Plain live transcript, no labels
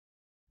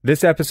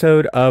This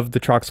episode of the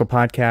Troxel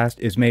Podcast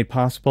is made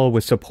possible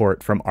with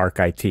support from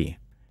ArchIT.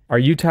 Are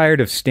you tired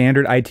of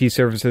standard IT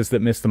services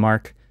that miss the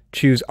mark?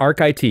 Choose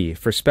ArchIT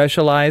for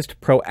specialized,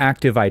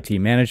 proactive IT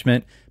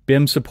management,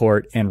 BIM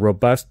support, and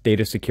robust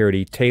data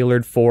security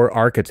tailored for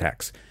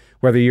architects.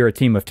 Whether you're a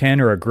team of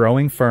 10 or a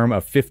growing firm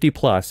of 50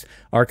 plus,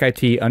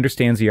 ArchIT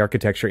understands the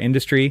architecture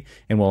industry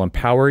and will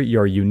empower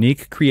your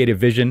unique creative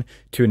vision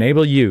to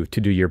enable you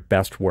to do your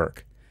best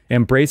work.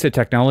 Embrace a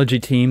technology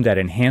team that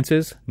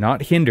enhances,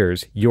 not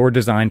hinders, your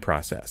design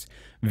process.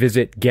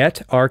 Visit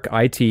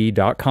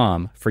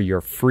getarchit.com for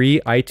your free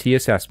IT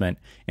assessment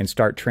and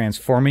start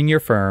transforming your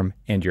firm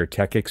and your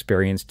tech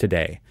experience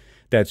today.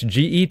 That's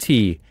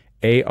getarchit.com.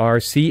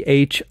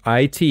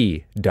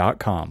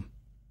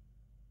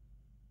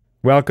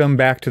 Welcome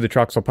back to the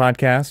Troxel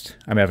Podcast.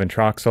 I'm Evan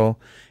Troxel.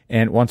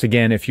 And once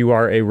again, if you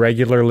are a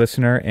regular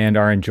listener and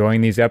are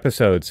enjoying these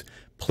episodes,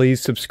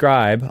 please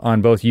subscribe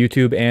on both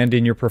YouTube and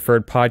in your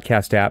preferred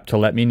podcast app to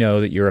let me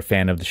know that you're a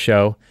fan of the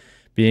show.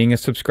 Being a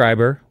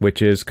subscriber,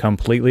 which is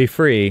completely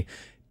free,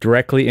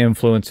 directly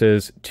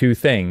influences two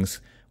things,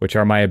 which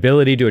are my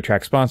ability to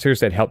attract sponsors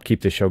that help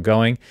keep the show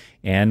going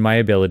and my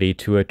ability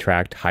to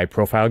attract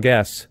high-profile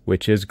guests,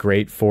 which is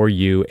great for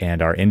you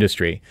and our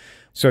industry.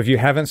 So if you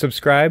haven't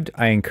subscribed,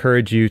 I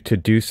encourage you to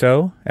do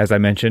so. As I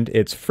mentioned,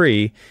 it's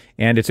free,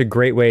 and it's a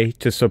great way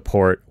to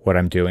support what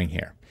I'm doing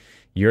here.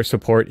 Your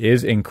support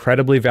is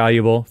incredibly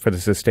valuable for the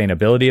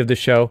sustainability of the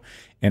show,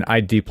 and I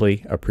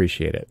deeply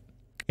appreciate it.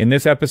 In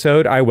this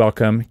episode, I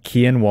welcome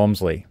Kean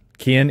Walmsley.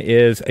 Kean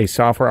is a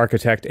software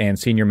architect and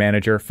senior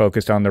manager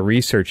focused on the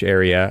research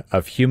area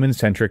of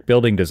human-centric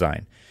building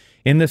design.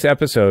 In this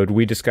episode,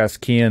 we discuss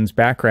Kean's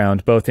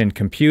background both in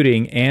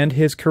computing and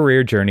his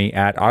career journey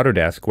at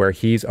Autodesk, where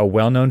he's a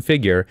well-known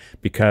figure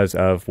because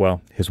of,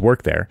 well, his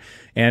work there,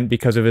 and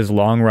because of his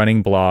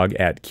long-running blog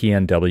at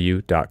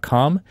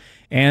keanw.com,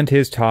 and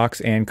his talks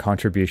and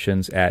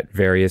contributions at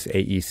various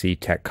AEC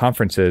tech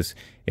conferences,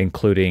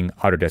 including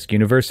Autodesk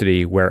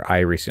University, where I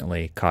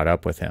recently caught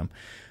up with him.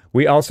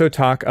 We also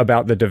talk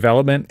about the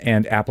development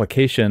and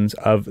applications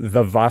of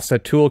the VASA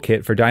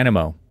toolkit for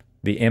Dynamo,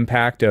 the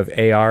impact of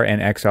AR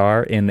and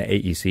XR in the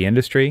AEC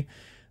industry,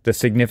 the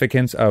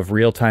significance of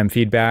real-time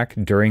feedback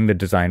during the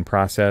design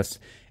process,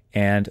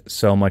 and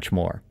so much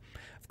more.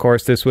 Of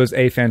course, this was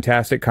a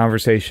fantastic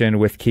conversation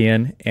with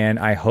Kean, and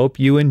I hope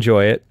you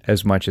enjoy it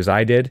as much as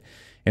I did.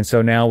 And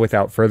so now,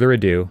 without further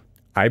ado,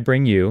 I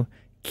bring you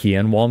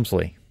Kean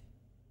Walmsley.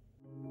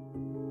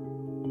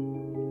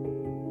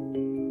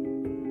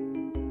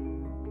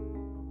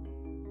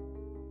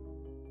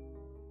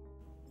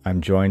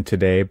 I'm joined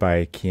today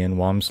by Kean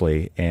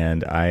Walmsley,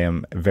 and I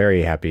am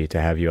very happy to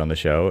have you on the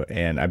show.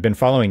 And I've been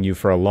following you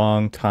for a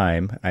long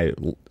time.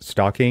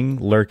 Stalking,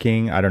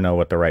 lurking, I don't know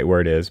what the right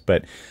word is,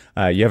 but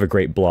you have a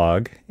great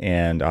blog,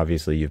 and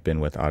obviously you've been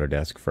with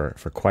Autodesk for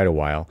quite a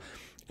while.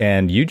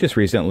 And you just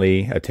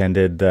recently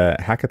attended the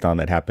hackathon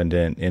that happened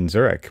in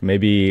Zurich.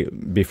 Maybe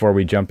before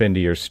we jump into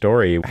your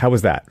story, how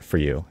was that for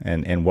you?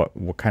 And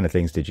what kind of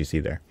things did you see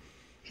there?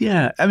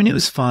 Yeah, I mean, it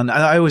was fun.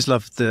 I always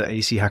loved the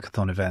AEC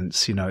hackathon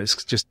events. You know,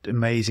 it's just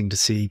amazing to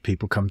see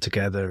people come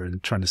together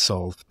and trying to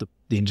solve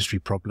the industry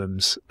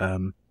problems.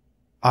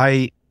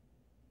 I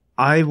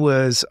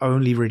was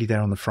only really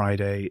there on the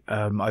Friday.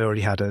 I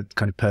already had a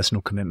kind of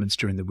personal commitments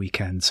during the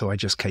weekend, so I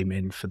just came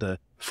in for the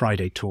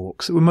Friday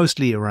talks. It were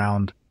mostly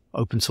around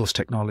open source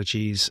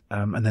technologies,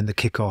 and then the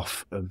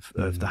kickoff of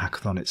the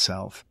hackathon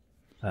itself.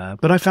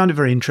 But I found it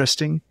very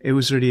interesting. It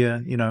was really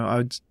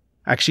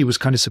I actually was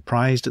kind of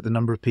surprised at the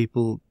number of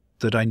people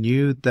that I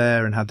knew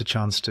there and had the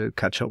chance to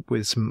catch up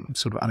with some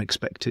sort of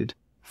unexpected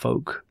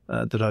folk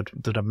that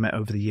I've met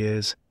over the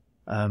years,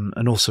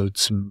 and also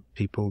some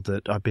people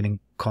that I've been in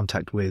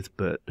contact with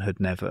but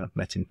had never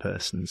met in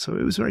person. So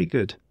it was very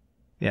good.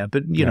 Yeah,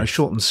 but you know,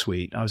 short and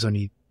sweet. I was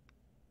only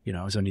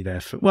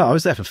there for, I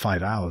was there for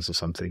 5 hours or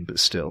something, but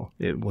still,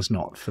 it was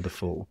not for the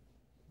full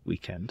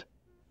weekend.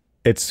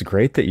 It's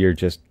great that you're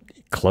just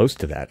close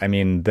to that. I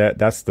mean,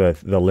 that's the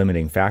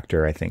limiting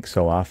factor, I think,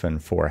 so often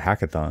for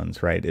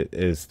hackathons, right?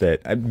 Is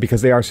that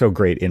because they are so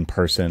great in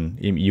person,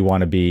 you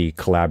want to be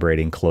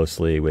collaborating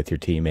closely with your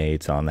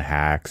teammates on the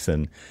hacks.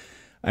 And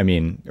I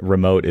mean,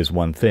 remote is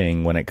one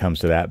thing when it comes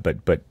to that,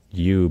 but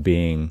you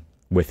being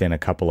within a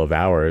couple of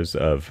hours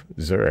of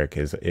Zurich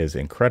is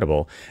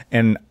incredible.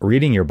 And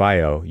reading your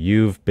bio,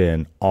 you've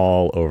been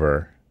all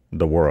over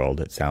the world,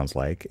 it sounds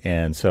like.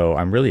 And so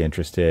I'm really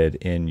interested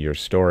in your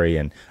story.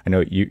 And I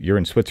know you're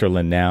in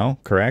Switzerland now,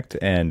 correct?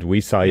 And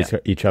we saw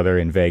each other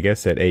in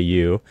Vegas at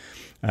AU.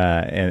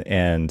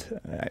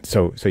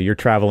 So you're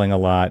traveling a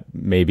lot,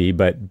 maybe,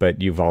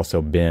 but you've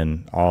also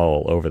been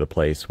all over the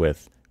place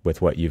with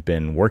what you've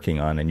been working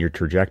on and your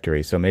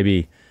trajectory. So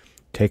maybe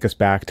take us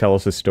back, tell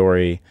us a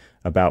story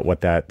about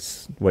what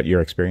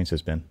your experience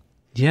has been.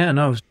 Yeah,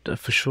 no,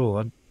 for sure.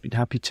 I'd be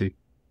happy to.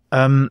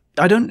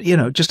 I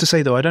don't, just to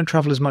say though, I don't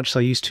travel as much as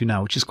I used to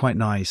now, which is quite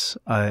nice.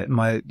 I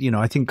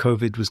think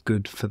COVID was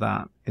good for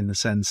that in the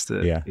sense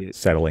that it's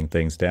settling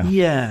things down.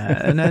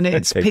 Yeah. And then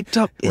it's picked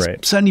up.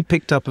 It's certainly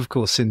picked up, of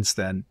course, since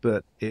then,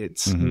 but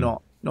it's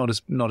not not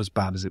as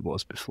bad as it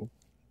was before.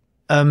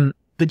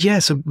 But yeah,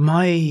 so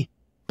my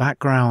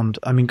background,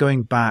 I mean,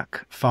 going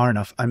back far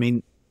enough, I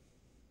mean,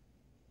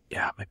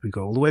 yeah, maybe we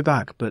go all the way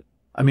back, but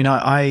I mean,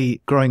 I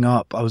growing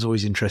up, I was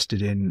always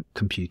interested in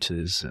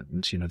computers,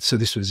 and so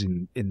this was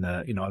in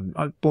the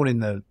I was born in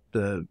the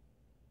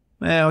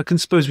I can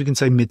suppose we can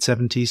say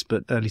mid-70s,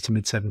 but early to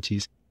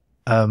mid-70s.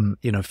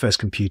 First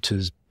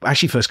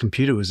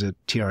computer was a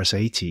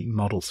TRS-80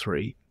 Model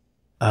 3,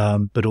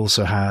 but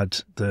also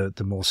had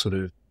the more sort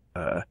of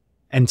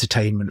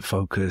entertainment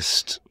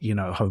focused,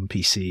 home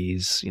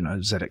PCs,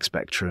 ZX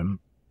Spectrum,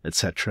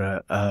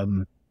 etc.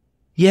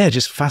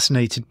 Just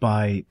fascinated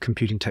by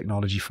computing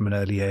technology from an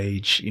early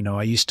age.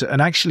 I used to,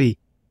 and actually,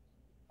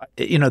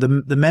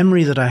 the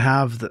memory that I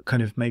have that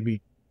kind of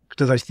maybe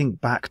that I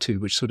think back to,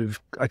 which sort of,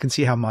 I can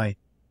see how my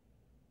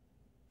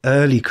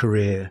early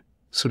career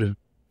sort of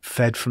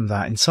fed from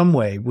that in some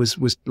way,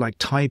 was like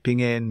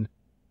typing in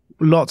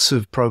lots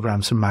of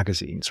programs from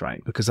magazines,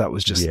 right? Because that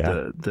was just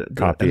the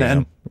copying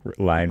and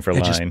line for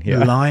line,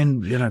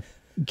 line,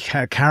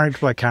 character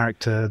by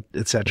character,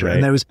 etc. Right.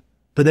 And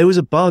there was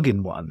a bug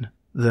in one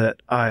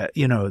that I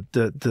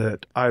debugged,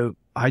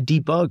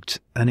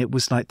 and it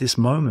was like this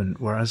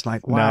moment where I was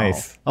like, wow,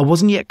 nice. I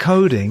wasn't yet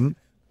coding,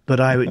 but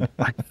I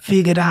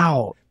figured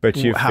out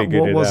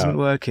what wasn't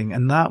working.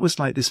 And that was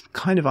like this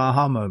kind of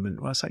aha moment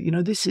where I was like,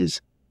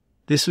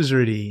 this was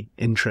really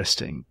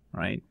interesting,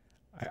 right?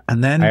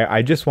 And then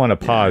I just want to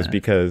pause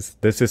because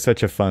this is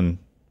such a fun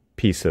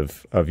piece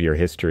of your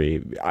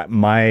history.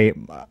 I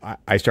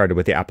started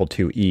with the Apple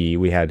IIe.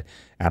 We had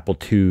Apple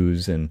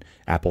IIs and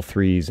Apple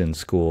IIIs in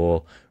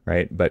school,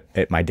 right? But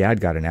my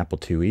dad got an Apple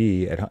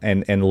IIe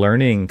and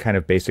learning kind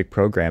of basic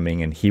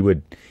programming, and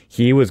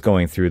he was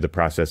going through the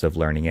process of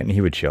learning it, and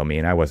he would show me,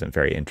 and I wasn't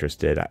very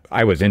interested.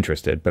 I was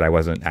interested, but I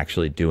wasn't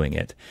actually doing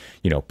it.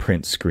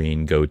 Print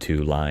screen, go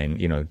to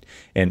line,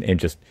 and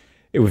just,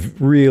 it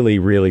was really,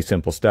 really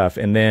simple stuff.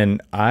 And then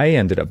I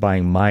ended up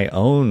buying my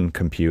own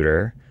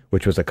computer,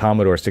 which was a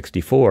Commodore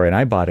 64, and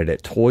I bought it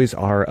at Toys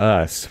R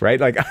Us, right?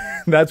 Like,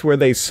 that's where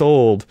they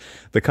sold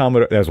the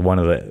Commodore. That was one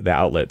of the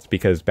outlets,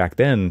 because back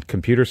then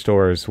computer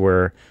stores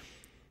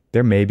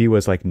there maybe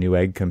was like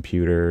Newegg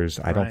computers.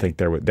 I don't think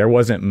there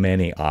wasn't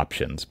many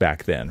options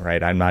back then,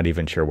 right? I'm not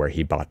even sure where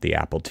he bought the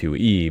Apple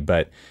IIe,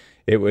 but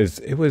it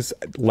was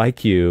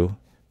like you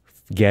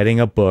getting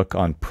a book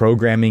on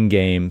programming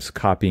games,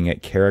 copying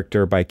it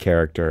character by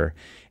character,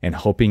 and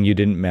hoping you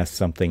didn't mess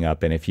something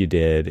up. And if you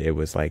did, it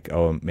was like,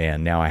 oh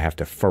man, now I have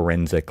to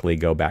forensically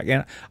go back.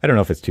 And I don't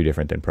know if it's too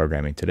different than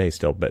programming today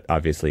still, but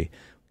obviously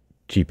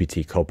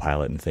GPT,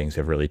 Copilot, and things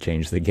have really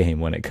changed the game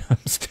when it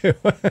comes to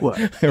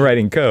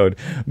writing code.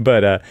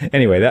 But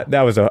anyway,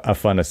 that was a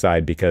fun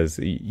aside, because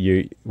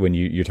when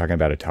you're talking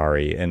about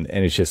Atari, and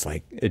it's just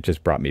like, it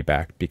just brought me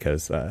back,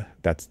 because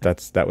that's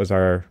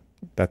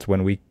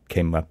when we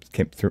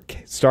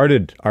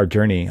started our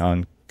journey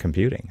on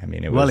computing. I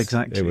mean, it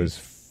was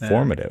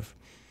formative.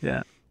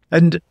 Yeah.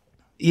 And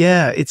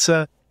yeah, it's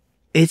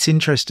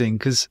interesting,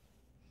 because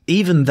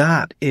even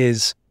that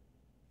is,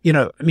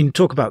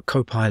 talk about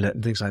Copilot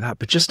and things like that,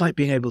 but just like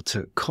being able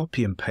to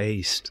copy and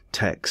paste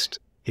text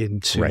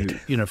into,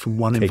 from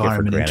one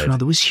environment into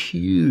another was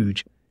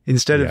huge.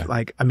 Instead of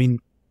I'll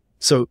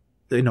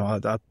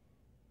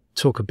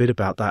talk a bit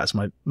about that as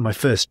my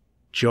first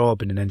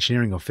job in an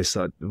engineering office,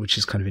 which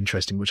is kind of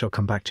interesting, which I'll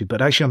come back to.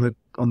 But actually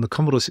on the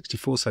Commodore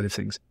 64 side of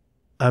things,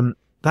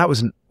 that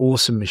was an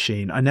awesome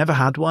machine. I never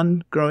had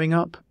one growing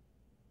up,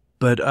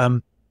 but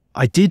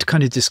I did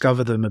kind of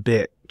discover them a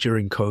bit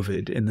during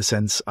COVID, in the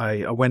sense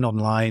I went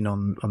online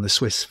on the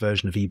Swiss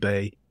version of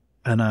eBay,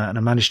 and I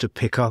managed to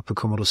pick up a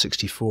Commodore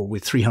 64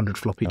 with 300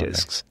 floppy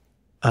disks.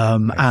 Nice.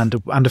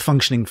 and a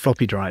functioning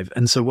floppy drive.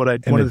 And so one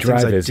of the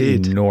things I did,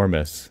 is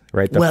enormous,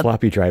 right? The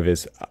floppy drive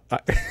is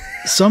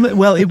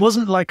it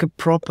wasn't like a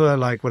proper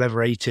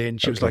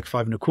 8-inch. It was like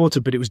 5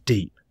 1/4, but it was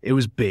deep. It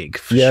was big.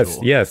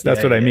 Yes,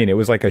 that's what I mean. It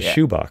was like a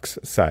shoebox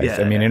size.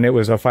 And it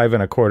was a 5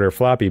 1/4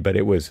 floppy, but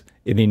it was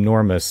an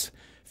enormous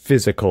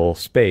physical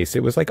space.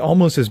 It was like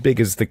almost as big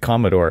as the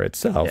Commodore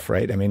itself,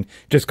 right? I mean,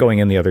 just going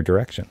in the other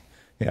direction.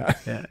 Yeah,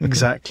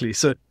 exactly.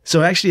 So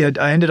actually,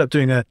 I ended up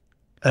doing a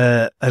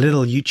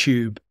little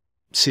YouTube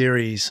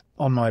series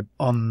on my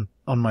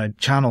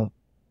channel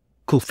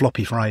called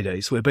Floppy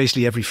Fridays, where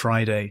basically every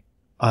Friday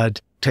I'd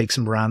take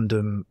some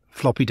random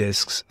floppy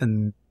disks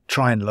and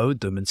try and load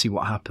them and see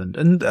what happened.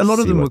 And a lot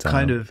of them were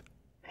kind of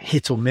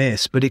hit or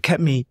miss, but it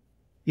kept me,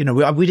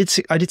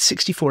 I did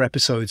 64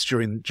 episodes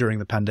during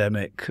the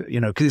pandemic,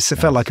 because it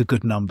felt like a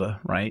good number,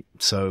 right?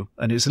 So,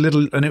 and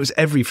it was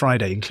every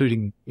Friday,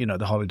 including,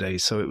 the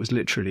holidays. So it was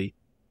literally,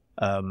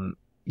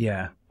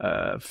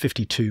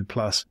 52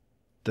 plus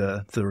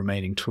the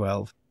remaining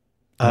 12.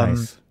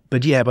 Nice.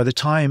 But yeah, by the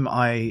time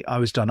I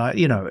was done, I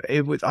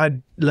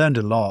learned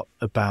a lot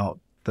about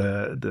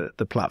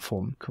the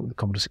platform, called the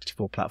Commodore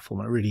 64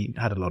 platform. And I really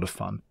had a lot of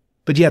fun.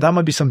 But yeah, that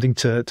might be something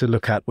to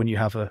look at when you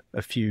have a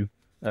few,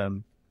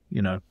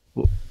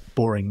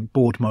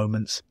 bored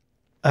moments.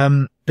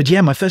 But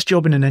yeah, my first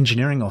job in an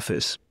engineering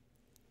office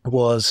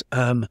was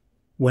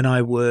when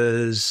I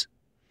was,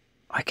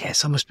 I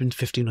guess I must have been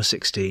 15 or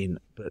 16,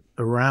 but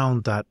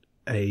around that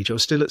age, I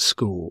was still at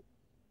school,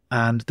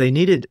 and they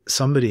needed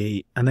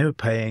somebody, and they were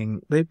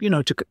paying, they're paying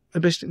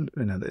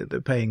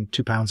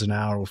 £2 an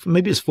hour, or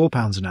maybe it's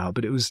 £4 an hour,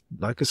 but it was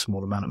like a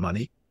small amount of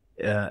money.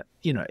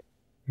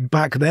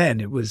 Back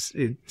then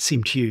it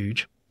seemed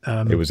huge.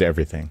 It was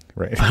everything,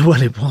 right? Well,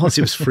 it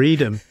was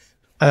freedom.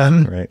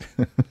 Right.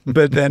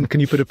 But then can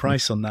you put a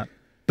price on that?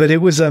 But it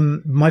was,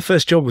 my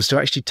first job was to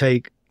actually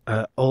take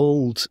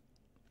old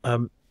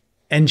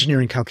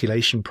engineering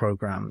calculation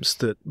programs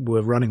that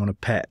were running on a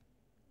PET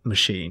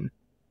machine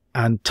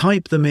and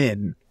type them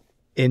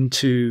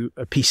into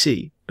a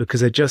PC,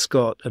 because they just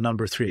got a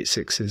number of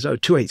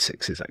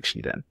 286s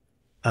actually then.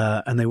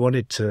 And they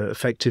wanted to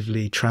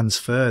effectively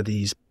transfer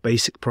these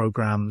basic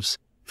programs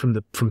from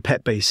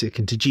PET Basic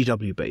into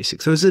GW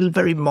Basic. So there was a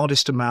very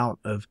modest amount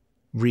of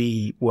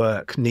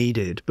rework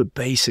needed, but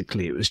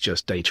basically it was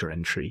just data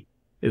entry.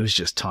 It was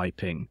just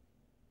typing.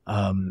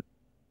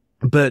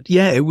 But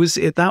yeah,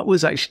 that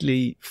was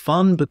actually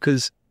fun,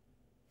 because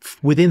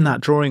within that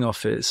drawing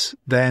office,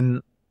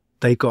 then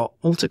they got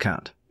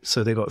AutoCAD.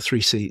 So they got 3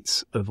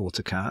 seats of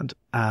AutoCAD,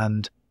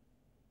 and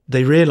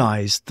they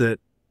realized that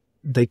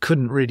they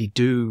couldn't really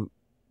do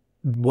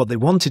what they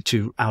wanted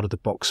to out of the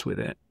box with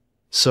it.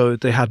 So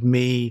they had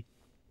me,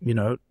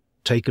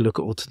 take a look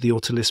at the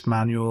Autolist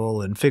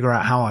manual and figure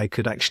out how I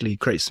could actually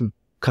create some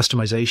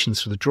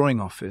customizations for the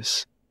drawing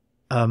office,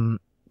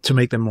 to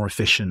make them more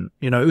efficient.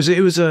 It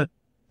was a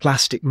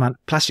plastic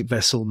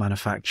vessel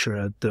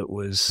manufacturer that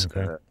was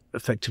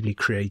effectively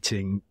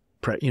creating,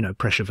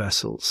 pressure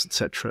vessels,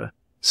 etc.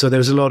 So there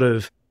was a lot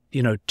of,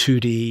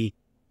 2D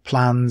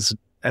plans,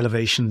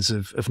 elevations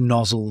of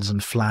nozzles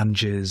and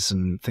flanges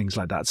and things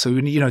like that. So,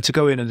 to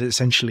go in and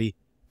essentially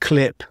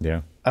clip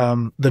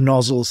the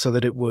nozzle so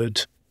that it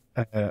would,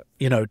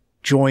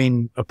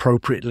 join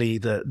appropriately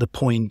the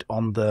point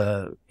on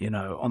the,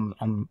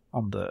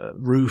 on the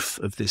roof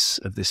of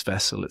this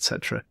vessel,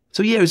 etc.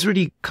 So yeah, it was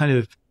really kind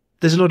of,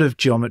 there's a lot of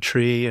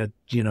geometry, a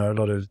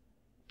lot of,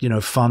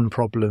 fun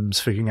problems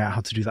figuring out how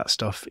to do that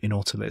stuff in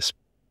Autolist.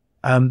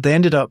 They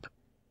ended up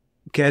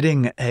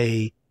getting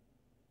a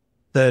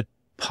third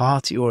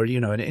party, or,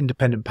 an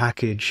independent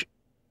package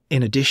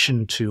in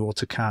addition to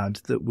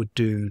AutoCAD that would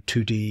do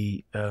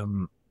 2D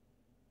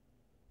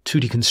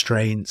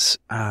constraints.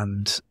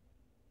 And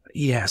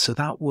yeah, so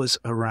that was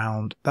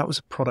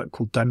a product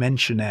called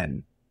Dimension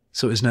N.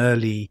 So it was an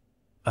early,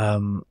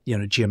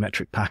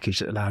 geometric package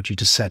that allowed you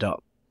to set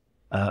up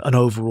an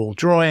overall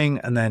drawing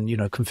and then,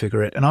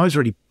 configure it. And I was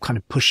really kind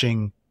of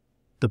pushing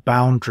the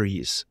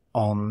boundaries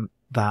on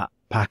that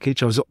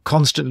package. I was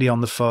constantly on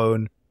the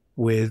phone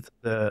with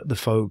the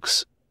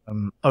folks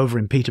over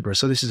in Peterborough.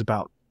 So this is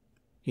about,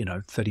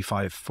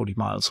 35, 40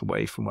 miles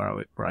away from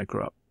where I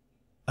grew up.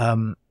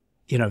 Trying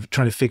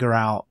to figure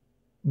out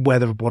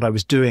whether what I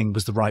was doing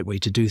was the right way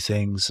to do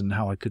things and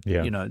how I could,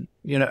 and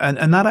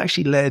that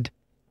actually led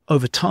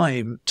over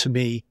time to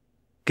me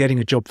getting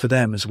a job for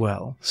them as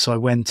well. So I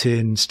went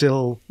in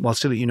while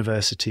still at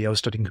university. I was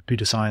studying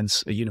computer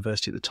science at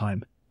university at the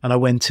time. And I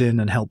went in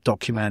and helped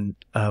document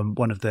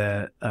one of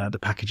the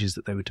packages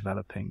that they were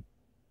developing.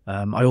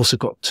 I also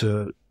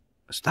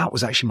that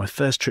was actually my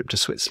first trip to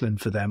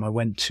Switzerland for them. I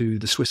went to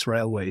the Swiss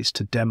Railways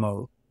to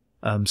demo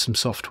some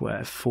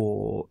software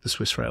for the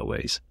Swiss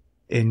Railways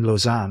in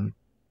Lausanne.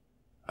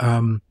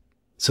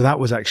 So that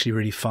was actually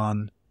really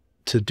fun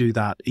to do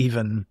that,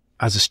 even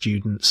as a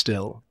student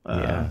still,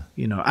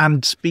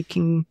 and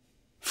speaking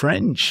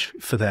French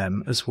for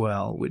them as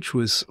well, which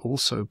was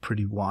also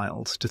pretty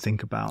wild to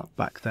think about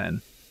back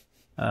then.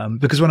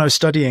 Because when I was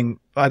studying,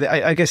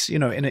 I guess,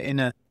 in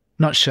a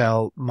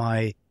nutshell,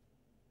 my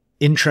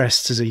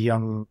interests as a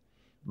young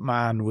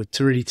man were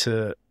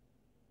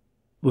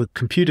with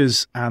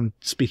computers and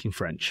speaking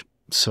French.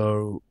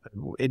 So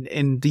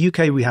in the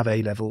UK, we have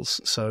A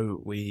levels.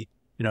 So we,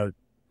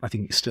 I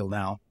think it's still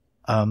now,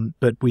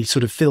 but we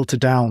sort of filter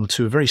down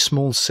to a very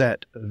small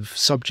set of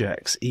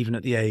subjects, even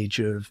at the age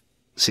of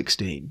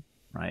 16,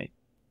 right?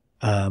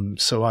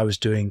 So I was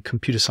doing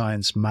computer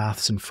science,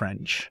 maths, and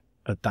French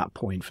at that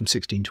point from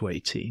 16 to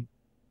 18.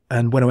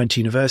 And when I went to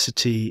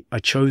university, I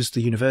chose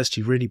the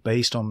university really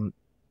based on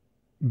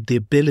the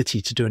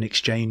ability to do an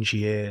exchange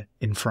year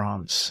in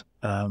France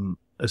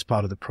as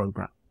part of the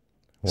program.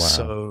 Wow.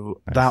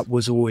 So nice. That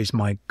was always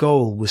my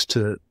goal, was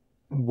to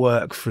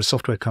work for a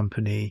software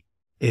company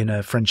in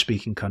a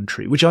French-speaking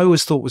country, which I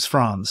always thought was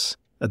France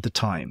at the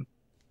time,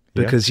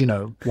 because,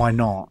 why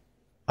not?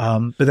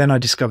 But then I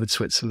discovered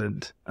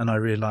Switzerland, and I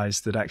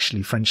realized that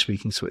actually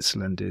French-speaking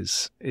Switzerland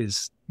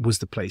was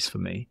the place for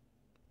me.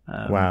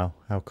 Wow,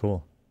 how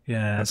cool!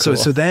 Yeah. How cool.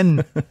 So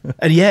then,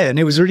 and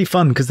it was really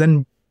fun, because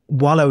then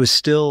while I was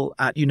still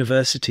at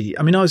university,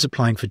 I was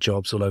applying for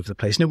jobs all over the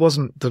place, and it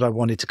wasn't that I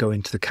wanted to go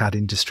into the CAD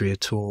industry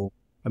at all.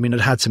 I'd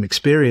had some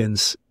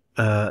experience,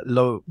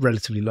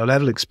 relatively low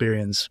level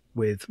experience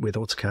with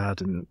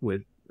AutoCAD and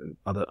with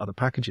other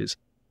packages,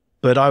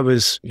 but I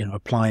was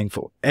applying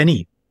for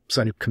any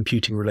sort of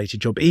computing related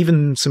job,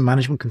 even some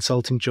management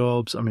consulting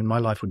jobs. My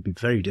life would be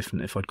very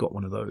different if I'd got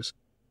one of those.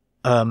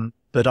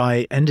 But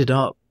I ended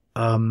up,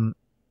 I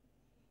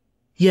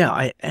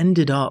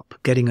ended up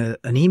getting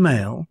an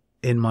email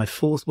in my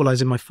I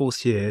was in my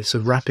fourth year, so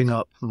wrapping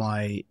up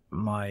my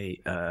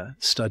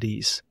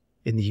studies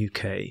in the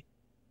UK,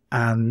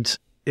 and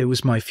it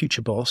was my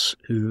future boss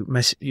who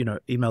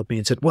emailed me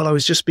and said, "Well, I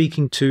was just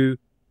speaking to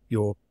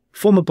your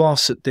former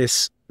boss at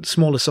this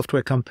smaller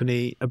software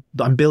company.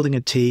 I'm building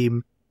a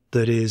team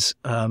that is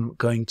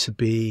going to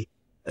be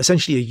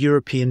essentially a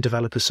European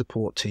developer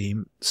support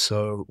team.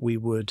 So we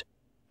would,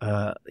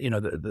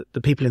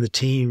 the people in the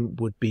team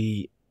would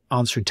be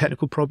answering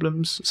technical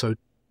problems. So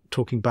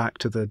talking back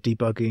to the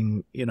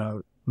debugging,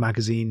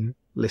 magazine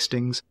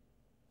listings,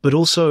 but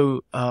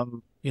also,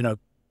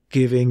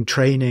 giving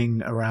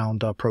training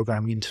around our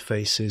programming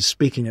interfaces,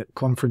 speaking at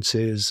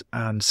conferences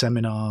and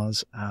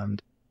seminars,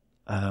 and,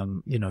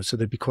 so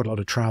there'd be quite a lot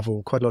of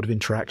travel, quite a lot of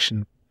interaction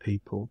with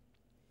people.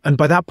 And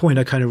by that point,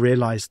 I kind of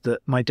realized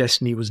that my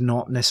destiny was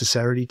not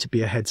necessarily to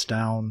be a heads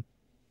down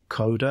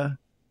coder,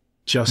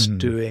 just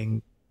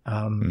doing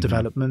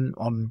development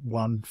on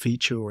one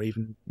feature or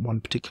even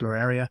one particular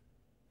area,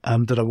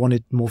 that I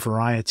wanted more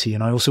variety.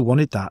 And I also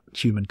wanted that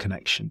human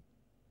connection.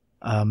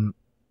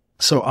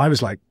 So I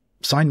was like,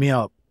 sign me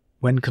up.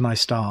 When can I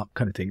start?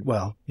 Kind of thing.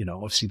 Well,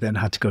 obviously then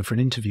had to go for an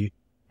interview.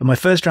 And my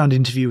first round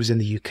interview was in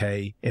the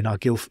UK in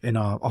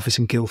our office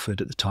in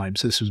Guildford at the time.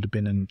 So this would have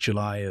been in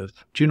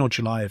June or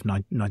July of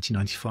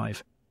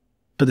 1995.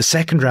 But the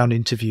second round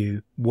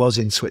interview was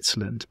in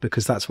Switzerland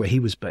because that's where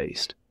he was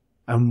based.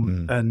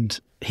 And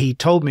he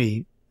told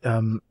me,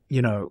 when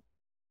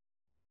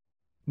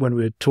we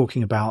were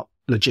talking about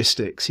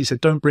logistics, he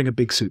said, "Don't bring a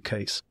big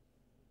suitcase."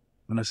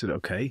 And I said,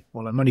 "Okay,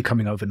 well, I'm only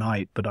coming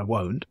overnight, but I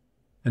won't."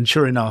 And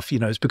sure enough,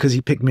 it's because he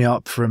picked me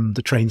up from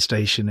the train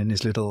station in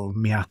his little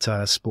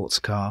Miata sports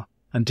car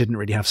and didn't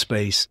really have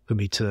space for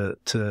me to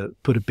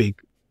put a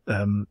big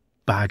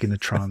bag in the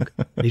trunk.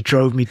 And he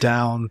drove me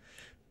down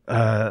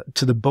to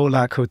the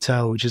Bolac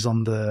Hotel, which is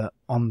on the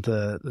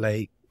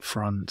lake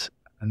front.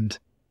 And,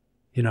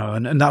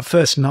 and that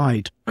first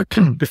night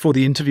before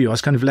the interview, I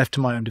was kind of left to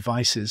my own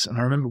devices. And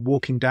I remember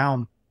walking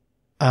down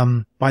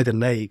by the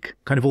lake,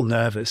 kind of all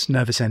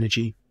nervous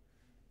energy.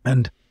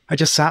 And I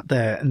just sat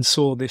there and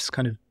saw this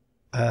kind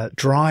of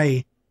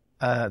dry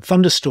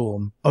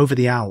thunderstorm over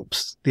the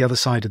Alps, the other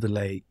side of the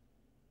lake.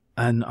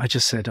 And I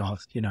just said, "Oh,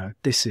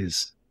 this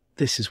is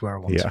where I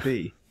want to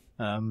be."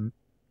 And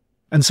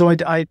so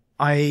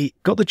I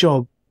got the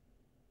job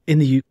in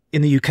the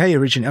UK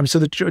originally. So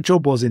the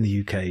job was in the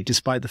UK,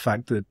 despite the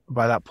fact that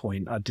by that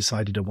point I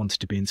decided I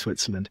wanted to be in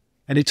Switzerland.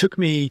 And it took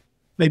me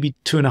maybe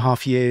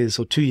 2.5 years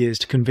or 2 years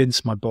to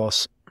convince my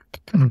boss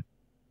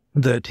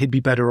that he'd be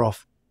better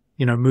off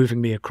moving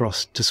me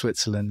across to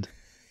Switzerland.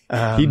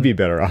 He'd be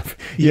better off.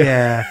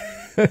 Yeah.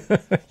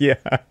 Yeah.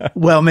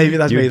 Well, maybe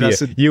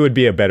you would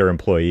be a better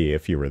employee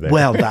if you were there.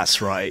 Well,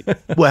 that's right.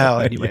 Well,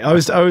 anyway, I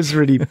was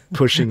really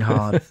pushing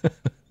hard.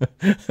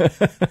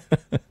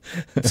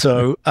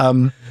 So,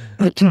 and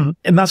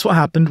that's what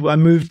happened. I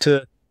moved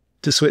to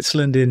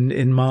Switzerland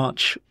in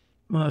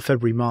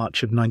February,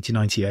 March of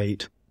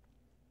 1998.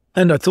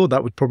 And I thought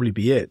that would probably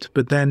be it.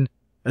 But then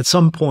at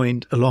some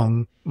point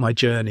along my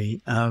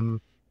journey,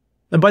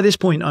 and by this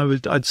point,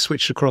 I'd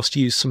switched across to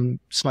use some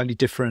slightly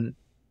different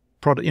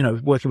product,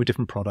 working with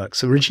different products.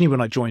 So originally,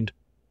 when I joined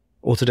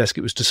Autodesk,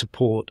 it was to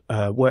support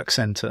Work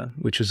Center,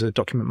 which was a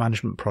document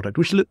management product,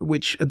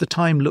 which at the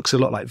time looks a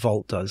lot like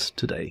Vault does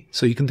today.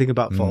 So you can think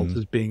about Vault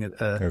as being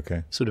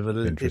sort of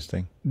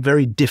a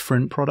very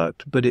different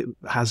product, but it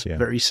has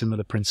very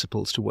similar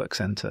principles to Work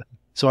Center.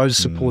 So I was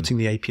supporting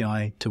the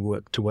API to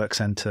Work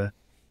Center,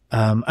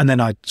 and then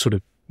I sort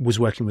of was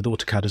working with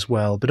AutoCAD as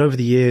well. But over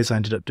the years, I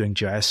ended up doing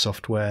GIS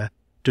software,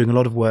 doing a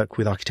lot of work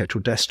with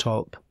Architectural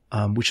Desktop,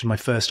 which was my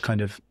first kind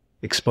of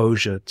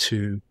exposure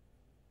to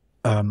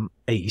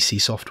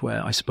AEC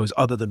software, I suppose,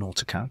 other than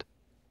AutoCAD.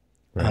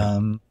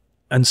 Right.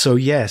 And so,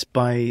 yes,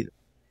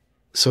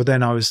 so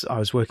then I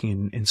was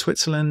working in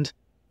Switzerland,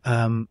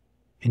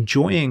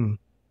 enjoying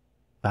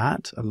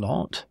that a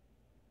lot.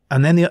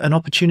 And then an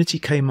opportunity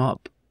came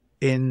up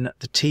in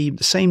the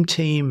same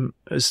team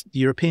as the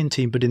European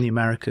team, but in the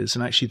Americas.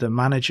 And actually the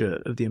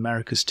manager of the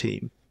Americas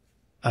team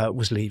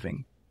was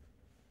leaving.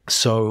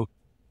 So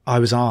I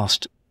was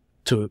asked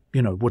to,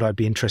 would I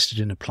be interested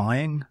in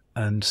applying?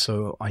 And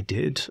so I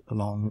did,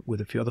 along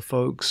with a few other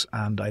folks,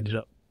 and I ended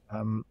up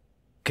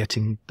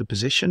getting the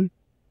position.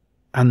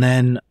 And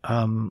then,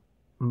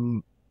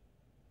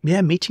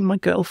 meeting my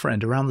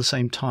girlfriend around the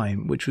same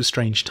time, which was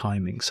strange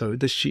timing. So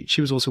she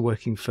was also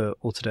working for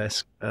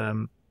Autodesk.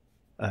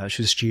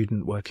 She was a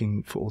student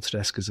working for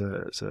Autodesk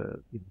as a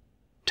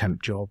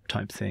temp job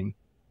type thing.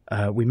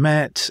 We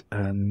met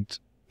and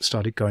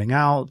started going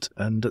out,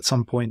 and at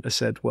some point I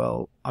said,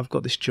 "Well, I've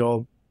got this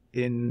job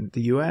in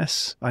the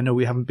US. I know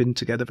we haven't been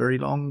together very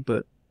long,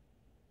 but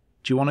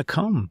do you want to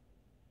come?"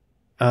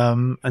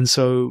 And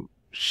so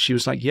she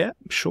was like, "Yeah,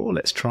 sure,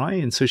 let's try."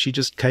 And so she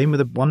just came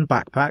with one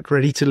backpack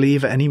ready to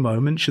leave at any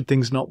moment should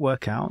things not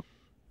work out.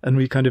 and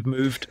we kind of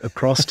moved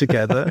across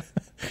together.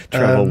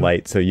 Travel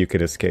light so you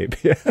could escape.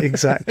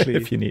 Exactly.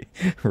 If you need,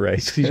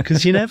 right.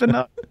 Because you never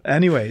know.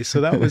 Anyway, so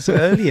that was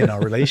early in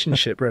our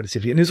relationship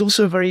relatively. And it was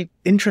also a very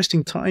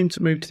interesting time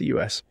to move to the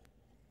US.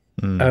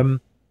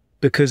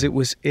 Because it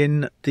was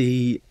in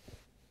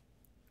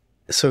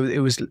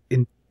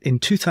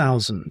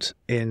 2000,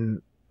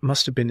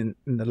 must have been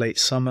in the late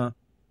summer.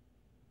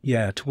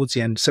 Yeah, towards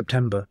the end,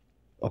 September,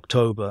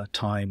 October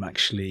time,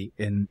 actually,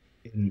 in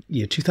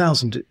year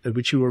 2000,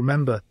 which you will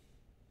remember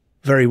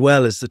very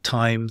well as the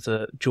time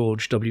that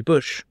George W.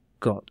 Bush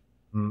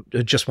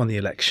had just won the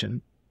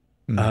election.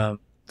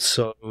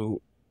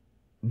 So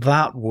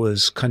that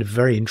was kind of a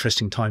very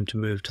interesting time to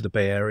move to the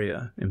Bay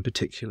Area in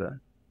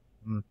particular.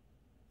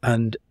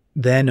 And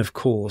then, of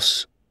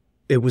course,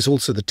 it was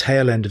also the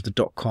tail end of the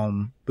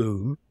dot-com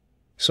boom.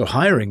 So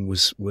hiring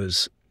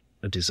was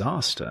a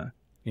disaster.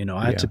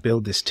 I had to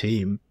build this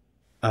team,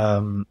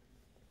 or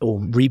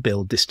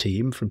rebuild this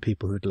team from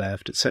people who'd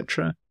left,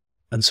 etc.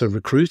 And so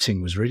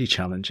recruiting was really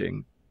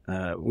challenging,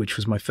 which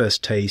was my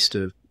first taste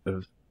of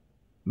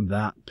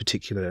that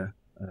particular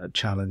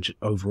challenge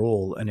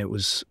overall. And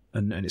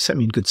it set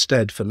me in good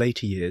stead for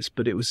later years,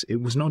 but it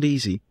was not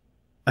easy.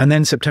 And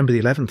then September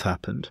the 11th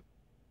happened,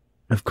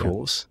 of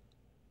course.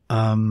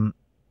 And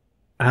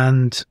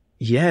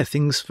yeah,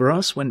 things for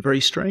us went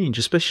very strange,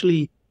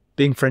 especially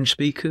being French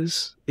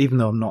speakers, even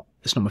though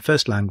it's not my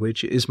first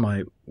language. It is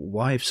my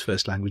wife's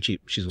first language.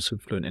 She's also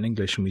fluent in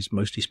English, and we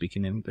mostly speak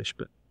in English.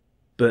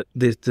 But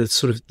the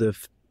sort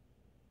of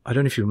I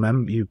don't know if you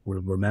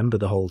will remember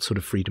the whole sort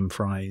of freedom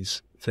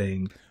fries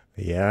thing.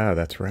 Yeah,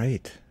 that's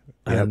right.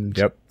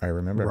 Yep, I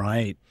remember.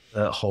 Right,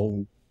 the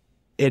whole,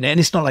 and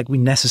it's not like we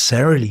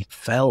necessarily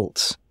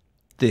felt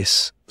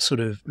this sort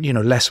of,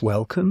 less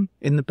welcome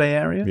in the Bay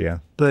Area. Yeah.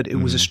 But it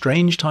was a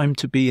strange time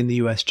to be in the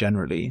US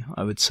generally,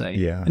 I would say.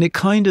 Yeah. And it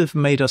kind of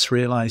made us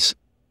realize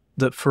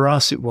that for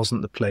us, it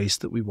wasn't the place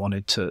that we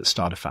wanted to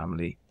start a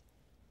family.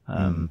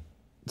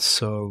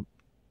 So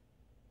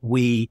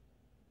we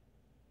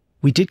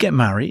did get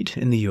married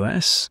in the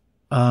US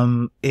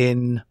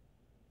in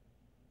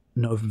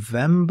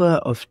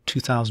November of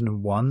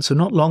 2001. So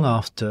not long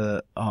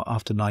after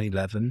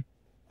 9/11.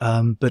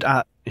 But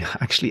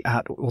actually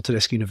at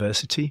Autodesk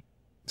University.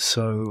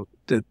 So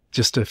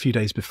just a few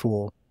days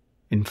before,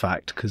 in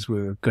fact, because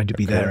we were going to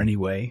be there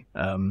anyway.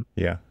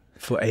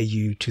 For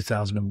AU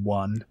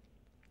 2001.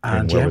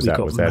 And where was that?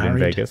 Was that in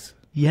Vegas?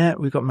 Yeah,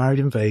 we got married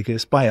in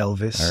Vegas by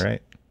Elvis. All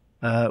right.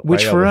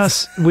 Which for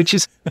us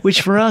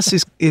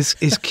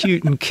is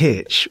cute and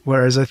kitsch,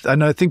 whereas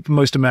I think for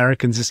most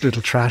Americans it's a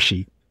little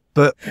trashy.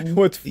 But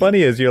what's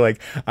funny is you're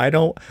like, I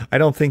don't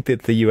think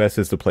that the U.S.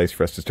 is the place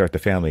for us to start the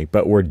family,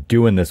 but we're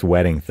doing this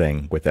wedding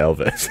thing with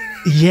Elvis.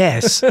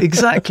 Yes,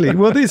 exactly.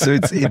 Well, it's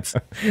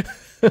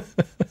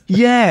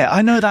yeah,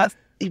 I know that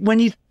when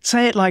you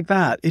say it like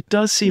that, it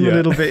does seem a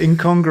little bit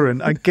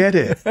incongruent. I get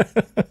it.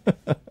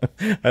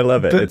 I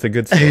love it. It's a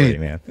good story,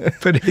 man.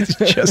 But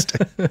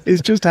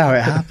it's just how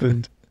it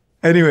happened.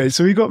 Anyway,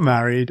 so we got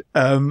married,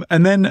 and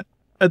then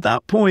at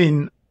that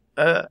point,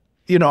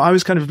 I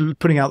was kind of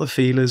putting out the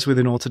feelers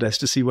within Autodesk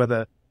to see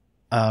whether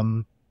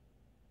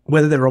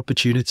there are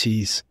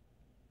opportunities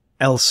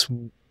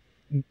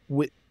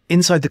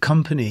inside the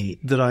company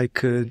that I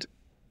could,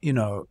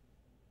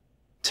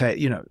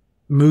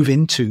 move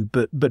into,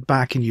 but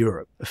back in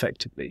Europe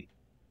effectively.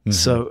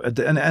 So,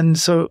 and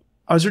so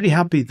I was really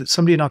happy that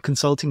somebody in our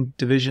consulting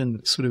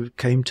division sort of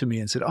came to me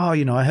and said, "Oh,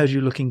 I heard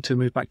you're looking to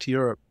move back to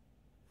Europe."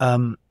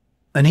 And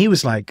he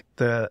was like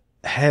the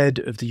head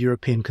of the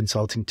European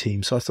consulting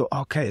team. So I thought,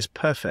 okay, it's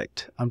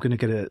perfect. I'm going to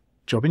get a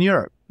job in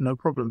Europe. No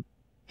problem.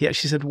 He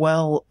actually said,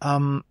 well,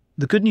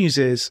 the good news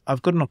is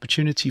I've got an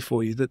opportunity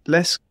for you. The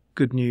less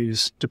good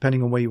news,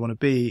 depending on where you want to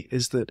be,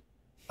 is that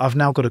I've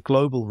now got a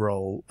global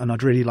role and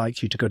I'd really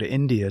like you to go to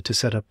India to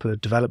set up a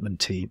development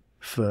team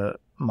for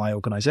my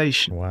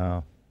organization.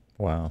 Wow.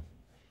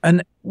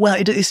 And well,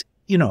 it is,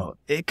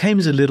 it came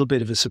as a little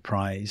bit of a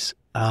surprise.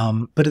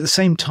 But at the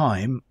same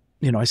time,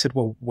 I said,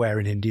 well, where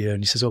in India?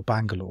 And he says, oh,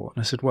 Bangalore.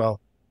 And I said, well,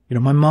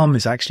 my mum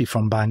is actually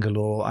from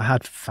Bangalore. I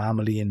had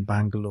family in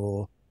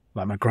Bangalore,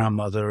 like my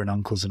grandmother and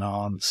uncles and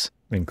aunts.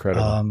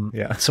 Incredible.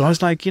 Yeah. So I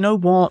was like, you know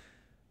what?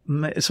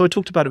 So I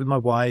talked about it with my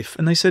wife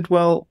and they said,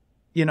 well,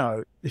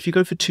 if you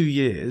go for 2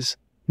 years,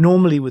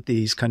 normally with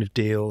these kind of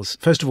deals,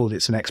 first of all,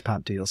 it's an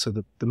expat deal. So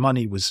the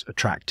money was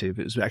attractive.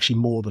 It was actually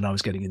more than I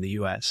was getting in the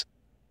US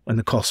and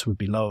the costs would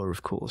be lower,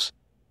 of course.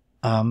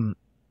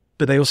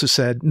 But they also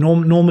said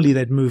normally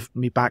they'd move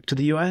me back to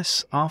the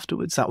US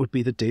afterwards. That would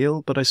be the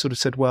deal. But I sort of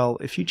said, well,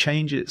 if you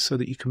change it so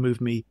that you can move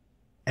me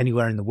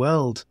anywhere in the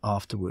world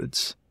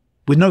afterwards,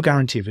 with no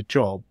guarantee of a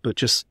job, but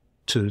just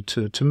to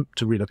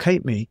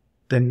relocate me,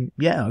 then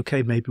yeah,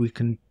 okay, maybe we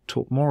can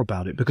talk more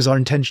about it because our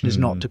intention is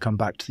not to come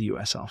back to the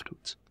US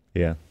afterwards.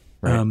 Yeah.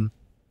 Right.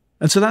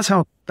 And so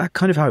that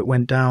kind of how it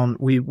went down.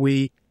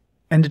 We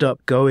ended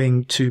up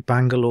going to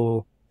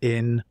Bangalore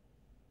in,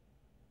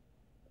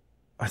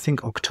 I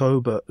think,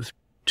 October of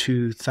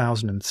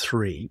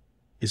 2003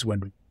 is when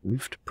we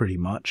moved, pretty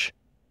much.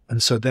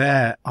 And so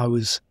there I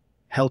was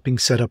helping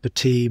set up a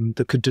team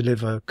that could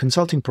deliver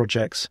consulting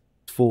projects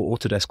for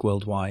Autodesk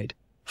worldwide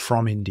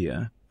from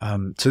India.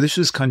 So this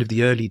was kind of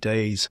the early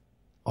days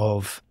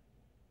of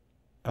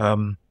IT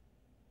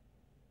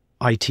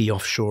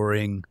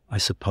offshoring, I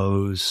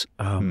suppose.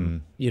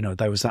 You know,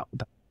 there was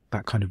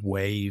that kind of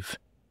wave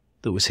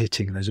that was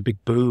hitting. There's a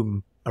big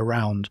boom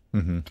around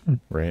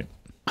right,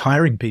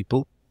 hiring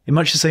people in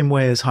much the same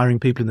way as hiring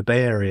people in the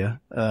Bay Area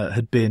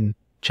had been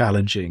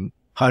challenging.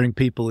 Hiring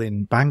people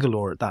in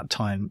Bangalore at that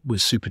time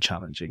was super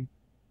challenging.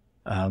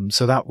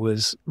 So that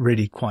was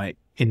really quite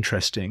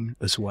interesting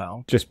as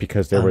well. Just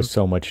because there was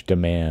so much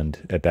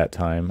demand at that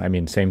time. I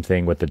mean, same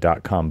thing with the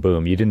 .com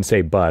boom. You didn't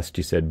say bust,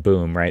 you said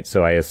boom, right?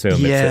 So I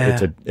assume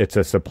it's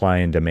a supply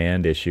and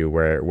demand issue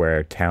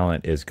where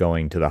talent is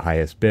going to the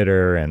highest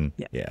bidder, and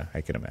yeah,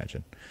 I can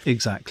imagine.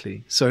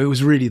 Exactly. So it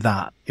was really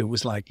that. It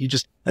was like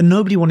and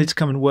nobody wanted to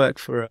come and work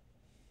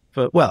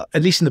well,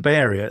 at least in the Bay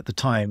Area at the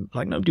time,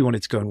 like nobody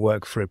wanted to go and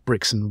work for a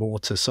bricks and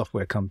mortar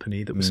software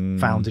company that was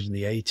founded in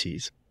the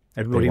 80s.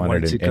 Everybody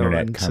wanted to go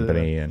into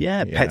company and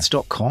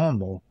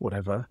pets.com or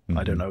whatever.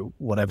 I don't know,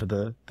 whatever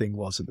the thing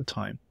was at the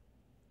time.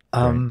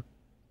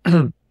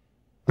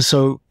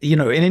 So, you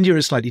know, in India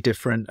it's slightly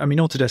different. I mean,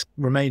 Autodesk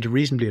remained a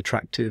reasonably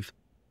attractive,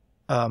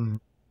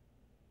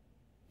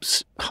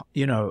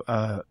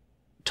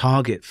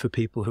 target for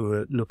people who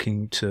are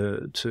looking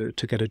to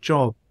get a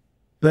job,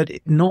 but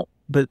at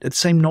the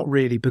same, not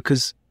really,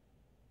 because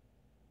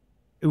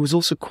it was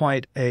also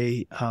quite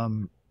a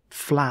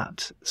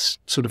flat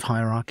sort of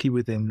hierarchy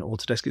within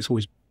Autodesk. It's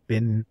always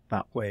been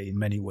that way in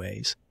many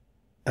ways.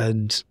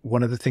 And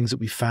one of the things that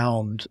we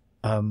found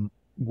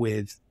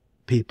with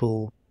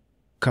people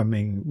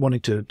wanting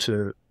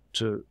to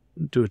do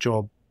a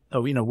job,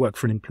 work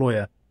for an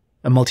employer,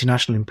 a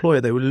multinational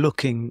employer, they were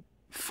looking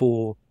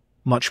for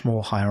much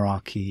more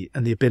hierarchy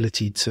and the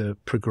ability to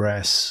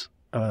progress,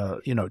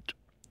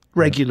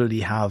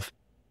 regularly have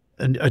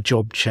a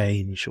job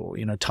change or,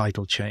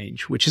 title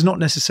change, which is not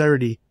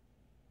necessarily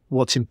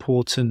what's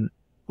important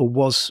or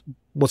what's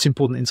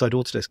important inside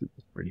Autodesk.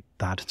 It's really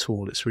that at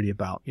all. It's really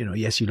about,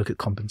 yes, you look at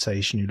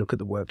compensation, you look at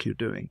the work you're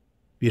doing.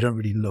 You don't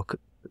really look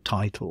at the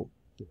title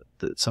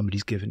that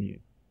somebody's given you.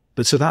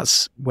 But so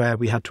that's where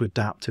we had to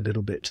adapt a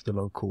little bit to the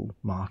local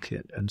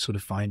market and sort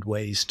of find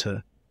ways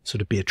to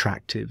sort of be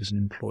attractive as an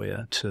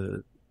employer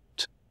to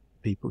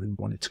people who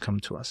wanted to come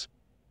to us.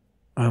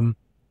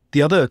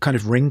 The other kind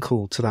of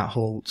wrinkle to that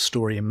whole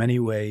story in many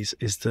ways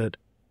is that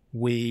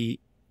we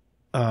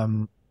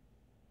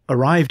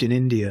arrived in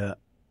India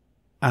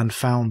and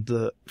found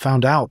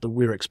out that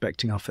we were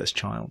expecting our first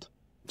child.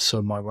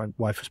 So my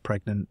wife was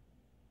pregnant,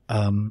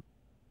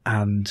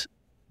 and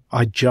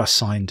I just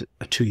signed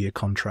a 2-year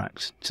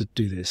contract to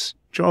do this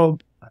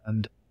job.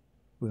 And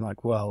we're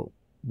like, well,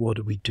 what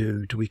do we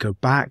do? Do we go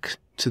back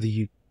to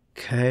the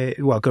UK?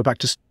 Well,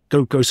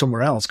 go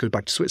somewhere else, go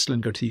back to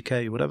Switzerland, go to the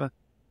UK, whatever.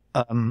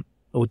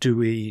 Or do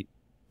we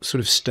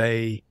sort of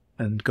stay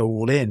and go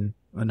all in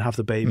and have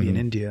the baby in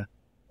India?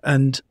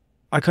 And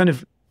I kind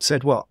of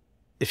said, well,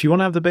 if you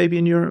want to have the baby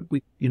in Europe,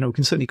 we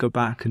can certainly go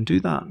back and do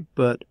that.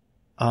 But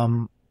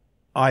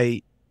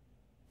I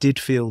did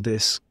feel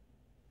this,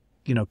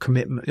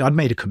 commitment. I'd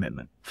made a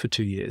commitment for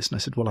 2 years, and I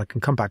said, well, I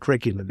can come back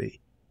regularly,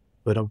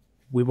 but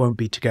we won't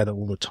be together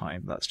all the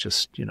time. That's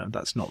just,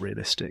 that's not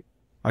realistic.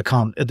 I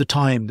can't, at the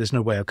time, there's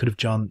no way I could have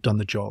done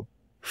the job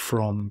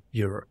from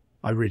Europe.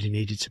 I really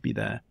needed to be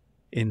there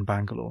in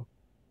Bangalore.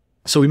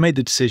 So we made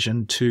the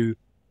decision to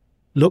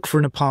look for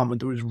an apartment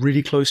that was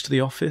really close to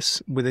the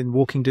office, within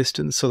walking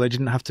distance, so they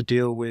didn't have to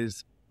deal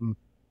with,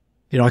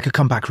 I could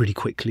come back really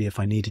quickly if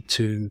I needed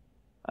to.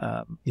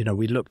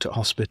 We looked at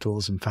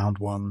hospitals and found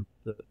one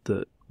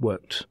that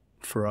worked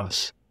for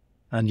us,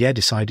 and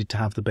decided to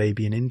have the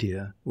baby in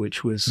India,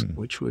 which was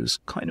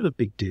kind of a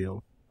big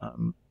deal.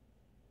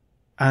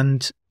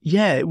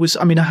 It was,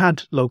 I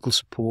had local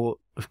support,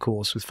 of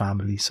course, with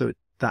family, so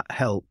that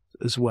helped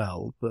as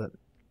well, but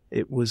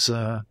it was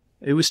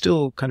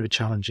still kind of a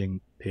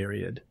challenging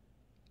period.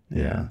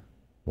 Yeah.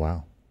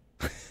 Wow.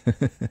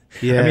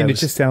 Yeah. It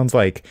just sounds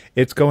like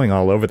it's going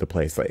all over the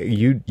place. Like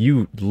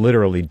you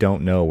literally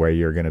don't know where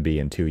you're going to be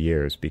in 2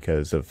 years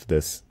because of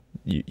this.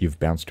 You've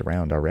bounced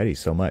around already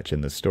so much in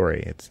this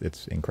story.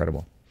 It's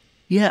incredible.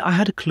 Yeah, I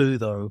had a clue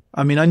though.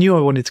 I knew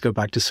I wanted to go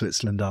back to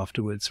Switzerland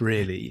afterwards,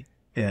 really.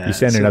 Yeah. You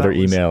send another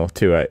email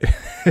to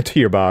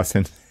your boss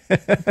and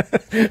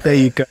there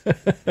you go.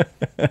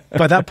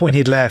 By that point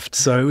he'd left,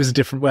 so it was a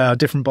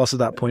different boss at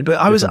that point. But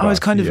I was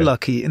kind of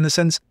lucky in the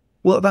sense,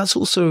 well, that's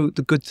also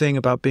the good thing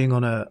about being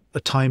on a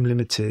time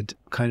limited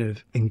kind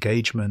of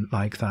engagement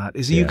like that,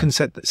 is you can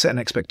set an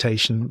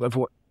expectation of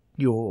what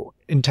your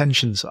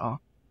intentions are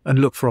and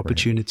look for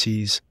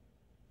opportunities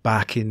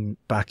back in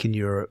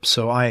Europe.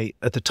 So I,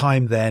 at the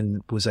time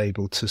then, was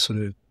able to sort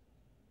of,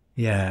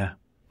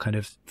 kind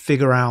of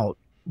figure out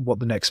what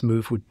the next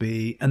move would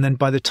be. And then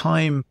by the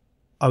time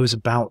I was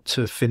about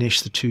to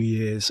finish the 2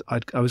 years,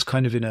 I was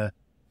kind of in a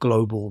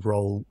global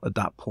role at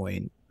that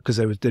point, because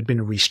there'd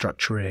been a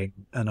restructuring,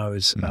 and I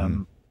was,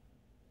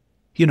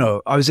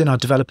 I was in our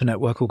developer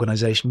network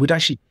organization. We'd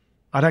actually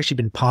I'd actually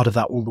been part of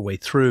that all the way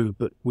through,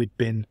 but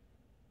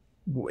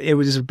it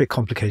was a bit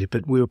complicated,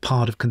 but we were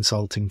part of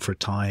consulting for a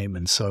time.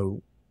 And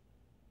so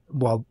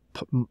while,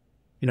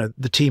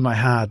 the team I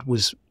had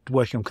was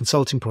working on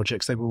consulting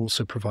projects, they were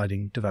also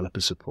providing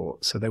developer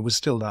support. So there was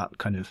still that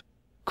kind of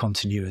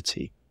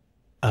continuity.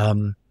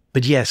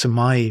 But yeah, so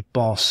my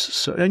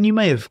boss, and you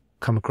may have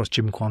come across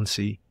Jim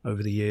Quancy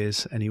over the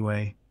years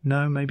anyway.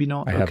 No, maybe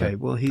not. Okay.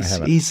 Well,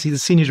 he's the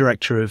senior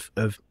director of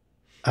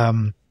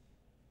our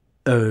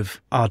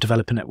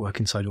developer network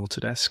inside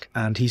Autodesk,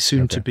 and he's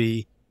soon to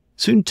be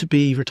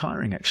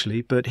retiring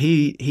actually. But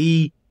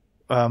he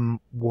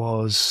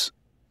was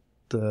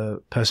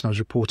the person I was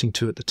reporting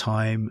to at the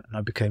time, and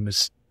I became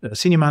a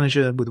senior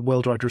manager with a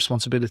worldwide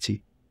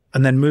responsibility.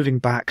 And then moving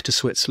back to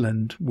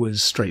Switzerland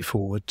was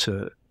straightforward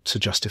to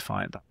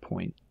justify at that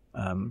point.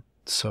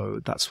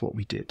 So that's what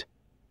we did.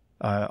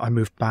 I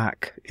moved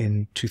back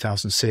in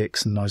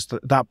 2006, and I was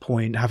at that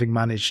point, having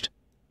managed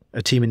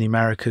a team in the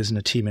Americas and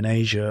a team in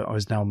Asia, I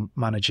was now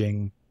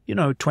managing,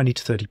 20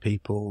 to 30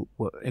 people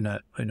in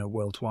a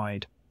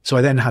worldwide. So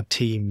I then had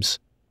teams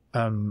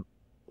all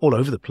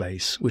over the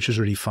place, which was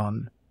really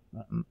fun.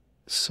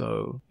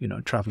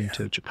 Traveling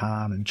to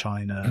Japan and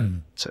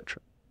China,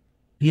 etc.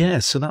 Yeah,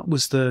 so that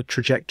was the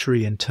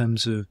trajectory in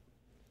terms of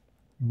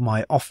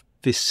my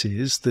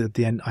offices,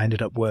 the end I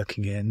ended up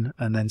working in.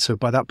 And then, so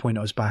by that point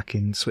I was back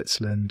in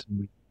Switzerland,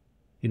 and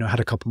we,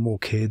 had a couple more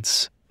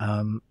kids.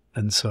 And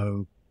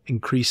so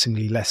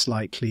increasingly less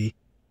likely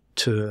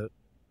to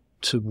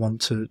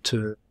want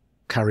to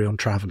carry on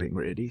traveling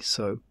really.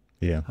 So,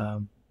 yeah.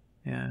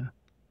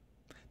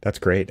 That's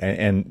great.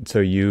 And so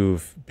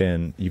you've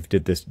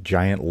did this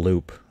giant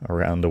loop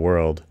around the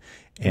world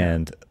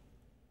and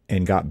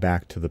got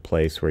back to the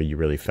place where you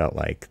really felt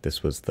like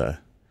this was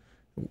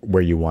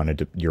where you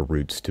wanted your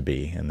roots to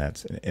be. And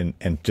that's,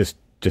 and just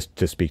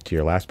to speak to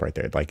your last part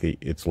there, like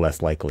it's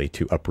less likely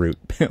to uproot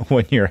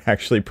when you're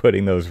actually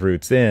putting those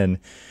roots in.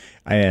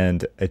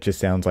 And it just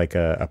sounds like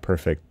a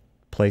perfect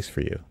place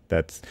for you.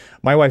 That's,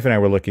 my wife and I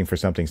were looking for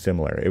something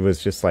similar. It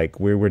was just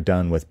like, we were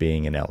done with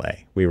being in LA.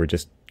 We were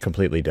just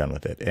completely done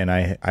with it. And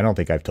I don't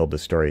think I've told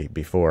this story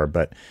before,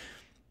 but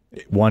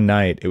one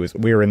night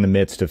we were in the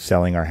midst of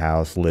selling our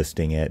house,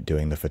 listing it,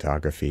 doing the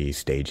photography,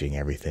 staging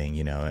everything,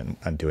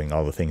 and doing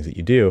all the things that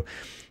you do.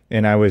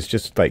 And I was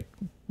just like,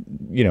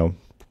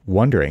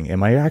 wondering,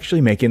 am I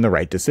actually making the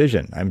right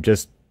decision? I'm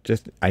just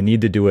I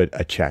need to do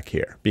a check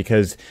here,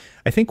 because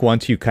I think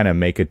once you kind of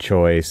make a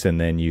choice and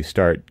then you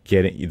start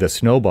getting, the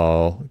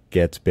snowball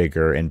gets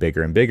bigger and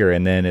bigger and bigger.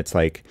 And then it's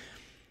like,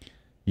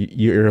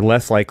 you're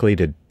less likely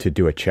to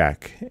do a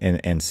check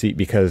and see,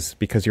 because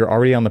you're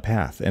already on the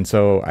path. And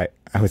so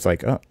I was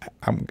like, oh,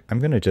 I'm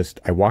going to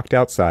I walked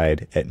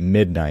outside at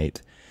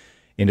midnight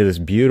into this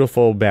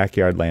beautiful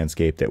backyard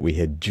landscape that we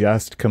had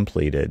just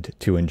completed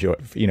to enjoy.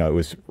 It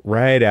was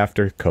right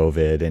after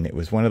COVID, and it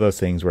was one of those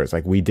things where it's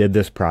like, we did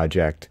this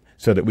project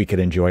so that we could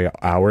enjoy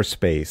our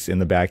space in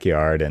the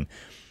backyard, and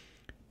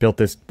built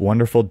this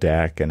wonderful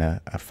deck and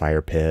a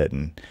fire pit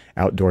and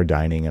outdoor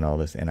dining and all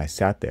this. And I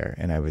sat there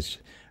and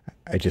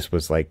I just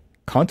was like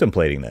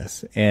contemplating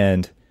this.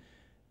 And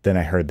then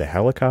I heard the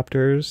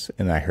helicopters,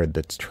 and I heard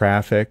the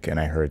traffic, and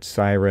I heard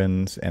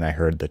sirens, and I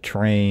heard the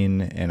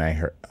train, and I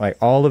heard like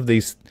all of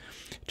these,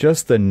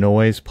 just the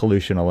noise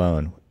pollution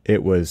alone.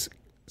 It was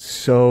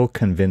so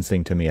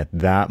convincing to me at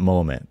that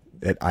moment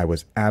that I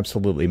was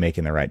absolutely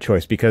making the right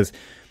choice, because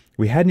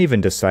we hadn't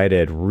even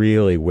decided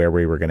really where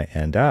we were going to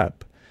end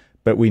up,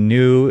 but we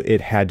knew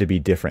it had to be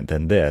different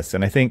than this.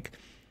 And I think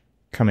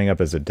coming up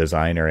as a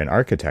designer in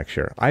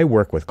architecture, I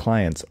work with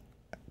clients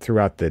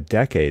throughout the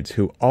decades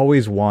who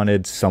always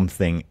wanted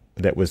something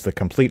that was the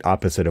complete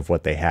opposite of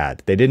what they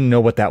had. They didn't know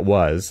what that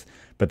was,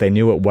 but they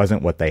knew it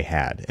wasn't what they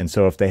had. And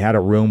so if they had a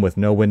room with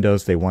no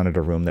windows, they wanted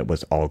a room that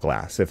was all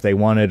glass. If they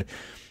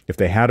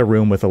had a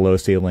room with a low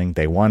ceiling,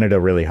 they wanted a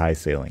really high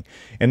ceiling.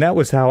 And that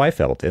was how I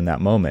felt in that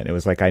moment. It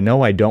was like, I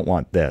know I don't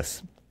want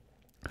this.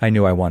 I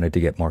knew I wanted to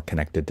get more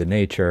connected to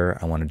nature.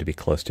 I wanted to be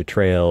close to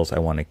trails. I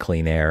wanted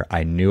clean air.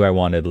 I knew I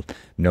wanted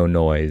no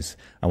noise.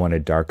 I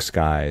wanted dark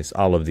skies,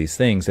 all of these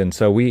things. And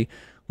so we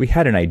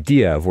had an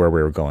idea of where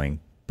we were going,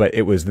 but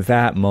it was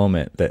that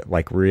moment that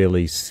like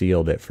really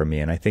sealed it for me.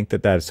 And I think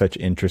that is such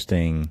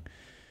interesting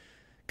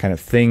kind of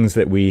things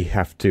that we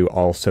have to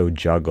also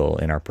juggle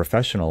in our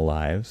professional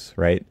lives,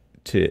 right?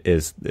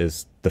 Is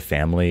the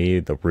family,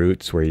 the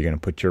roots, where you're going to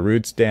put your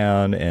roots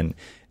down. And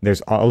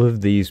there's all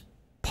of these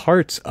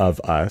parts of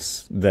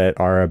us that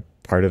are a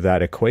part of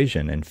that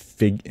equation,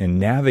 and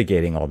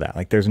navigating all that.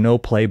 Like there's no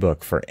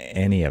playbook for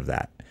any of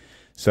that.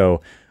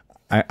 So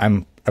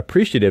I'm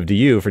appreciative to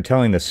you for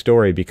telling this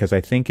story, because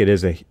I think it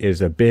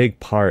is a big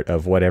part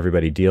of what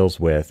everybody deals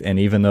with. And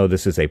even though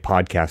this is a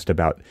podcast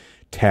about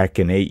tech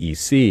and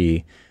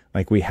AEC,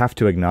 like we have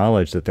to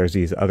acknowledge that there's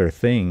these other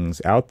things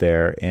out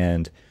there.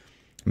 And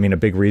I mean, a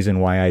big reason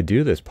why I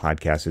do this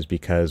podcast is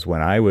because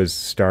when I was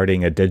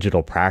starting a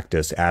digital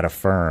practice at a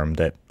firm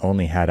that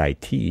only had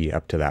IT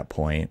up to that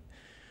point,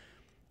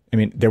 I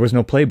mean, there was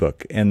no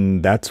playbook.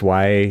 And that's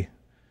why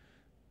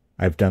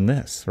I've done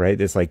this, right?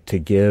 It's like to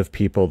give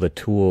people the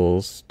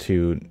tools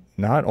to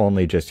not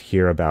only just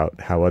hear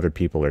about how other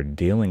people are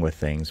dealing with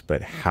things,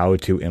 but how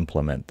to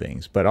implement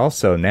things. But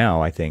also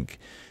now I think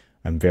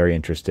I'm very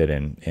interested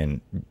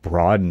in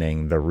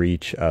broadening the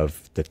reach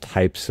of the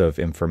types of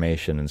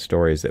information and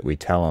stories that we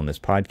tell on this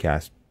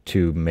podcast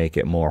to make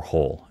it more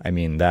whole. I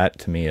mean, that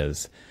to me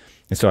is,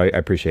 and so I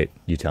appreciate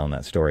you telling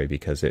that story,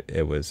 because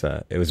it was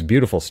a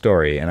beautiful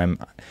story, and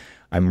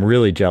I'm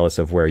really jealous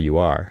of where you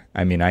are.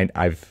 I mean,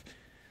 I've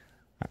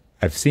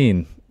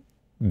seen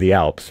the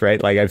Alps,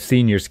 right? Like I've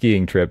seen your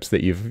skiing trips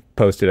that you've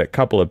posted a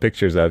couple of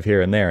pictures of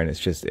here and there, and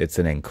it's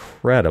an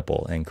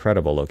incredible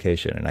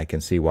location, and I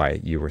can see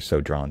why you were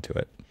so drawn to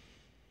it.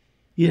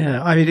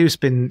 Yeah, I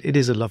mean, it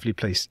is a lovely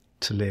place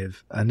to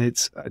live, and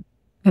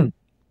and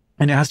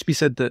it has to be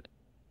said that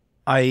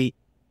I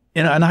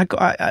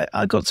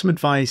got some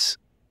advice,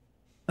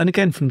 and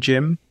again from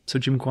Jim. So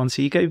Jim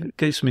Quancy, he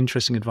gave some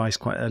interesting advice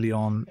quite early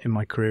on in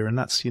my career, and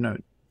that's,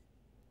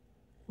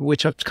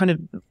 which I've kind of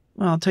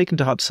taken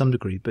to heart to some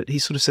degree, but he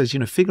sort of says,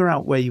 figure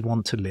out where you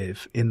want to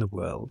live in the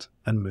world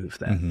and move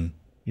there. Mm-hmm.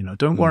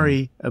 Don't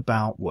worry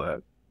about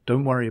work.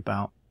 Don't worry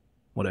about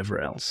whatever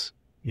else,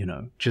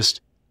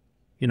 just,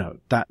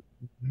 that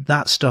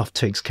stuff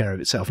takes care of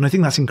itself. And I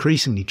think that's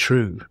increasingly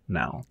true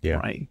now,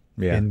 right?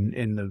 Yeah.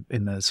 In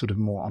the sort of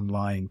more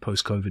online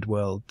post-COVID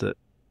world, that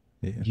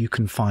you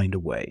can find a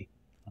way.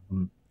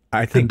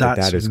 I think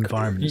that is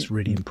environment is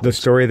really important. The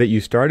story that you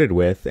started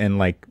with, and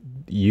like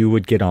you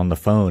would get on the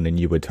phone and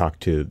you would talk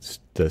to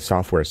the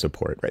software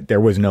support, right? There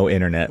was no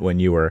internet when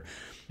you were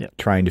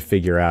trying to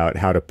figure out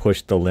how to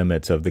push the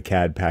limits of the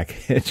CAD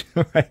package,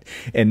 right?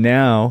 And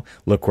now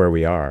look where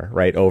we are,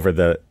 right? Over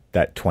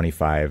that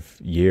 25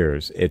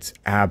 years, it's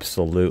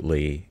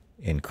absolutely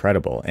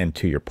incredible. And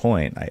to your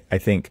point, I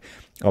think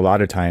a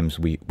lot of times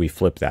we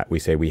flip that. We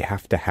say we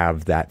have to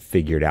have that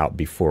figured out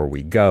before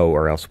we go,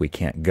 or else we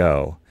can't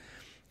go.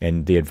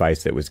 And the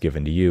advice that was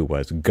given to you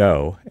was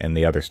go, and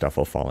the other stuff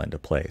will fall into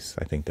place.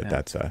 I think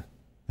that's a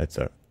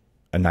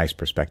nice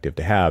perspective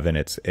to have, and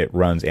it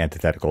runs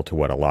antithetical to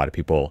what a lot of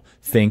people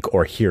think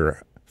or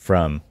hear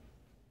from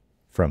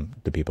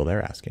the people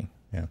they're asking.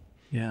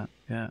 Yeah.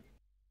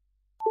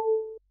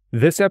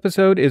 This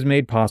episode is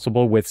made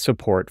possible with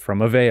support from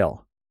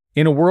AVAIL.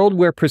 In a world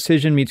where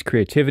precision meets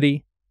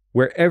creativity,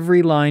 where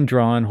every line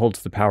drawn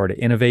holds the power to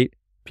innovate,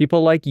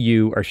 people like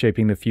you are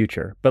shaping the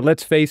future. But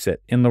let's face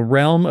it, in the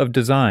realm of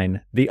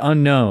design, the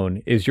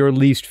unknown is your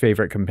least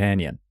favorite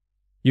companion.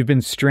 You've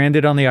been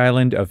stranded on the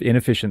island of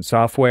inefficient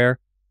software,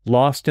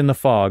 lost in the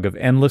fog of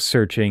endless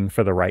searching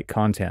for the right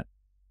content.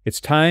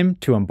 It's time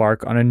to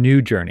embark on a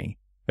new journey,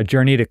 a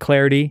journey to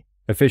clarity,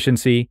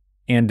 efficiency,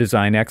 and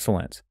design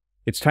excellence.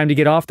 It's time to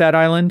get off that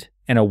island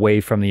and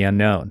away from the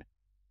unknown.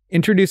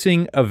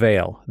 Introducing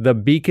AVAIL, the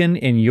beacon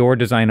in your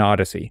design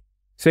odyssey.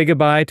 Say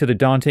goodbye to the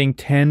daunting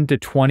 10 to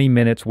 20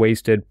 minutes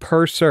wasted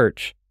per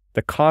search,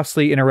 the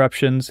costly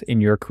interruptions in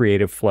your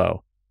creative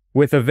flow.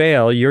 With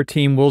AVAIL, your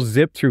team will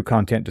zip through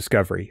content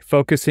discovery,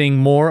 focusing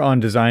more on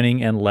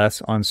designing and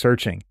less on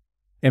searching.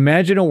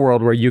 Imagine a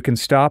world where you can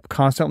stop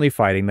constantly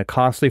fighting the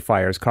costly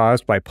fires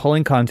caused by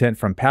pulling content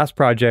from past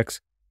projects,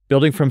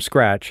 building from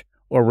scratch,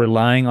 or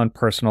relying on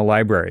personal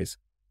libraries.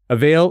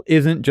 AVAIL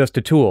isn't just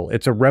a tool,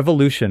 it's a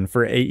revolution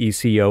for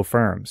AECO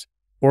firms.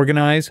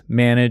 Organize,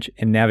 manage,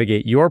 and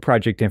navigate your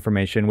project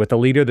information with a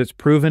leader that's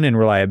proven in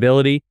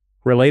reliability,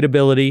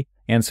 relatability,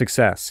 and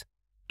success.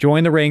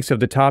 Join the ranks of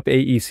the top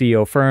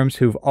AECO firms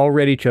who've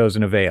already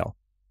chosen AVAIL.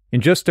 In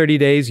just 30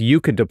 days,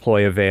 you could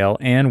deploy AVAIL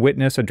and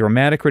witness a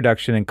dramatic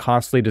reduction in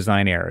costly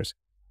design errors.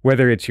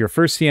 Whether it's your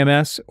first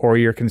CMS or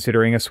you're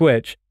considering a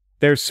switch,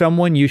 there's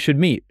someone you should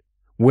meet.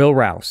 Will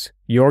Rouse,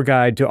 your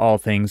guide to all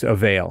things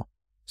AVAIL.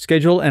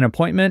 Schedule an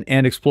appointment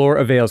and explore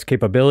AVAIL's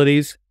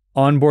capabilities,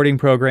 onboarding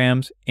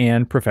programs,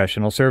 and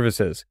professional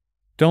services.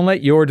 Don't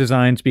let your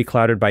designs be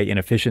clouded by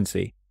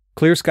inefficiency.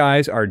 Clear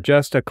skies are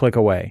just a click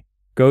away.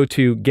 Go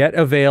to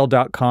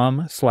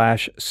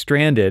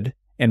getavail.com/stranded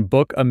and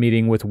book a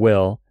meeting with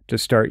Will to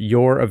start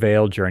your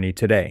AVAIL journey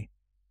today.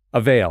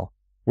 AVAIL,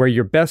 where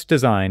your best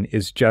design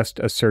is just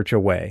a search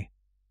away.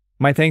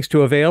 My thanks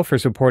to AVAIL for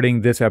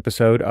supporting this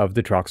episode of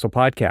the Troxel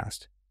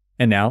Podcast.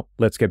 And now,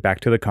 let's get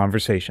back to the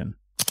conversation.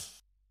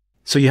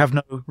 So you have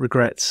no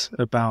regrets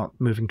about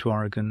moving to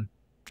Oregon?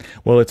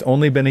 Well, it's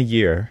only been a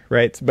year,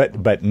 right?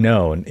 But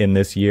no, in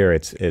this year,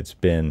 it's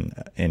been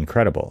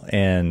incredible,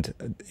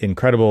 and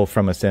incredible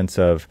from a sense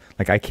of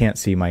like I can't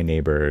see my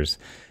neighbors,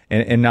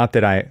 and not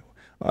that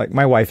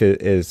my wife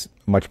is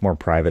much more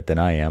private than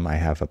I am. I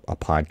have a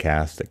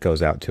podcast that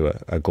goes out to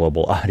a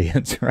global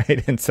audience,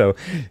 right? And so,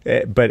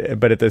 but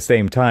at the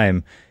same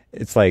time,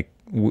 it's like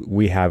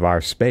we have our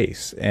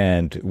space,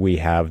 and we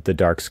have the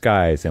dark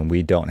skies, and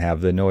we don't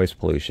have the noise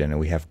pollution, and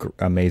we have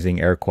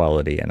amazing air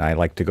quality, and I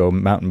like to go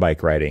mountain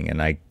bike riding,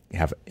 and I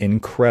have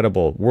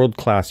incredible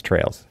world-class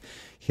trails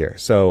here.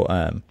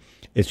 So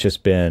it's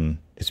been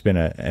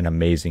an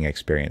amazing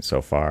experience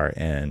so far,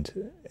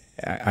 and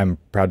I'm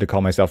proud to call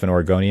myself an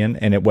Oregonian.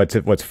 And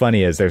what's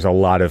funny is there's a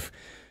lot of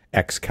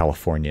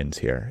ex-Californians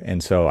here.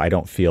 And so I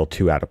don't feel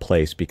too out of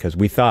place, because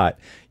we thought,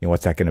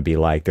 what's that going to be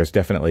like? There's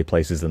definitely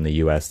places in the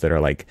US that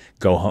are like,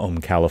 go home,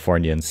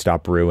 Californians,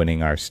 stop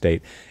ruining our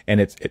state.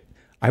 And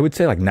I would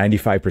say like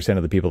 95%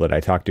 of the people that I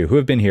talk to who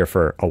have been here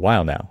for a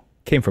while now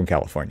came from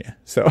California.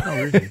 So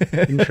oh, really?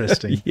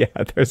 Interesting. Yeah,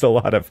 there's a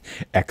lot of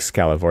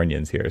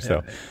ex-Californians here. Yeah.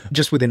 So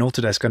just within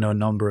Autodesk, I know a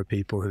number of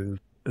people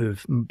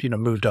who've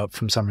moved up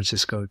from San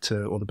Francisco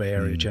or the Bay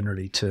Area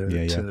generally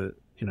to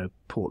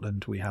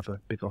Portland. We have a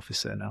big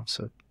office there now.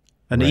 So,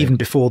 and even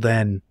before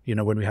then,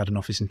 when we had an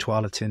office in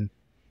Tualatin,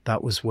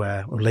 that was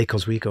or Lake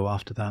Oswego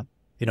after that.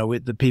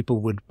 The people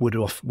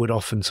would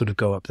often sort of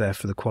go up there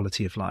for the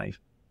quality of life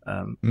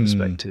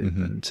perspective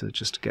and to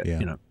just get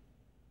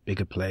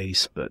bigger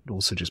place, but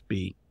also just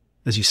be,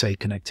 as you say,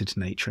 connected to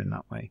nature in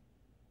that way.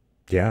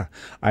 Yeah.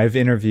 I've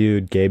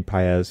interviewed Gabe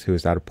Paez, who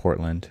is out of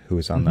Portland, who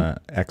was on the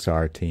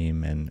XR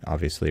team and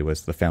obviously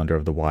was the founder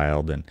of The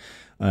Wild.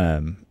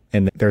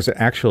 And there's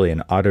actually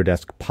an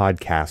Autodesk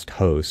podcast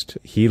host.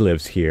 He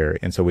lives here.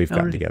 And so we've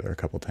gotten together a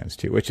couple of times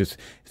too, which is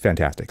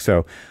fantastic.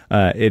 So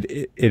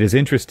it is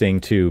interesting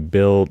to be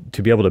able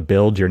to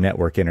build your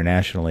network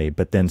internationally,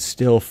 but then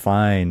still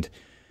find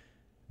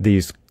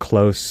these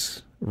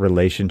close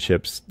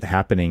relationships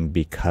happening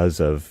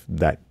because of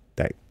that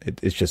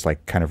it's just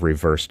like kind of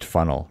reversed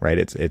funnel, right?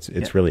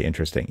 It's really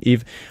interesting.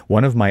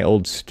 One of my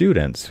old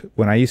students,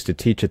 when I used to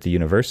teach at the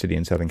university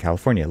in Southern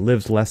California,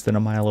 lives less than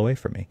a mile away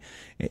from me.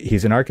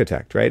 He's an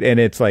architect, right? And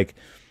it's like,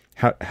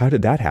 how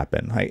did that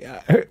happen? Like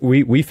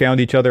we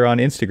found each other on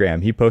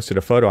Instagram. He posted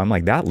a photo. I'm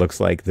like, that looks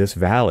like this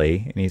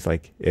valley. And he's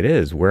like, it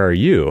is. Where are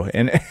you?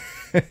 And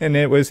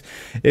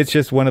it's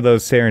just one of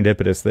those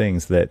serendipitous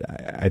things that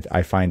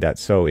I find that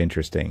so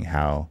interesting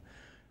how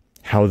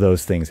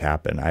those things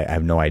happen. I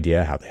have no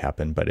idea how they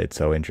happen, but it's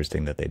so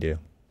interesting that they do.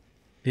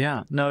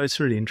 Yeah, no, it's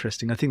really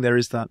interesting. I think there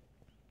is that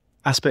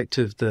aspect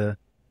of the,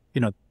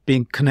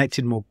 being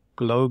connected more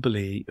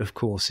globally, of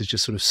course, is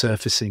just sort of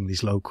surfacing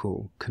these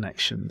local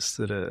connections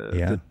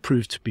that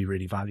prove to be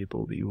really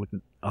valuable that you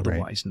wouldn't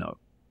otherwise know.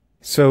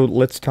 So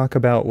let's talk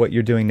about what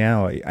you're doing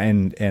now.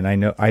 And I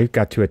know I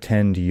got to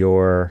attend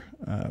your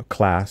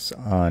class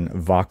on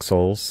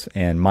voxels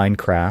and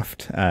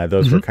Minecraft.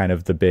 Those were kind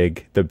of the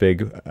big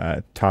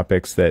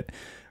topics that,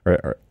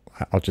 or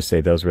I'll just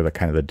say those were the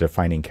kind of the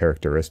defining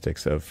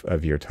characteristics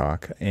of your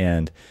talk.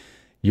 And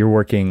you're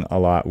working a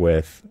lot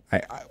with,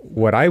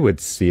 what I would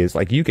see is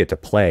like you get to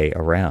play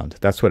around.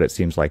 That's what it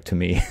seems like to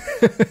me.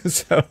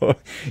 So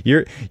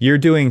you're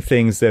doing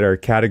things that are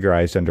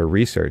categorized under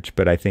research,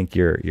 but I think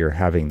you're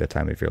having the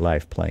time of your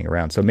life playing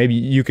around. So maybe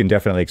you can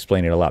definitely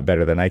explain it a lot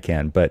better than I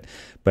can, but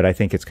I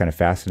think it's kind of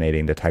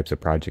fascinating the types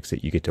of projects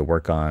that you get to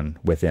work on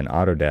within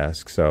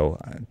Autodesk. So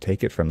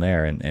take it from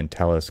there and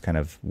tell us kind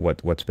of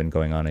what's been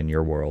going on in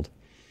your world.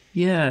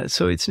 Yeah,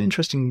 so it's an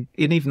interesting,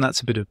 and even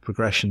that's a bit of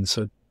progression.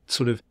 So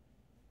sort of,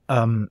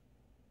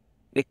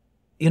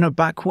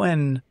 back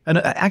when, and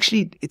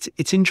actually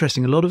it's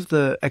interesting, a lot of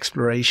the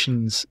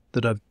explorations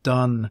that I've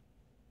done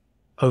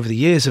over the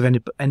years have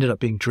ended up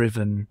being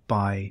driven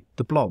by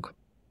the blog,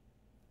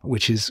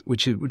 which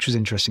was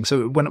interesting.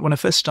 So when I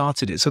first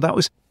started it, so that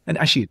was, and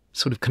actually it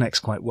sort of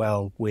connects quite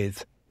well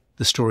with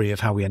the story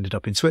of how we ended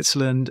up in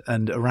Switzerland.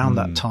 And around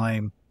that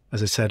time,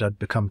 as I said, I'd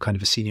become kind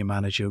of a senior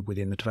manager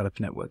within the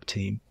developer network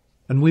team.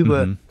 And we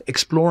were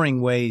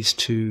exploring ways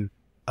to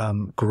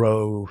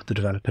grow the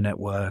developer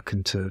network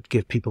and to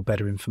give people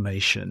better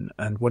information.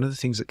 And one of the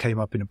things that came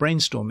up in a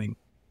brainstorming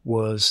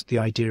was the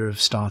idea of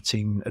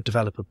starting a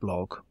developer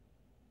blog.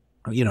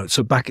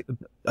 So back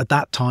at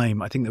that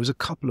time, I think there was a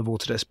couple of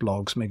Autodesk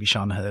blogs. Maybe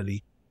Sean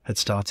Hurley had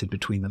started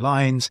Between the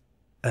Lines,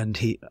 and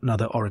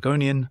another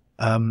Oregonian.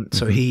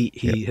 So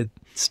he had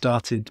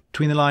started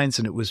Between the Lines,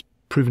 and it was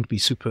proven to be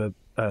super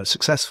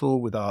successful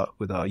with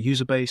our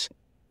user base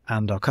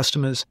and our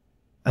customers.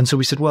 And so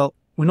we said, well,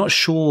 we're not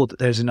sure that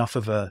there's enough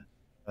of a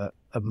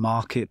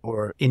market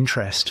or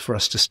interest for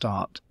us to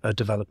start a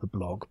developer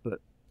blog, but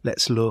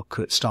let's look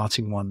at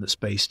starting one that's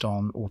based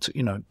on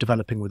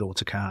developing with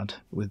AutoCAD.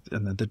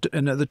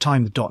 And at the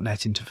time, the .NET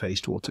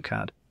interface to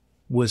AutoCAD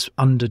was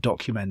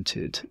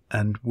under-documented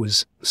and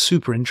was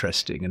super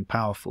interesting and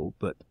powerful,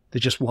 but there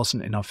just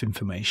wasn't enough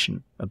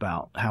information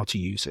about how to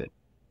use it.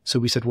 So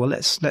we said, well,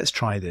 let's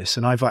try this.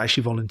 And I've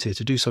actually volunteered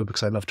to do so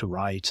because I love to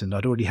write, and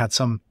I'd already had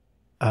some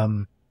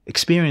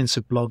experience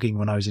of blogging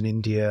when I was in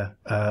India.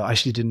 I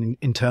actually did an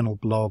internal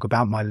blog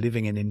about my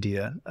living in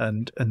India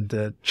and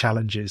the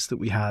challenges that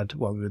we had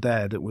while we were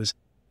there.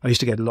 I used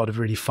to get a lot of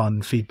really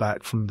fun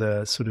feedback from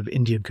the sort of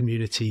Indian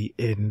community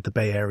in the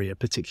Bay Area,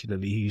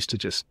 particularly. He used to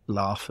just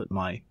laugh at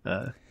my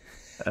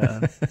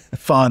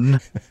fun.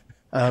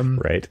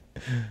 Right.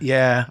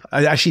 Yeah.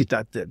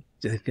 That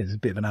is a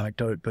bit of an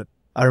anecdote, but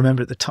I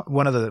remember at the time,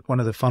 one of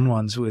the fun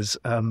ones was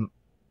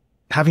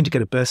having to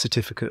get a birth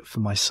certificate for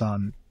my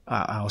son,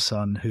 our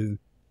son, who,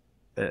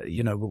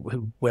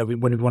 when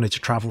we wanted to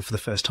travel for the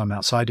first time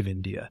outside of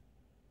India.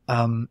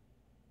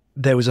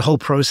 There was a whole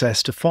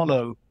process to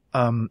follow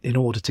in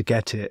order to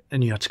get it,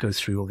 and you had to go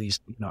through all these,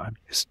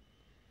 just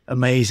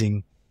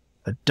amazing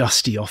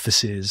dusty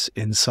offices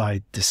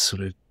inside this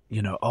sort of,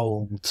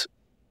 old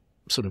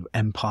sort of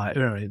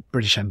empire,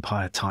 British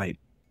Empire type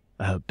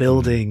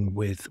building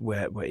with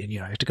where you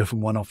have to go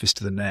from one office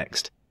to the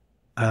next.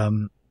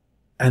 So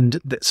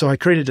I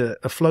created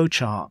a flow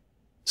chart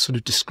sort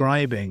of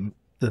describing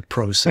the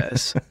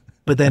process,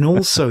 but then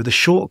also the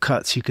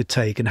shortcuts you could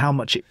take and how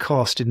much it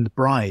cost in the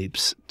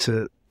bribes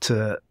to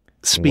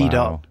speed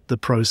up the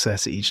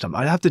process each time.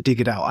 I'd have to dig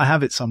it out. I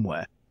have it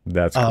somewhere.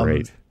 That's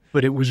great.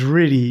 But it was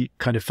really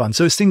kind of fun.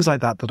 So it's things like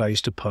that I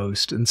used to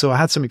post. And so I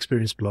had some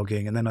experience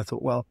blogging, and then I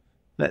thought, well,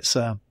 let's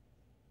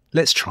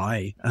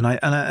try.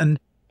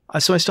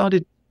 So I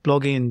started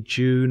blogging in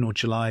June or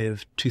July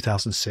of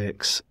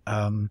 2006.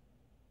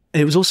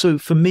 It was also,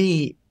 for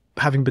me,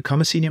 having become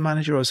a senior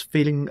manager, I was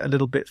feeling a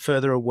little bit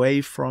further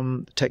away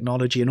from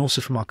technology and also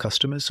from our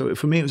customers. So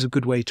for me, it was a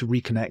good way to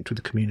reconnect with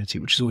the community,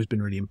 which has always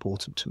been really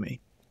important to me.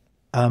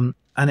 And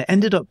it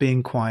ended up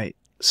being quite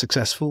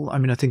successful. I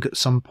mean, I think at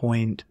some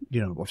point,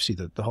 obviously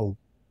the whole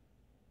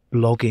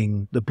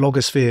blogging, the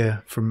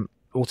blogosphere from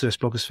Autodesk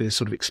blogosphere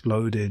sort of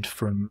exploded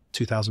from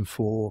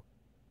 2004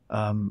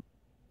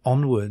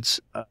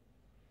 onwards.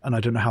 And I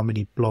don't know how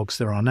many blogs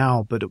there are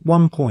now, but at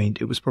one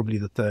point it was probably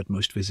the third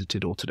most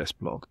visited Autodesk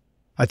blog.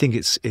 I think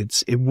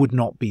it would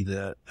not be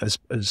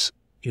as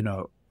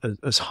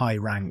high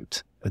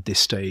ranked at this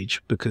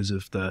stage because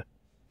of the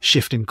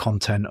shift in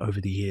content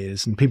over the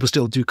years, and people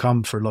still do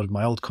come for a lot of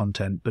my old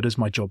content. But as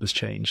my job has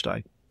changed,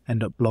 I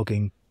end up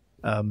blogging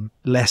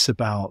less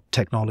about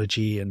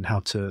technology and how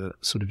to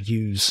sort of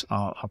use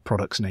our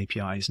products and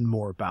APIs, and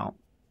more about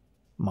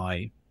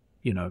my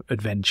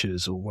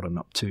adventures or what I'm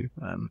up to.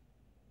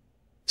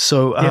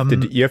 So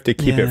you have to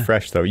keep it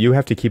fresh, though. You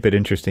have to keep it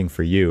interesting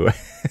for you.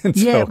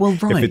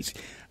 Right.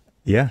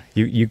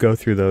 You go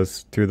through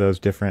those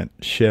different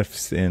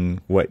shifts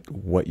in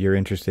what you're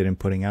interested in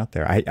putting out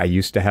there. I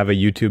used to have a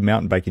YouTube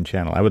mountain biking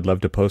channel. I would love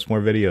to post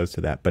more videos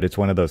to that, but it's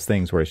one of those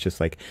things where it's just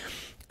like,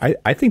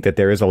 I think that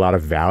there is a lot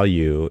of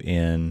value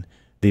in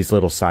these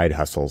little side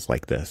hustles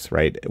like this,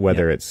 right?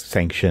 Whether it's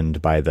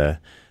sanctioned by the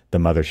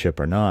mothership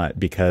or not,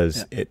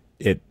 because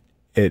it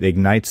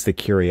ignites the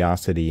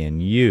curiosity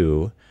in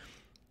you,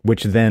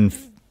 which then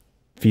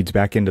feeds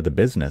back into the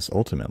business.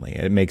 Ultimately,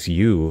 it makes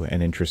you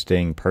an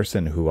interesting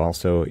person who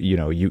also,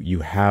 you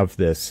have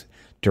this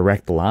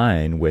direct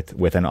line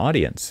with an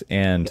audience,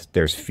 and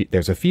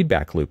there's a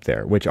feedback loop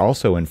there, which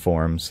also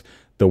informs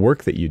the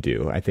work that you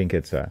do. I think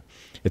it's a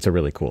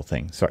really cool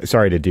thing.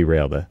 Sorry to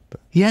derail the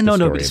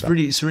no,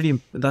 it's really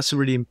that's a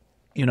really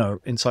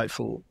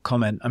insightful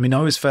comment. I mean, I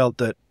always felt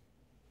that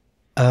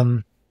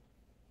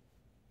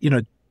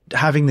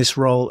having this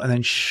role and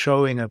then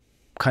showing a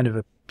kind of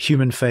a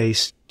human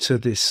face to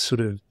this sort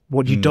of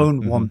what you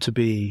don't want to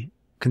be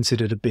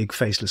considered a big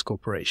faceless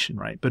corporation,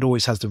 right? But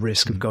always has the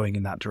risk of going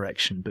in that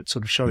direction, but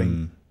sort of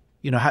showing,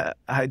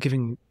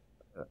 giving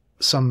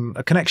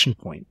a connection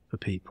point for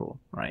people,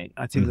 right?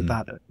 I think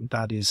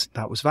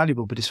that was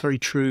valuable, but it's very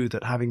true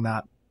that having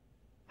that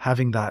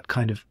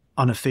kind of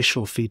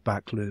unofficial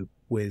feedback loop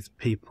with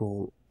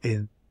people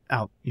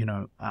out in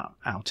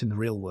the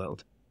real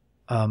world,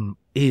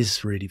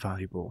 is really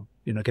valuable.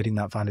 Getting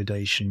that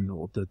validation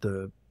or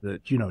the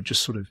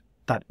just sort of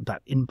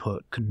that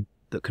input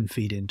that can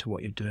feed into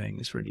what you're doing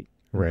is really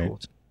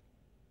important.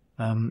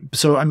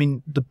 So, I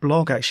mean, the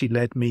blog actually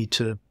led me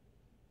to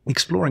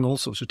exploring all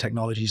sorts of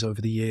technologies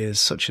over the years,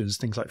 such as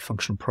things like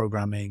functional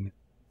programming,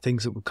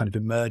 things that were kind of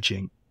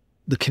emerging.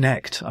 The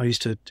Kinect,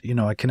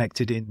 I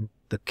connected in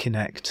the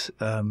Kinect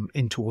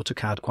into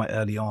AutoCAD quite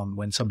early on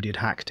when somebody had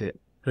hacked it.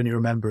 I only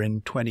remember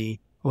in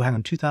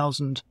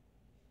 2000,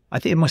 I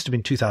think it must have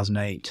been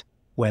 2008.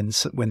 When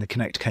the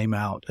Kinect came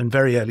out, and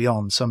very early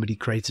on, somebody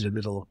created a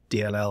little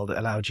DLL that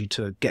allowed you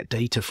to get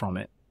data from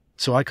it.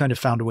 So I kind of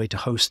found a way to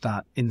host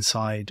that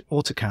inside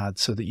AutoCAD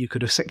so that you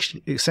could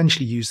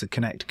essentially use the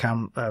Kinect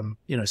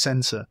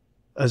sensor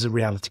as a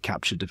reality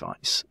capture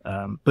device,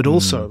 but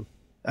also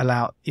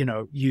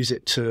use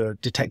it to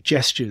detect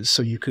gestures,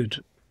 so you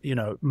could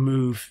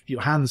move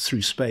your hands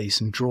through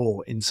space and draw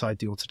inside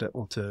the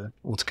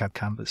AutoCAD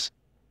canvas.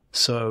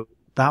 So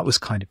that was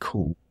kind of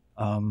cool.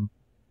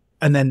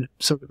 And then,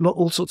 so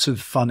all sorts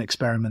of fun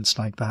experiments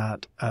like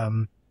that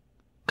kind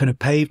of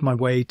paved my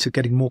way to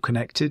getting more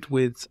connected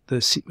with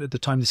at the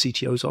time the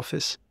CTO's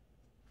office.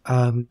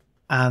 And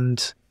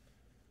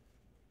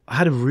I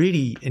had a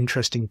really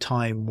interesting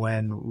time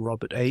when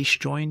Robert Aish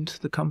joined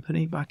the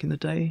company back in the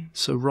day.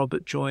 So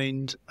Robert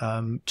joined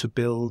to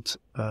build,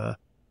 at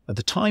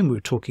the time we were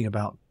talking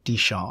about D#,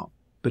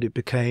 but it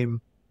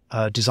became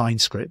Design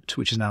Script,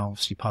 which is now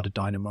obviously part of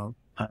Dynamo.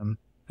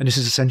 And this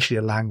is essentially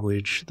a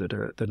language that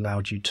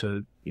allowed you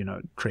to,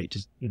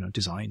 create,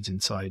 designs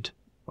inside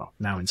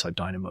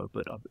Dynamo.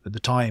 But at the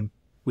time,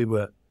 we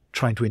were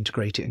trying to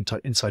integrate it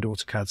inside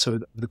AutoCAD. So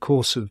over the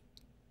course of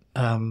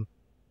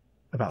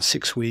about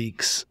 6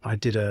 weeks, I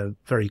did a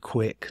very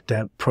quick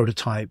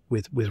prototype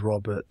with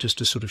Robert, just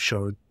to sort of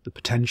show the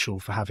potential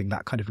for having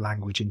that kind of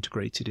language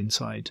integrated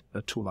inside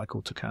a tool like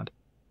AutoCAD.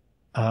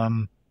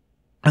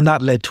 And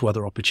that led to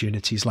other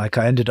opportunities. Like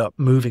I ended up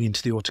moving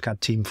into the AutoCAD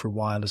team for a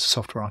while as a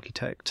software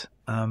architect,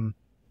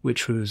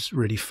 which was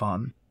really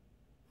fun.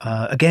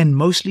 Again,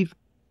 mostly,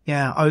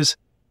 I was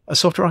a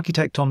software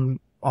architect on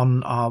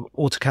our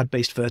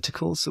AutoCAD-based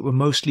verticals that were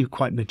mostly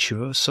quite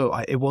mature. So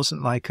it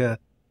wasn't like I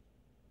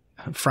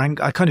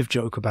kind of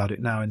joke about it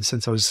now in the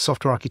sense I was a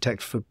software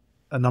architect for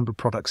a number of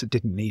products that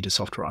didn't need a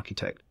software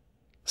architect.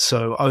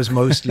 So I was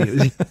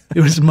mostly,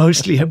 it was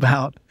mostly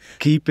about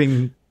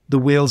keeping the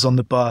wheels on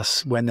the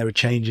bus when there were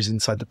changes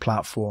inside the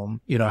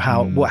platform. You know,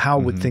 how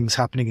would things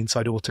happening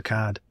inside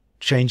AutoCAD,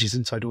 changes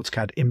inside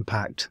AutoCAD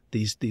impact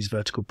these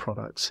vertical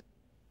products?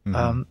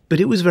 But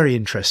it was very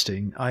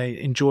interesting. I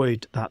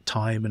enjoyed that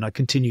time, and I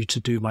continued to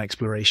do my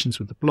explorations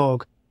with the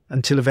blog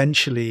until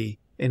eventually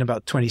in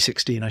about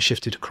 2016, I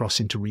shifted across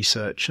into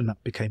research, and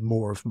that became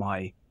more of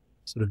my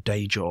sort of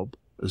day job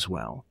as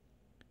well.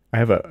 I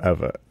have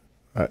a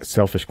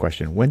selfish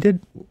question.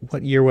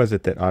 What year was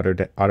it that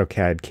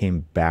AutoCAD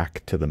came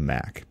back to the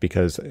Mac?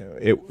 Because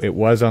it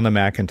was on the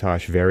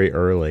Macintosh very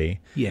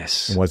early.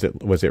 Yes. Was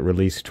it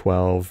release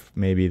 12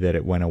 maybe that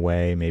it went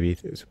away? Maybe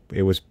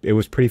it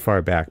was pretty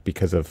far back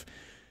because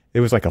it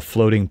was like a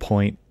floating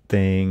point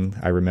thing.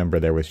 I remember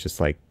there was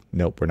just like,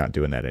 nope, we're not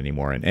doing that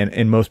anymore.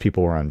 And most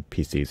people were on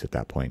PCs at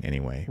that point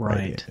anyway,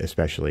 right?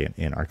 Especially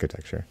in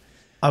architecture.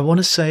 I want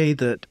to say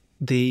that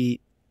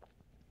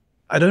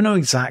I don't know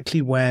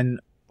exactly when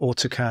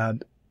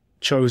AutoCAD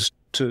chose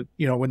to,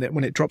 when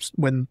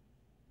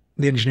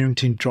the engineering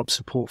team dropped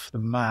support for the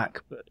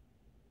Mac, but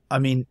I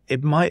mean,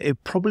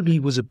 it probably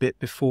was a bit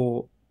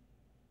before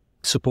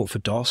support for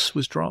DOS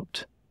was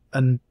dropped,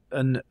 and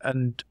it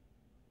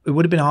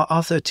would have been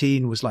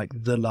R13 was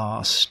like the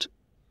last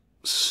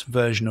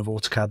version of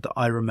AutoCAD that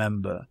I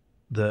remember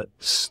that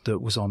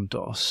was on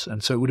DOS,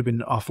 and so it would have been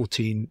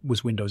R14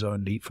 was Windows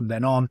only from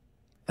then on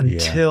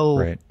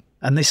until,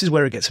 and this is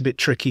where it gets a bit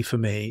tricky for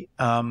me.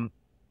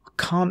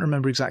 Can't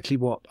remember exactly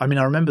what. I mean,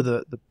 I remember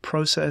the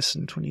process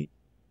in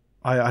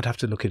I'd have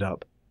to look it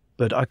up,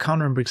 but I can't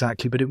remember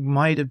exactly. But it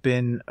might have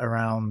been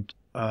around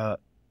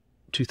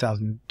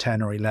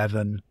 2010 or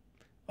 11.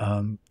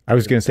 I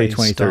was going to say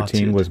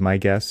 2013 was my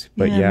guess,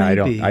 but I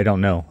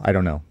don't know.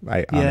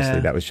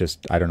 Honestly, that was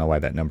just, I don't know why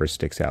that number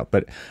sticks out.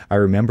 But I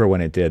remember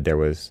when it did,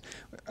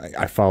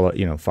 I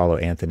follow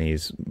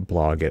Anthony's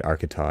blog at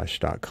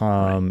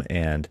architosh.com,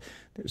 and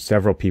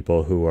several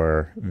people who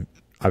are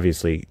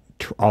obviously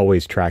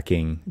always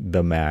tracking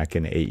the Mac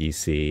and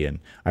AEC, and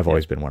I've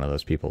always been one of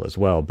those people as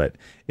well. But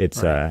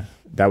it's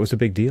that was a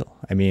big deal.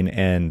 I mean,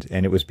 and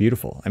it was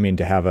beautiful. I mean,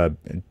 to have a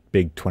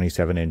big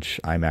 27-inch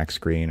iMac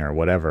screen or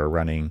whatever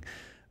running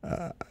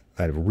a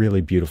really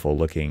beautiful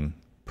looking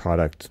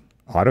product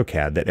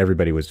AutoCAD that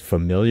everybody was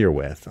familiar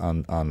with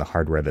on the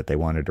hardware that they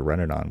wanted to run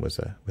it on was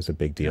a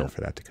big deal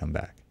for that to come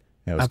back.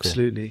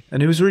 Absolutely, cool.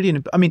 And it was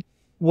really. I mean,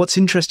 what's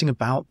interesting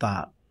about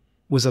that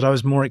was that I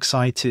was more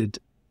excited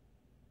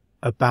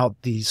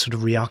about the sort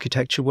of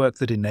re-architecture work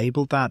that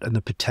enabled that and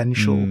the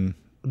potential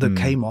that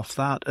came off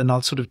that. And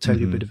I'll sort of tell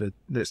you a bit of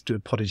let's do a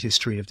potted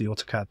history of the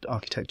AutoCAD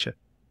architecture.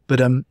 But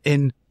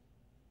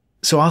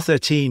so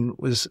R13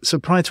 was, so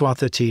prior to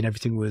R13,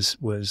 everything was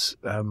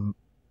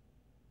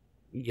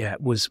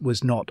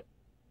not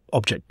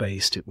object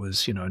based. It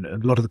was, a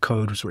lot of the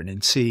code was written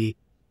in C.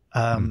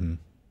 It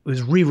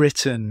was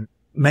rewritten,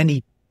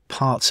 many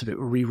parts of it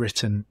were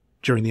rewritten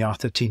during the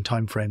R13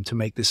 timeframe to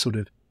make this sort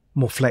of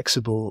more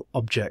flexible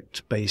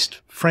object-based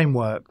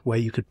framework where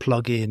you could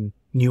plug in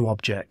new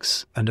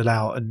objects and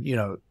allow,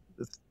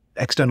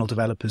 external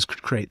developers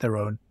could create their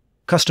own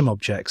custom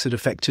objects that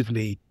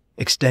effectively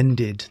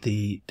extended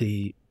the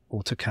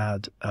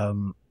AutoCAD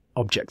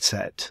object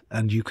set,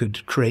 and you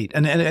could create,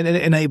 and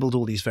it enabled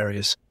all these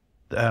various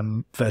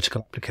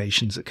vertical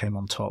applications that came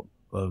on top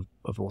of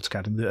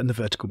AutoCAD and the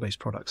vertical-based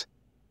products.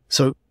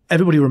 So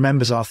everybody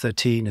remembers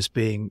R13 as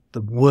being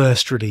the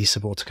worst release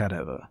of AutoCAD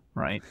ever,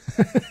 right?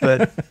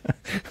 But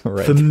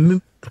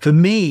for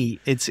me,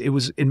 it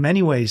was in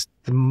many ways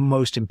the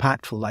most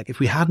impactful. Like if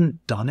we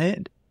hadn't done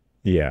it,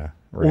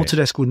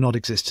 Autodesk would not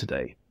exist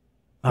today.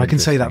 I can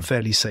say that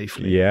fairly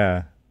safely.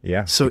 Yeah.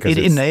 So it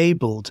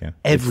enabled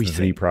everything. It's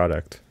the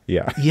product.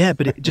 Yeah. Yeah,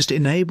 but it just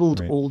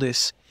enabled all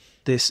this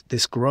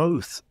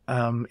growth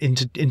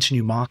into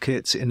new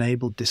markets. It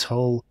enabled this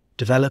whole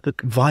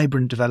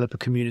vibrant developer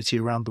community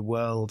around the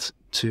world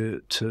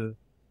to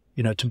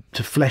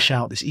flesh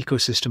out this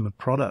ecosystem of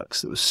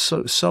products that was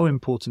so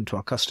important to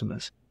our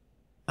customers.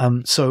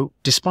 So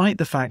despite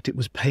the fact it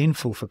was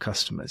painful for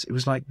customers, it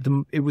was like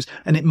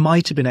and it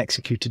might have been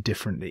executed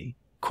differently.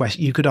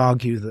 You could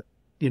argue that,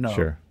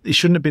 it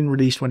shouldn't have been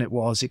released when it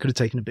was. It could have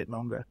taken a bit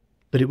longer,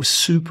 but it was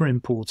super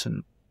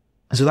important.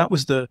 So that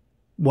was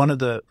one of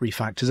the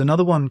refactors.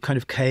 Another one kind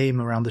of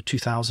came around the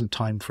 2000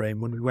 timeframe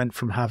when we went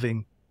from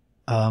having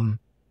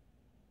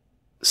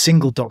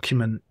single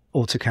document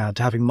AutoCAD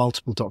to having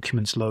multiple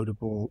documents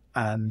loadable.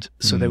 And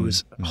so there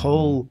was a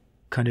whole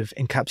kind of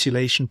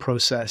encapsulation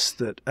process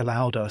that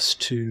allowed us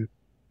to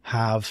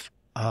have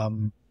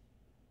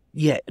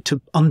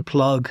to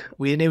unplug.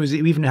 We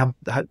even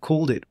had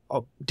called it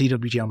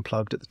DWG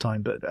Unplugged at the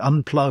time, but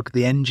unplug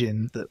the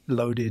engine that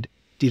loaded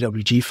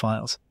DWG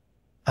files.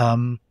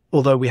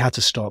 Although we had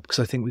to stop because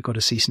I think we got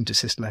a cease and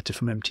desist letter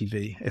from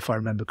MTV, if I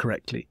remember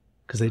correctly,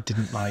 because they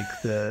didn't like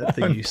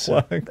the use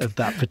of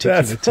that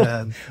particular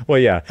term. Well,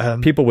 yeah,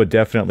 people would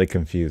definitely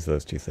confuse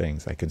those two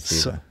things. I can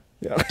see that.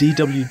 Yeah.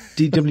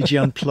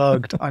 DWG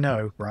Unplugged, I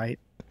know, right?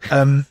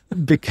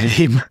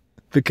 Became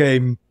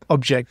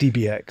Object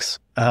DBX.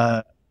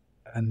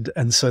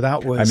 And so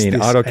that was. I mean,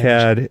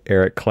 AutoCAD,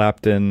 Eric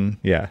Clapton.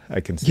 Yeah,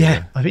 I can see. Yeah,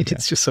 that. I mean,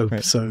 it's just so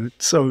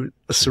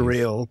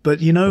surreal. But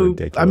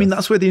ridiculous. I mean,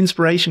 that's where the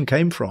inspiration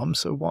came from.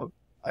 So what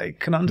I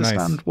can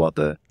understand what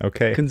the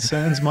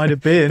concerns might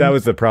have been. That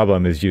was the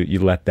problem. Is you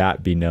let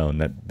that be known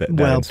that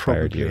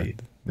inspired probably,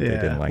 you.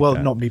 Yeah.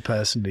 Well, not me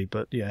personally,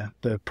 but yeah,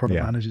 the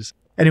product managers.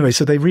 Anyway,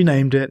 so they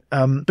renamed it.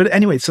 But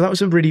anyway, so that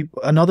was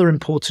another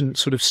important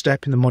sort of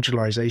step in the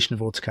modularization of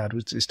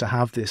AutoCAD is to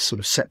have this sort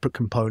of separate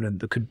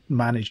component that could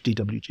manage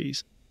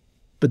DWGs.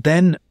 But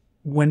then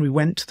when we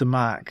went to the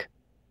Mac,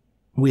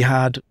 we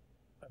had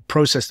a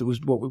process that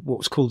was what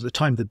was called at the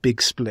time the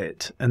big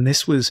split. And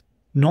this was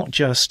not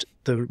just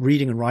the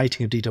reading and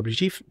writing of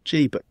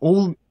DWG, but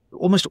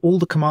almost all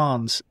the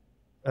commands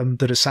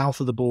that are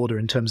south of the border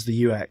in terms of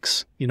the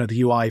UX,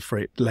 the UI for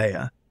it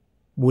layer,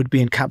 would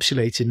be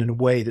encapsulated in a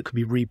way that could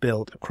be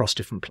rebuilt across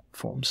different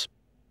platforms.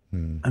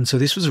 And so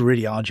this was a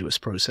really arduous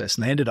process.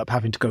 And they ended up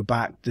having to go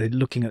back. They're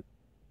looking at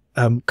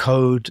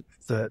code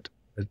that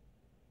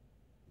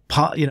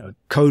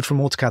code from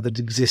AutoCAD that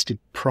existed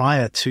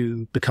prior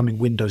to becoming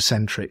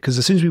Windows-centric. Because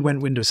as soon as we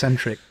went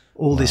Windows-centric,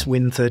 all this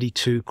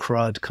Win32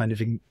 crud kind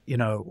of,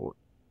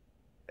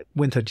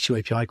 Win32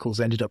 API calls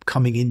ended up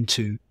coming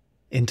into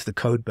the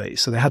code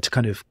base. So they had to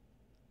kind of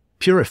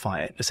purify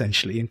it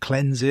essentially and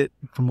cleanse it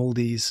from all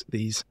these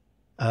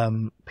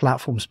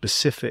platform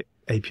specific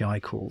API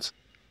calls.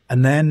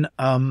 And then,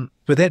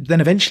 but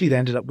then eventually they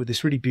ended up with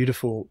this really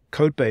beautiful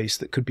code base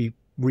that could be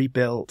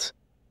rebuilt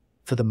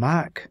for the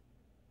Mac,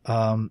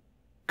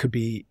 could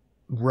be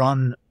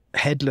run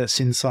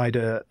headless inside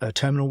a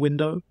terminal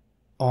window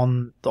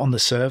on the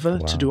server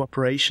to do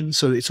operations.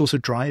 So it's also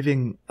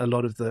driving a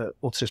lot of the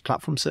Autodesk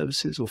platform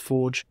services or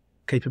Forge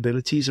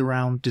capabilities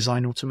around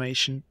design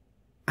automation.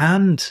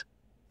 And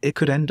it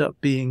could end up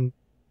being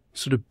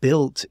sort of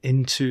built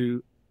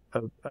into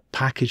a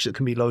package that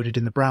can be loaded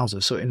in the browser.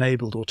 So it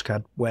enabled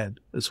AutoCAD Web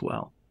as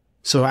well.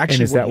 So actually,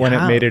 and is that when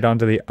it made it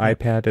onto the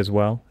iPad as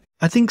well?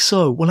 I think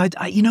so. Well,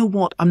 I you know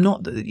what? I'm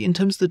not, in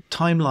terms of the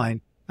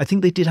timeline, I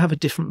think they did have a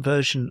different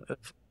version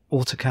of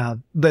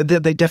AutoCAD.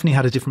 They definitely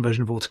had a different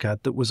version of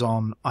AutoCAD that was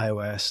on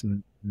iOS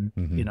and,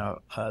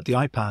 the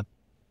iPad.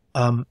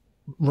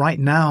 Right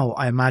now,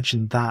 I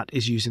imagine that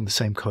is using the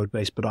same code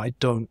base, but I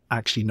don't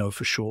actually know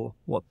for sure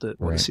what the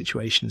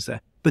situation is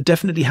there. But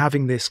definitely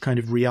having this kind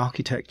of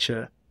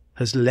re-architecture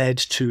has led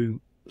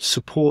to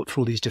support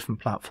for all these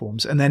different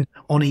platforms. And then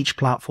on each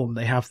platform,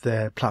 they have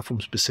their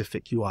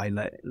platform-specific UI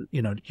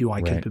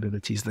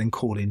capabilities, then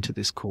call into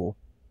this core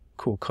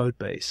code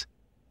base.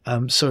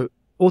 So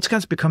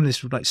AutoCAD's become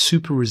this like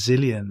super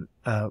resilient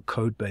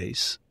code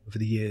base over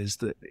the years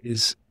that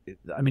is,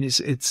 I mean,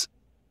 it's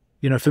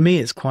for me,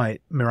 it's quite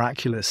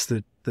miraculous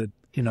that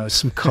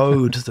some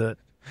code that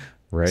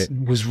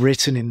was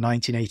written in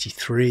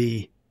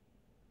 1983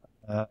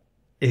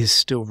 is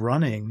still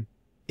running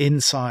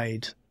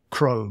inside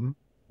Chrome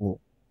or,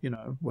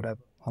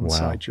 whatever,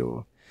 inside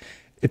your...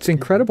 It's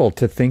incredible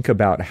to think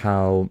about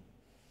how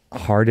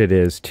hard it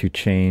is to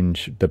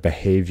change the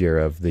behavior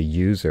of the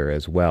user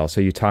as well. So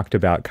you talked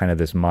about kind of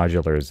this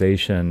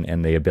modularization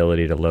and the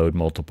ability to load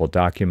multiple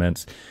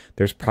documents.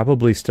 There's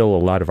probably still a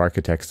lot of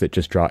architects that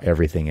just draw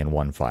everything in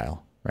one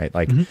file, right?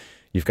 Like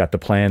you've got the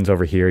plans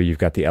over here, you've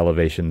got the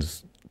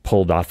elevations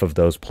pulled off of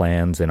those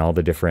plans and all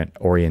the different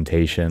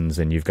orientations,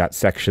 and you've got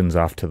sections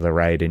off to the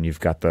right, and you've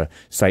got the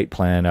site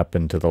plan up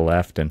and to the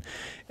left, and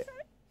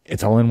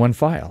it's all in one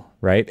file,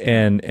 right?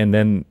 And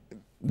then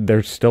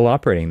they're still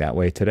operating that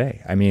way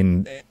today. I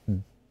mean,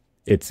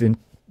 it's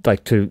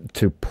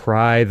to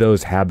pry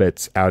those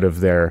habits out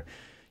of their,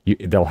 you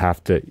will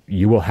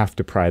have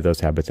to pry those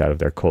habits out of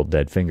their cold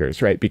dead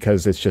fingers, right?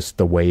 Because it's just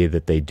the way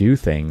that they do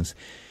things.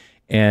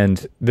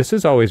 And this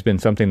has always been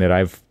something that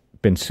I've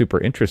been super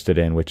interested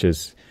in, which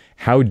is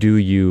how do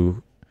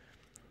you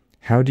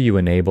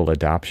enable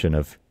adoption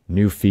of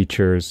new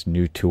features,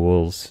 new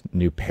tools,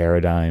 new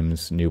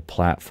paradigms, new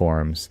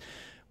platforms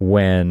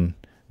when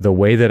the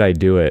way that I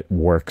do it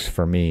works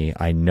for me.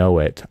 I know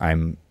it.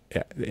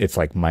 It's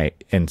like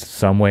in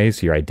some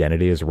ways, your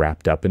identity is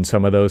wrapped up in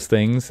some of those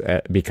things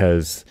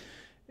because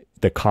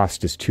the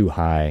cost is too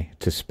high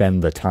to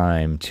spend the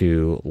time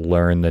to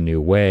learn the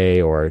new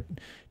way or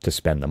to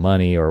spend the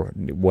money or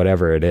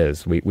whatever it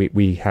is.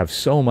 We have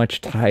so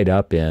much tied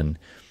up in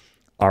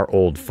our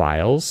old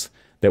files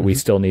that we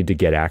still need to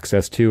get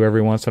access to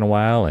every once in a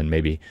while and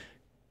maybe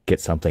get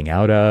something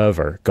out of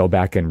or go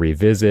back and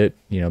revisit,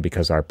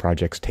 because our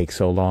projects take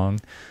so long.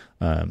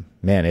 Man,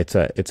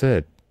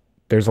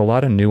 there's a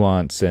lot of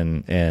nuance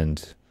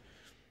and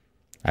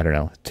I don't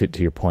know,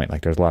 to your point,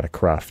 like there's a lot of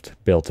cruft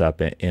built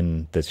up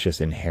in that's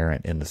just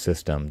inherent in the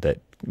system that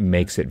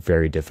makes it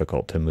very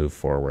difficult to move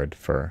forward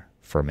for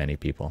many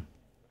people.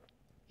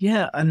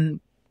 Yeah. And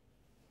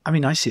I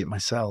mean, I see it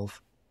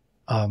myself,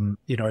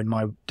 you know, in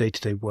my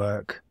day-to-day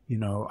work, you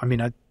know, I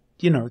mean,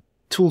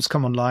 tools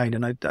come online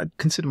and I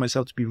consider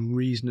myself to be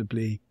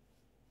reasonably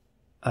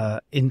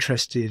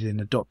interested in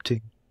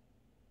adopting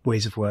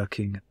ways of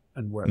working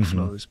and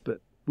workflows,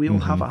 but we all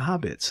have our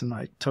habits, and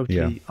I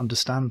totally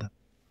understand that.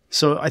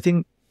 So I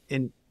think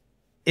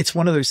it's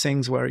one of those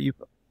things where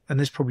and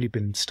there's probably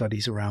been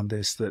studies around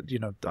this that, you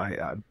know,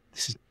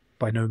 this is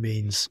by no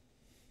means,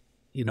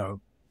 you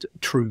know,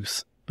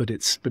 truth, but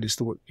it's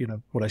the, you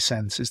know, what I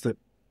sense is that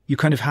you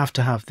kind of have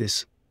to have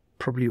this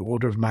probably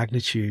order of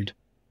magnitude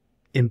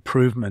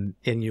improvement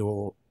in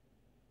your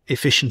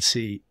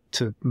efficiency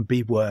to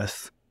be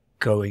worth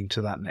going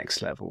to that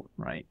next level,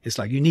 right? It's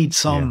like you need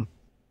some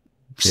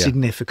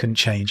significant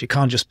change. It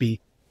can't just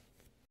be,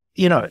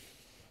 you know,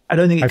 I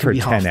don't think it can be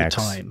half the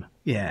time.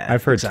 Yeah,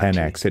 I've heard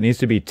 10x. It needs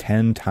to be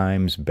 10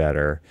 times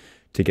better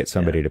to get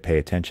somebody to pay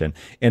attention.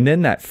 And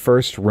then that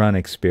first run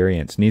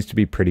experience needs to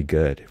be pretty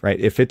good, right?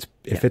 If it's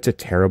a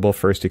terrible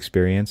first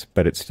experience,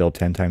 but it's still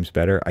 10 times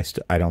better,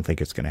 I don't think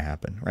it's going to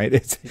happen, right?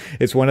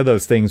 It's one of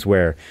those things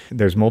where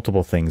there's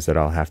multiple things that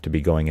all have to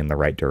be going in the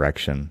right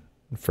direction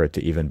for it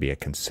to even be a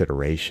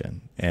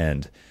consideration.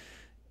 And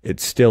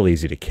it's still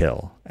easy to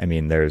kill. I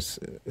mean, there's,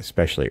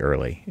 especially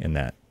early in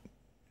that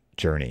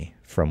journey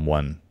from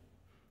one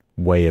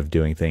way of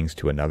doing things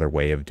to another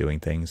way of doing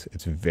things,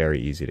 it's very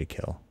easy to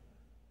kill.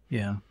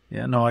 Yeah.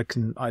 No,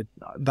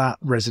 that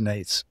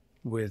resonates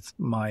with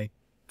my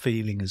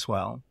feeling as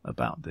well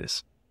about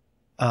this.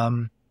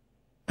 And,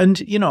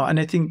 you know, and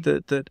I think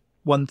that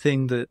one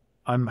thing that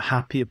I'm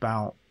happy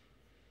about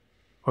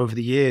over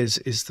the years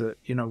is that,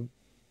 you know,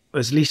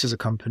 at least as a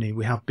company,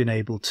 we have been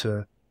able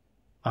to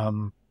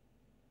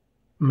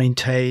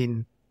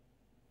maintain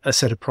a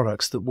set of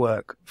products that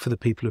work for the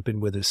people who've been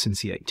with us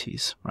since the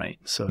 80s, right?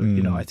 So,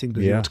 you know, I think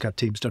the AutoCAD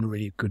team's done a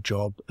really good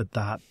job at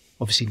that.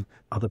 Obviously,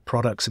 other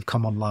products have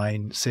come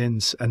online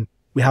since, and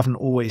we haven't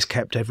always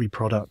kept every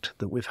product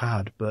that we've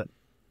had, but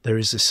there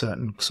is a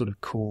certain sort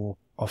of core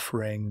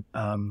offering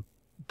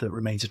that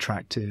remains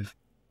attractive,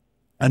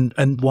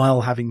 and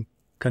while having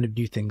kind of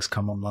new things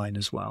come online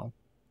as well.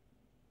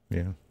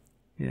 Yeah.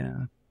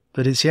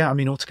 But I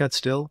mean, AutoCAD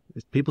still,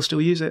 people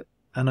still use it.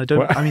 And I don't,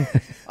 well, I mean,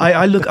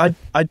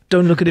 I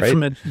don't look at it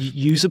from a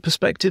user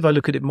perspective. I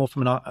look at it more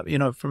from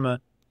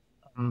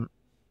an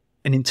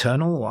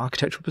internal or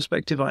architectural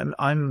perspective.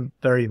 I'm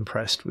very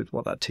impressed with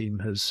what that team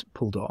has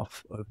pulled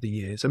off over the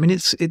years. I mean,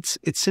 it's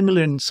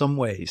similar in some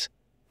ways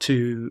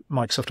to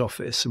Microsoft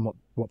Office and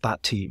what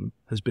that team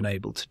has been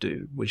able to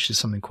do, which is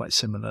something quite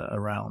similar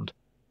around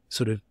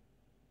sort of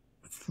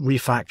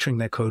refactoring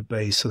their code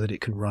base so that it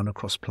can run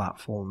across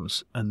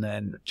platforms, and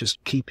then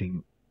just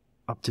keeping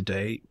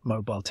up-to-date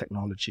mobile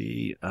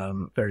technology,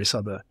 various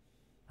other.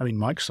 I mean,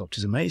 Microsoft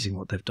is amazing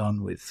what they've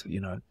done with,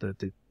 you know,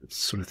 the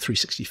sort of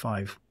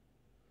 365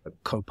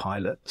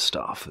 Copilot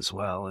stuff as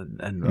well,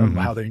 and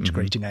how they're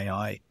integrating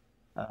AI.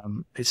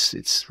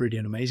 It's really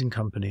an amazing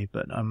company.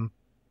 But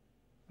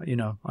you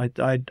know,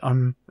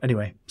 I'm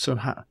anyway. So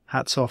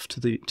hats off to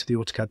the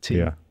AutoCAD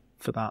team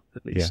for that,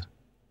 at least.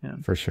 Yeah,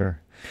 for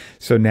sure.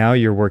 So now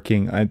you're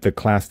working at the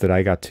class that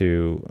I got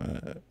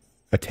to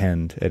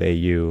attend at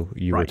AU.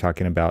 You were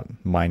talking about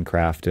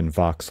Minecraft and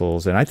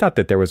voxels, and I thought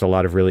that there was a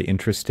lot of really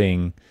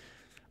interesting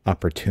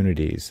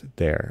opportunities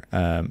there.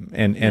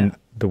 And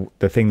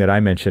the thing that I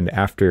mentioned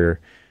after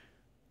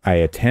I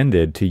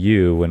attended to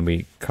you when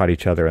we caught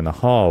each other in the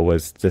hall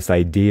was this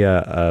idea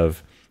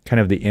of kind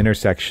of the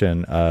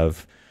intersection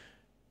of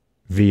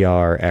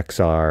VR,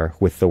 XR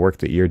with the work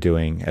that you're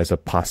doing as a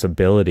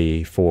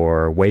possibility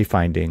for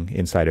wayfinding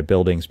inside of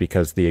buildings,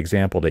 because the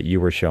example that you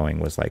were showing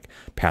was like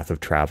path of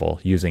travel,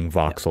 using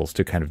voxels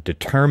to kind of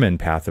determine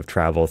path of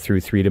travel through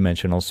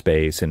three-dimensional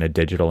space in a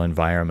digital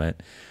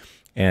environment,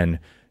 and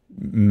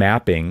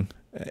mapping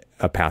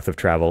a path of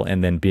travel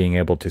and then being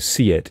able to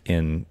see it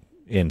in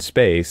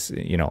space,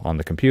 you know, on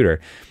the computer.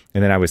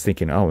 And then I was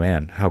thinking, oh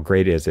man, how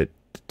great is it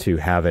to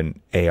have an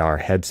AR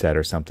headset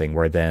or something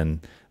where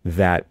then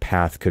that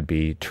path could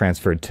be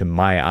transferred to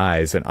my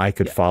eyes and I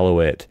could follow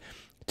it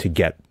to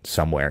get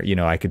somewhere. You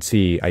know, I could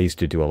see, I used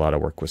to do a lot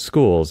of work with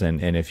schools, and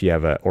if you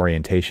have an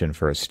orientation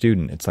for a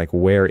student, it's like,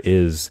 where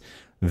is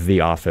the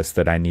office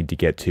that I need to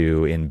get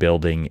to in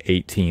building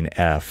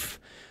 18F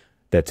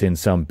that's in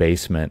some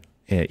basement,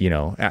 you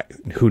know,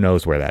 who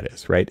knows where that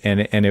is, right?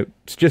 And it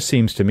just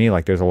seems to me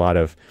like there's a lot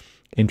of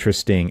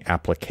interesting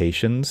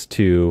applications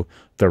to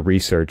the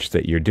research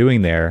that you're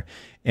doing there.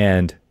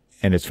 And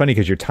it's funny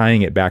because you're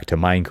tying it back to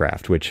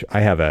Minecraft, which I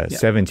have a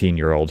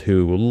 17-year-old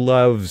who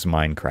loves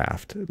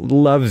Minecraft,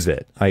 loves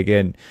it. Like,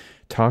 and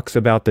talks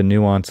about the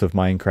nuance of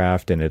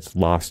Minecraft, and it's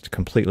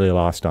completely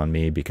lost on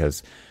me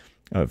because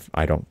of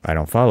I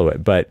don't follow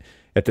it. But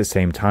at the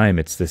same time,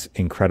 it's this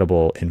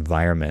incredible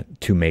environment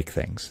to make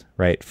things,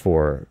 right?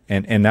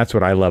 And that's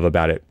what I love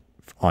about it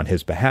on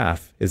his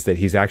behalf, is that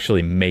he's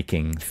actually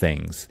making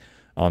things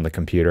on the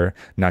computer,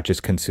 not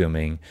just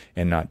consuming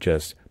and not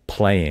just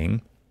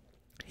playing.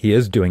 He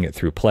is doing it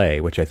through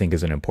play, which I think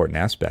is an important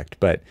aspect,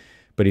 but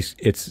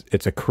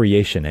it's a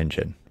creation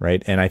engine,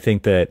 right? And I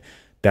think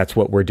that's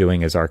what we're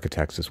doing as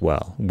architects as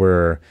well.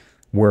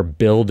 We're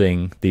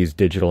building these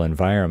digital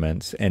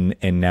environments, and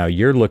now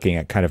you're looking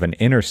at kind of an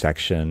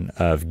intersection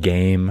of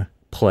game,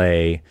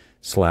 play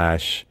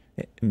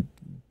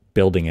 /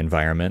 building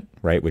environment,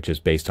 right, which is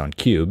based on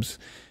cubes,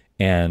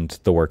 and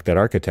the work that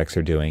architects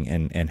are doing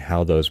and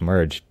how those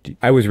merge.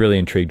 I was really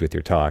intrigued with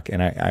your talk,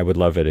 and I would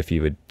love it if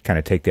you would kind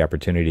of take the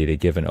opportunity to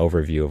give an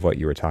overview of what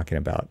you were talking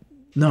about.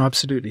 No,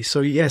 absolutely. So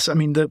yes, I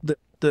mean,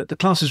 the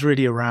class is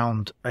really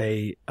around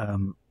a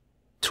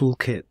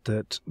toolkit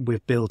that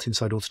we've built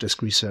inside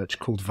Autodesk Research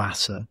called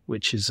VASA,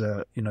 which is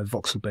a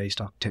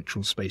voxel-based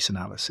architectural space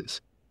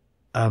analysis.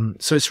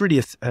 So it's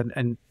really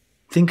and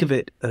think of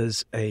it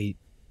as a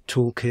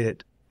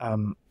toolkit,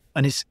 and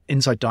it's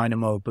inside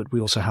Dynamo, but we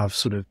also have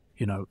sort of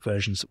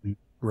versions that we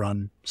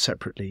run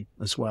separately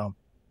as well,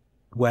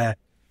 where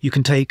you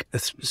can take a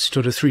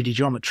sort of 3D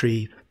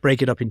geometry,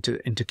 break it up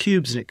into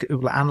cubes, and it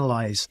will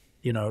analyze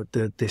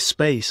this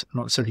space.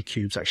 Not necessarily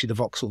cubes, actually.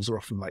 The voxels are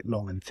often like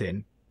long and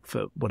thin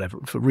for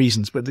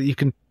reasons, but you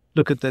can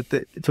look at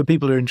for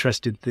people who are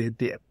interested,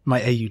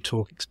 my AU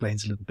talk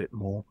explains a little bit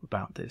more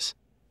about this.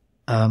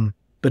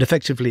 But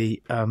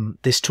effectively,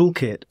 this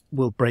toolkit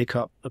will break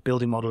up a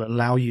building model and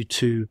allow you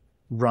to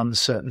run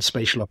certain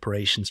spatial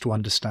operations to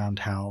understand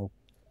how,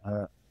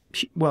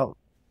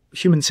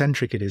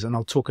 human-centric it is. And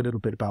I'll talk a little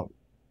bit about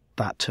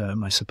that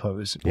term, I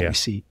suppose, when we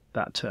see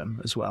that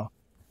term as well.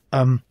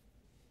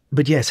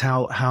 But yes,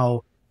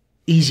 how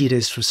easy it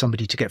is for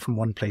somebody to get from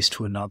one place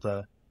to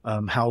another,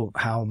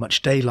 how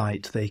much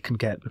daylight they can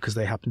get because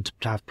they happen to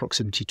have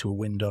proximity to a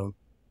window.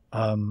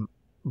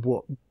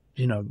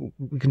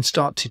 We can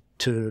start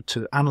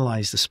to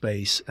analyze the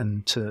space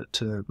and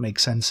to make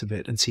sense of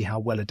it and see how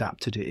well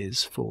adapted it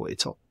is for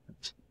its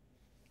occupants.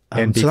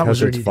 And because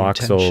so it's really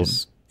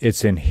voxels,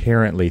 it's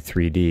inherently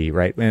 3D,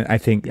 right? And I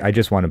think I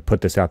just want to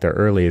put this out there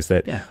early is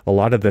that a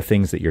lot of the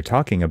things that you're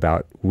talking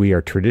about, we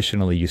are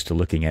traditionally used to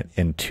looking at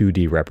in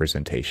 2D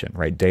representation,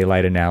 right?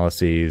 Daylight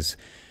analyses,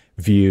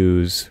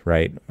 views,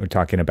 right? We're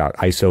talking about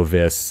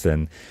isovists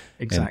and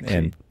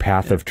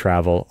path of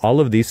travel. All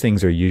of these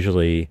things are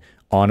usually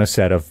on a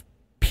set of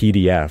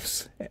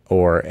PDFs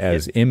or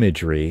as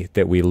imagery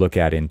that we look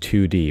at in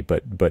 2D,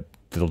 but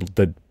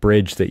the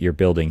bridge that you're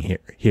building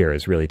here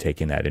is really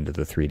taking that into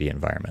the 3D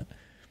environment.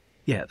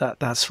 Yeah,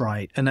 that's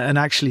right. And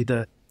actually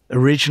the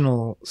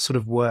original sort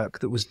of work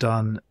that was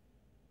done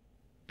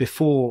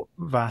before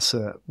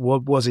VASA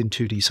was in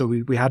 2D. So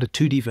we had a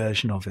 2D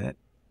version of it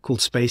called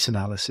Space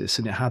Analysis,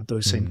 and it had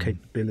those same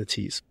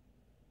capabilities.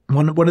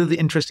 One of the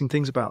interesting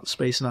things about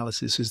space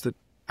analysis is that,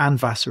 and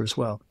VASA as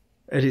well,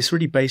 it is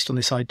really based on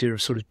this idea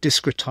of sort of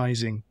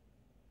discretizing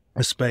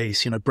a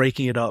space,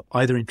 breaking it up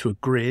either into a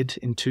grid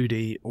in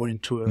 2D or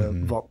into a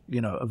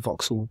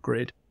voxel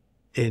grid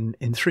in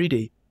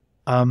 3D.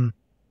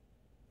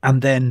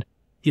 And then,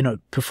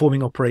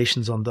 performing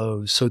operations on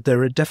those. So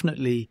there are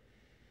definitely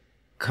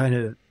kind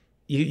of,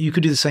 you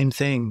could do the same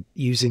thing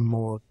using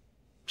more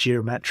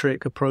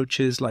geometric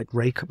approaches like so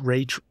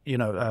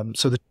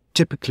that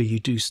typically you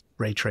do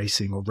ray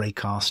tracing or ray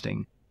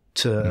casting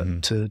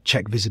to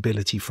check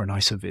visibility for an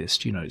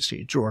isovist. So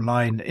you draw a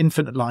line,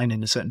 infinite line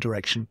in a certain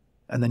direction,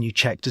 and then you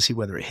check to see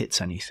whether it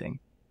hits anything.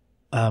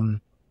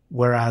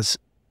 Whereas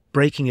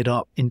breaking it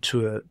up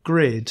into a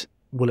grid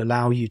will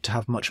allow you to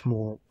have much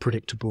more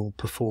predictable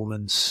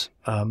performance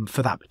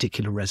for that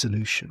particular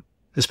resolution,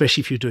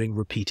 especially if you're doing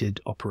repeated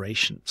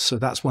operations. So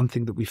that's one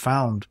thing that we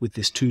found with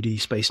this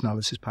 2D space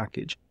analysis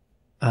package.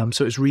 So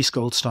it was Rhys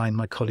Goldstein,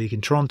 my colleague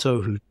in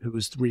Toronto, who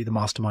was really the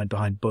mastermind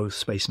behind both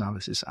space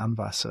analysis and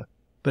VASA.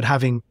 But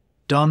having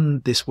done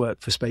this work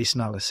for space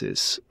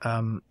analysis,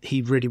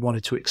 he really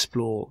wanted to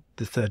explore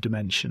the third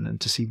dimension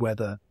and to see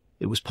whether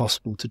it was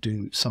possible to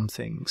do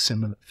something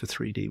similar for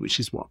 3D, which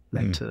is what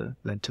led to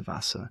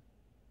VASA.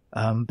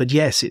 But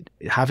yes,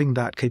 having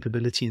that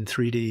capability in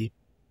 3D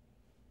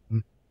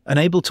and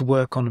able to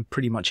work on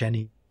pretty much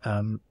any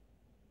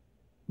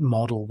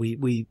model,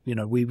 we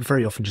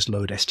very often just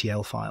load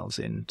STL files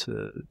in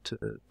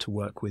to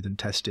work with and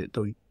test it.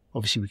 Though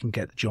obviously we can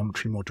get the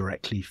geometry more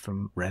directly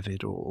from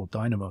Revit or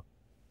Dynamo.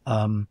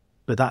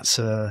 But that's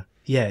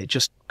it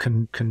just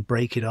can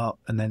break it up,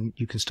 and then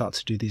you can start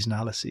to do these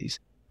analyses.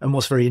 And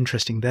what's very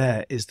interesting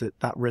there is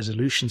that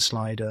resolution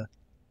slider,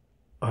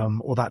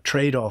 or that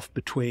trade-off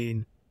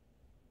between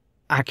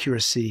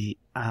accuracy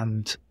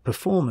and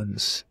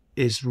performance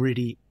is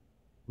really,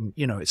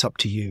 it's up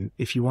to you.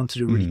 If you want to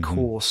do a really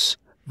coarse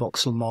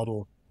voxel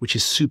model, which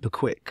is super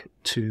quick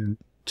to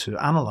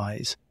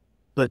analyze,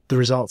 but the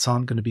results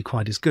aren't going to be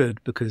quite as good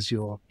because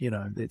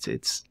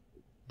it's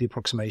the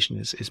approximation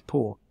is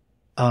poor,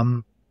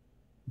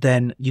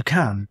 then you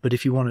can. But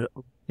if you want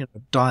to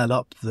dial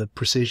up the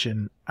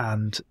precision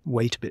and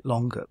wait a bit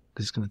longer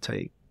because it's going to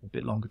take a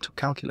bit longer to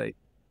calculate,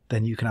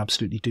 then you can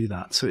absolutely do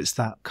that. So it's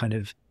that kind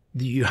of,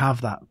 you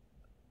have that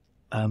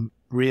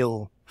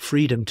real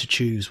freedom to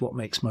choose what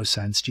makes most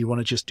sense. Do you want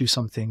to just do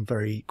something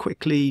very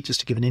quickly just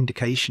to give an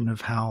indication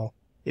of how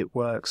it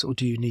works, or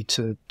do you need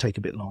to take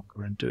a bit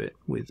longer and do it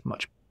with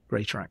much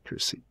greater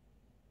accuracy?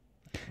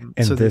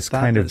 And so this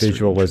kind of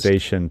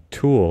visualization really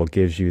tool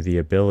gives you the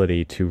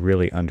ability to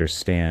really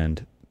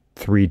understand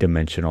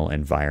three-dimensional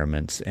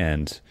environments,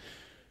 and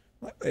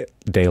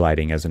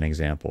daylighting as an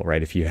example,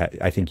 right? If you had,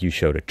 I think you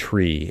showed a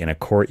tree in a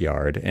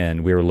courtyard,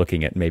 and we were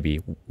looking at maybe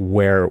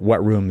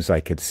what rooms I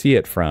could see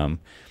it from.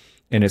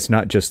 And it's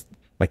not just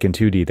like in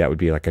 2D, that would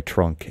be like a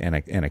trunk and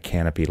a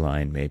canopy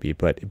line maybe,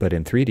 but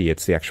in 3D,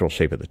 it's the actual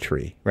shape of the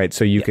tree, right?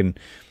 So you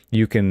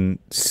can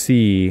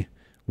see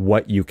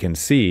what you can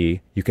see,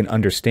 you can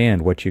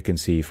understand what you can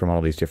see from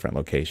all these different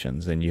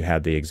locations. And you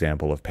had the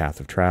example of path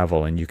of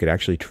travel, and you could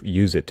actually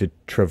use it to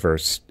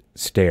traverse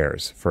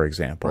stairs, for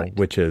example, right.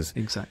 which is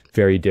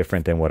very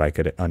different than what I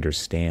could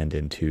understand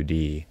in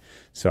 2D.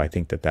 So I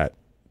think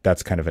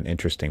that's kind of an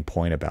interesting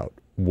point about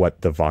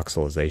what the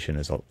voxelization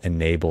is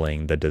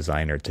enabling the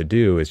designer to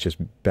do, is just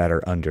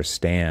better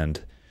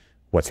understand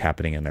what's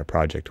happening in their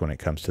project when it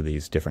comes to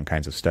these different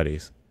kinds of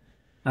studies.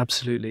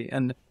 Absolutely.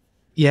 And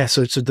yeah,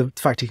 so the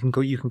fact you can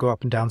go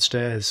up and down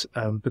stairs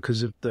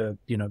because of the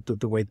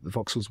way that the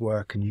voxels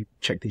work, and you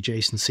check the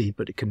adjacency,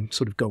 but it can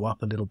sort of go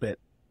up a little bit.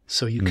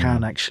 So you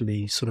can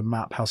actually sort of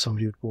map how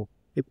somebody would walk.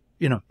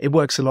 It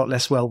works a lot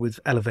less well with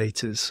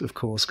elevators, of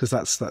course, because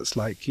that's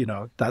like,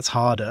 that's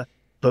harder.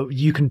 But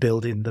you can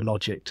build in the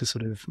logic to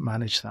sort of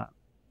manage that.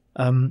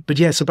 But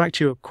yeah, so back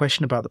to your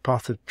question about the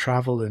path of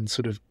travel and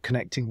sort of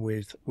connecting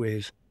with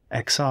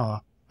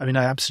XR. I mean,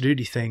 I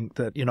absolutely think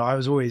that, I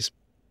was always,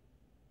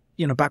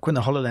 back when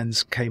the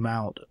HoloLens came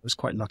out, I was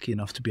quite lucky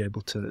enough to be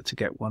able to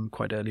get one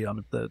quite early on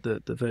of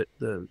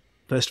the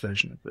first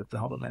version of the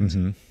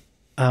HoloLens.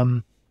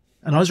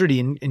 And I was really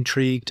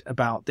intrigued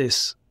about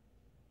this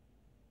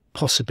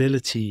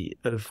possibility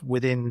of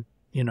within,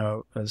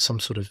 some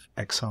sort of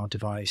XR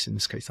device, in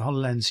this case, the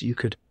HoloLens, you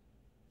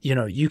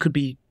could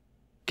be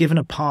given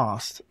a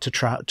path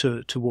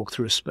to walk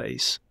through a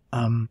space.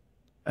 And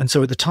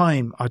so at the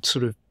time I'd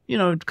sort of,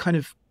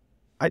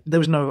 I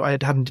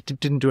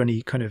didn't do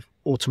any kind of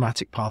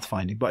automatic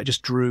pathfinding, but I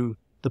just drew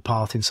the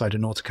path inside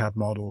an AutoCAD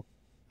model,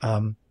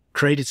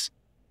 created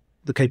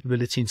the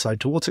capability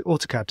inside to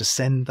AutoCAD to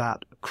send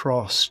that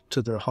across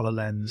to the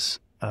HoloLens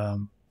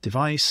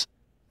device.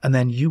 And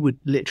then you would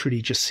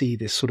literally just see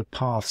this sort of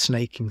path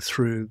snaking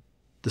through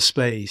the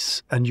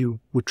space, and you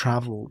would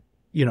travel,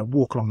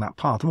 walk along that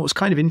path. And what was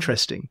kind of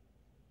interesting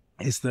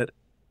is that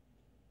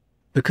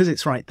because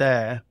it's right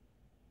there,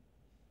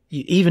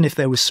 even if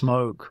there was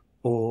smoke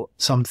or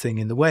something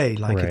in the way,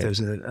 like if there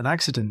was an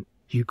accident,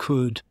 you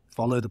could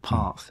follow the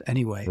path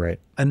anyway. Right.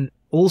 And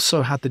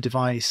also had the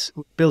device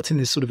built in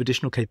this sort of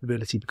additional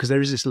capability, because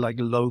there is this like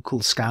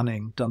local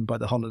scanning done by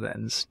the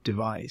HoloLens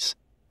device.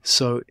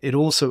 So I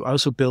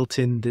also built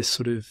in this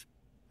sort of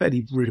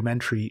fairly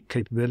rudimentary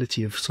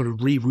capability of sort of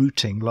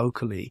rerouting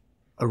locally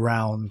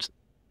around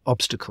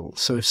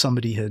obstacles. So if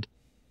somebody had,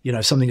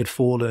 something had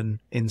fallen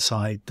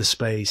inside the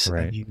space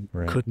and you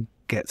couldn't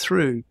get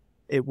through,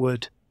 it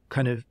would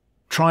kind of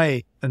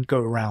try and go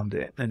around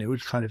it, and it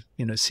would kind of,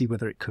 see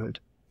whether it could.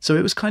 So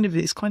it's kind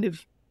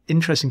of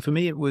interesting. For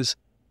me, it was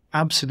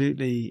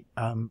absolutely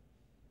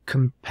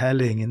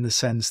compelling in the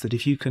sense that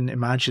if you can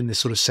imagine this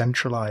sort of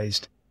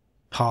centralized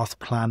path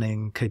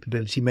planning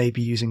capability,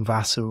 maybe using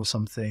VASA or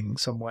something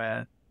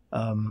somewhere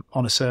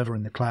on a server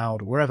in the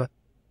cloud or wherever,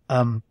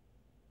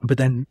 but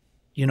then,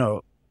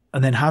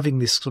 and then having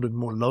this sort of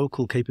more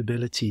local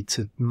capability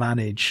to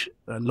manage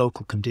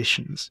local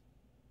conditions,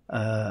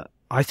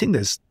 I think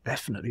there's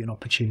definitely an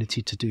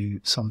opportunity to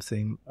do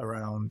something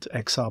around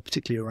XR,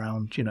 particularly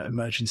around,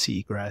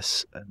 emergency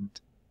egress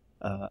and,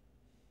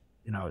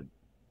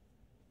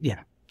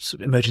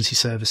 sort of emergency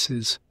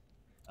services.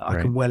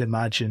 I can well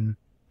imagine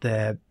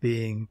there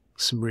being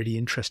some really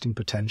interesting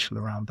potential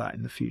around that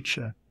in the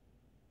future.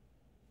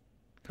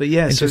 But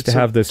yeah, and so just to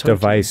have this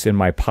device in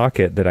my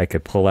pocket that I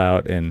could pull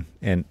out and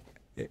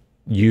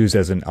use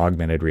as an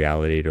augmented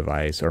reality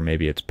device, or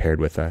maybe it's paired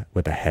with a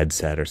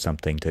headset or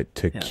something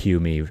to cue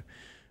me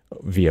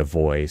via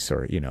voice,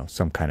 or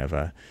some kind of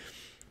a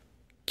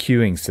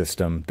cueing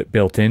system that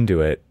built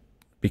into it.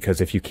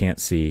 Because if you can't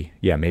see,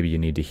 maybe you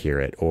need to hear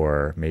it,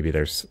 or maybe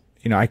there's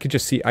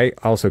I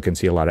also can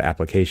see a lot of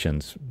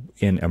applications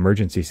in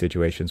emergency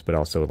situations, but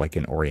also like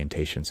in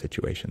orientation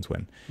situations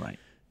when. Right.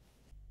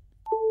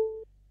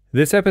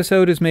 This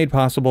episode is made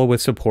possible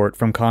with support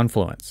from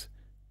Confluence.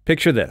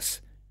 Picture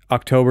this: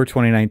 October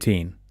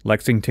 2019,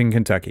 Lexington,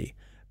 Kentucky,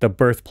 the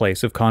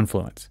birthplace of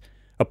Confluence,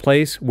 a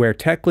place where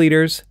tech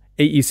leaders,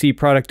 AEC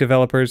product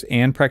developers,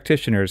 and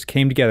practitioners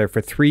came together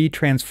for 3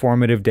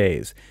 transformative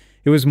days.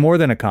 It was more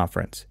than a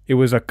conference. It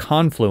was a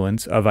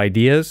confluence of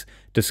ideas,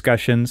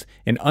 discussions,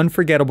 and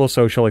unforgettable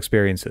social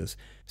experiences.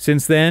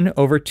 Since then,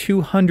 over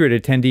 200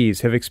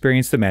 attendees have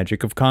experienced the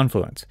magic of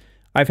Confluence.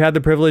 I've had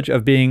the privilege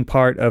of being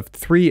part of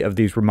 3 of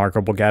these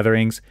remarkable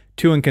gatherings,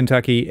 2 in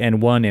Kentucky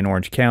and 1 in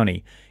Orange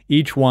County,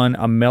 each one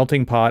a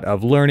melting pot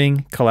of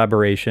learning,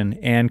 collaboration,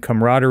 and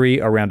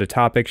camaraderie around a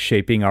topic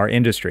shaping our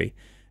industry.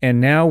 And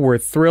now we're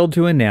thrilled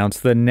to announce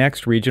the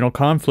next regional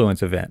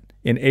Confluence event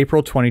in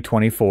April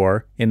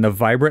 2024 in the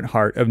vibrant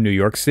heart of New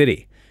York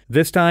City.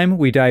 This time,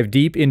 we dive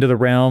deep into the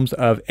realms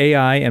of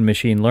AI and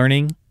machine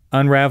learning,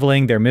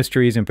 unraveling their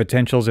mysteries and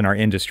potentials in our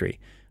industry.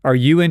 Are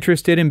you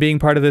interested in being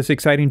part of this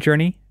exciting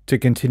journey? To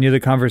continue the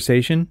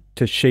conversation,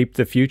 to shape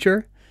the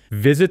future?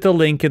 Visit the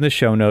link in the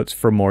show notes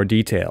for more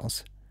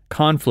details.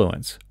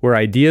 Confluence, where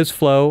ideas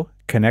flow,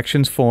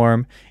 connections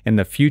form, and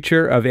the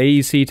future of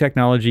AEC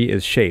technology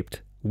is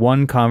shaped,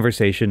 one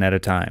conversation at a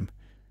time.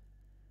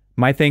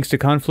 My thanks to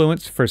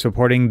Confluence for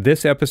supporting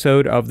this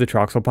episode of the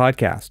Troxel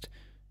Podcast.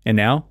 And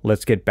now,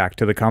 let's get back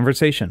to the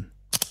conversation.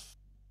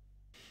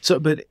 So,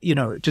 but,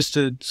 just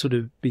to sort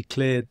of be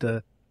clear,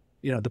 the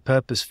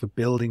purpose for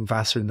building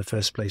VASA in the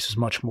first place was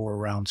much more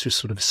around just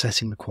sort of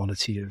assessing the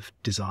quality of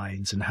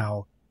designs and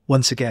how,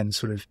 once again,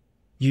 sort of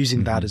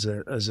using that as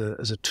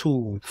a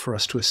tool for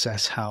us to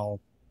assess how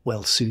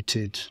well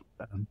suited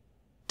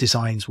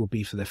designs will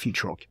be for their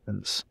future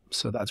occupants.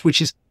 So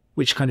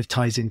which kind of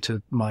ties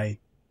into my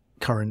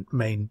current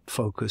main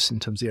focus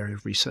in terms of the area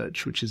of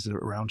research, which is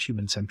around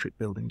human-centric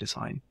building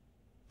design.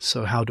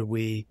 So how do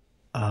we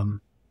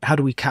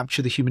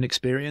capture the human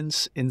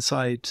experience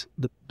inside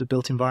the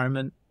built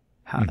environment?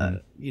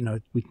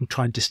 We can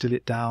try and distill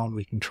it down.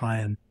 We can try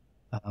and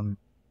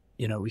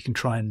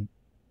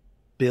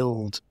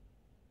build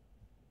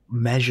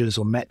measures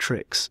or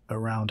metrics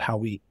around how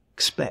we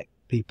expect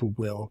people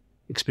will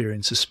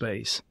experience a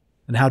space.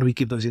 And how do we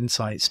give those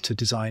insights to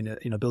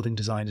building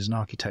designers and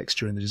architects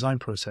during the design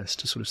process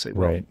to sort of say,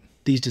 well,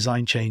 these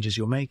design changes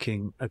you're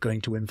making are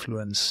going to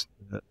influence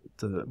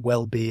the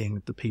well-being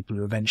of the people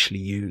who eventually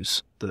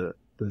use the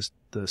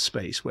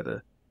space,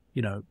 whether,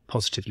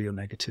 positively or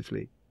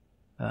negatively,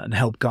 and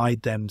help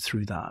guide them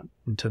through that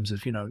in terms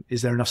of,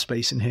 is there enough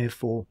space in here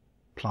for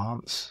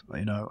plants?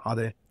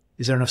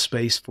 Is there enough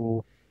space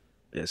for,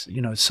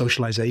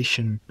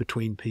 socialization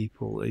between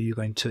people? Are you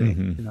going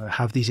to,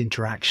 have these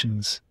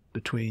interactions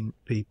between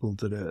people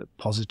that are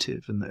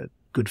positive and that are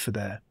good for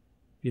their,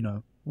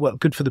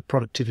 good for the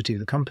productivity of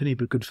the company,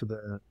 but good for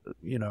the,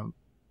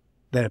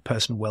 their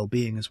personal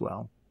well-being as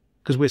well?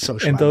 Because we're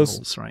social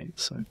animals, right?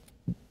 So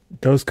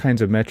those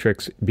kinds of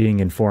metrics being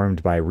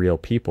informed by real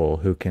people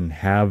who can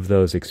have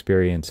those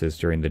experiences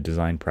during the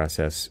design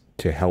process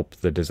to help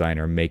the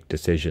designer make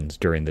decisions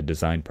during the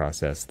design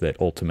process that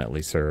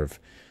ultimately serve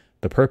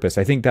the purpose.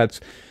 I think that's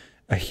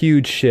a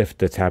huge shift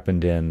that's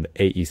happened in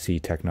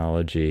AEC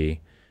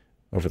technology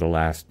over the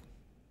last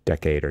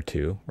decade or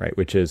two, right?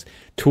 Which is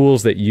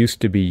tools that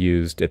used to be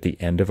used at the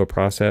end of a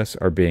process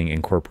are being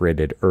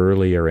incorporated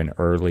earlier and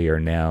earlier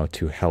now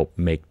to help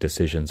make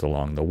decisions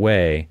along the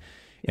way.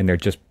 And they're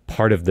just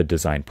part of the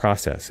design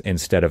process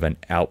instead of an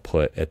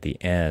output at the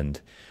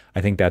end.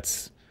 I think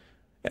that's,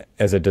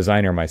 as a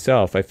designer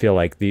myself, I feel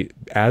like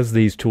as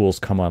these tools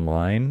come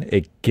online,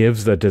 it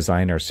gives the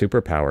designer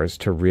superpowers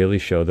to really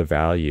show the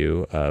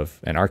value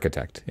of an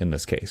architect in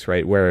this case,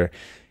 right? Where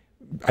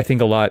I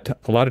think a lot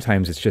of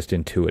times it's just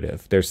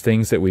intuitive. There's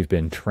things that we've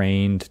been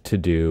trained to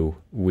do.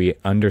 We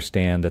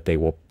understand that they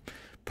will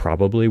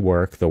probably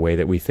work the way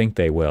that we think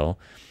they will.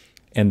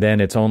 And then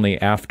it's only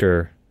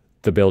after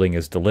the building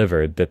is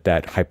delivered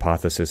that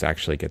hypothesis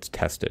actually gets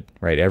tested,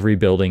 right? Every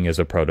building is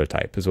a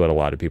prototype, is what a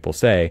lot of people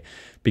say,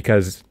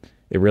 because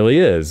it really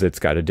is. It's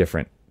got a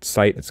different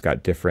site. It's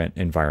got different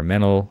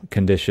environmental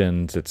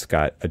conditions. It's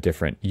got a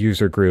different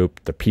user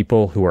group. The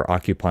people who are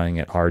occupying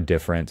it are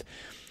different.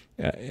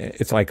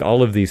 It's like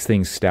all of these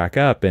things stack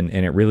up and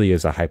it really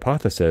is a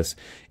hypothesis,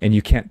 and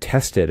you can't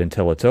test it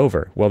until it's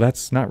over. Well,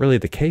 that's not really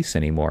the case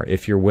anymore.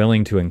 If you're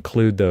willing to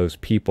include those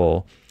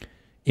people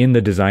in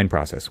the design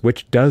process,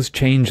 which does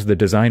change the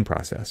design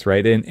process,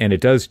 right? And it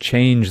does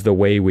change the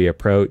way we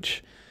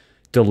approach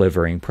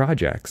delivering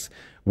projects,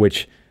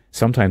 which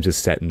sometimes is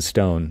set in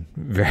stone.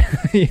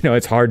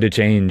 It's hard to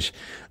change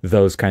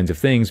those kinds of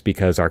things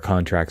because our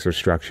contracts are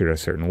structured a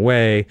certain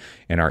way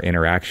and our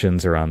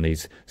interactions are on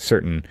these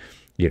certain,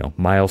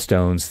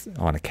 milestones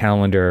on a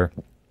calendar.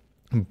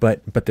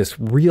 But this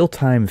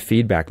real-time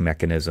feedback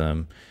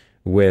mechanism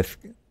with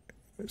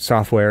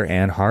software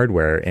and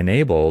hardware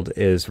enabled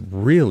is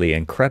really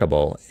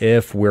incredible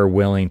if we're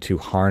willing to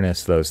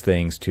harness those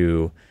things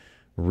to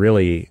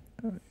really,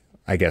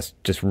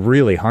 just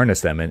really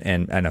harness them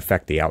and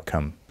affect the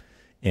outcome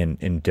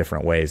in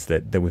different ways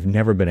that we've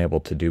never been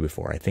able to do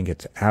before. I think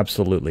it's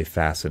absolutely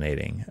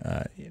fascinating.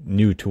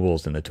 New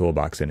tools in the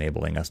toolbox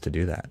enabling us to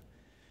do that.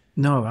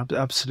 No,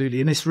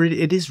 absolutely. And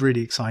it is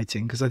really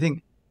exciting because I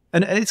think,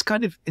 and it's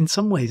kind of, in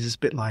some ways, it's a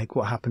bit like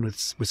what happened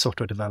with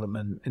software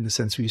development, in the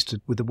sense we used to,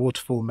 with the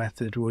waterfall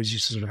method, we always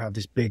used to sort of have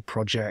these big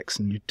projects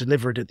and you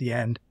deliver it at the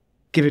end,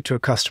 give it to a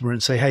customer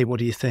and say, hey, what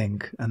do you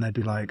think? And they'd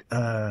be like,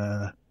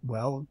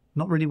 well,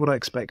 not really what I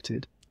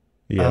expected.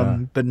 Yeah.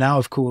 But now,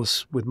 of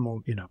course, with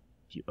more,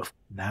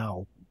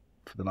 now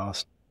for the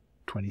last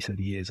 20,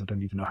 30 years, I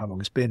don't even know how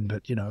long it's been,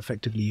 but,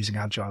 effectively using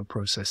agile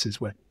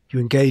processes where you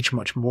engage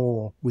much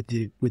more with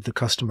the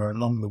customer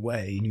along the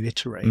way and you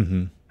iterate.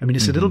 I mean,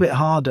 it's a little bit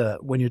harder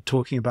when you're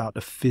talking about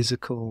a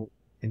physical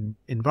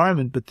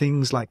environment, but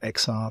things like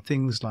XR,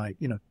 things like,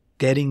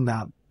 getting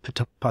that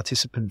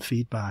participant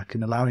feedback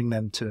and allowing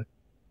them to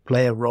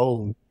play a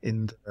role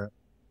in the,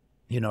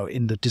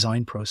 in the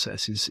design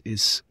process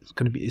is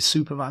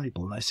super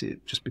valuable. And I see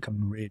it just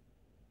becoming really,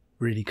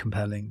 really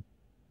compelling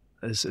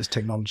as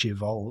technology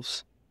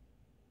evolves.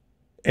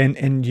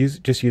 And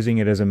just using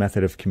it as a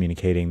method of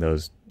communicating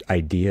those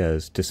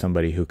ideas to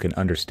somebody who can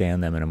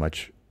understand them in a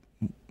much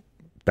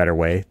better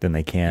way than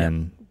they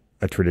can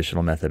a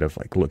traditional method of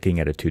like looking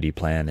at a 2D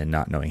plan and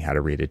not knowing how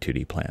to read a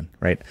 2D plan,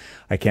 right?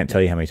 I can't tell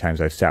you how many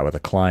times I've sat with a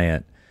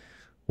client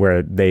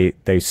where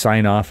they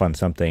sign off on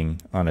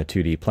something on a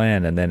 2D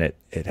plan, and then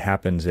it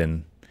happens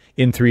in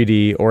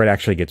 3D, or it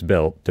actually gets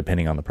built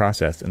depending on the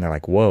process, and they're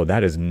like, whoa,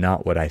 that is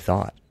not what I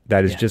thought.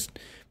 That is just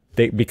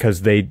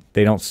because they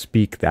don't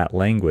speak that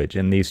language,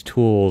 and these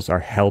tools are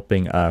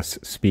helping us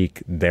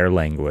speak their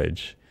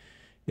language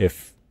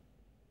if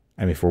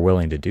we're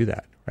willing to do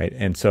that, right?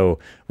 And so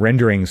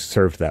renderings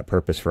served that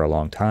purpose for a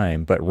long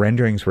time, but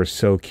renderings were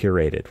so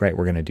curated, right?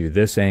 We're going to do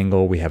this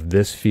angle, we have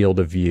this field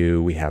of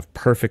view, we have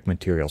perfect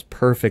materials,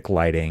 perfect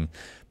lighting,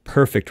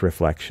 perfect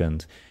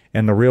reflections,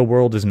 and the real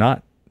world is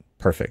not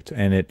perfect,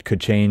 and it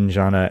could change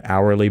on an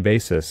hourly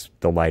basis,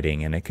 the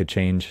lighting, and it could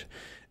change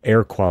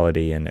air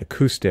quality and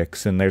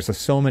acoustics, and there's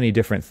so many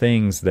different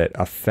things that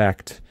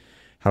affect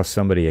how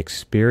somebody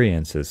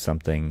experiences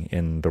something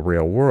in the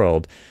real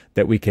world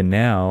that we can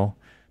now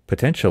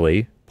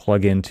potentially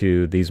plug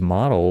into these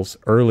models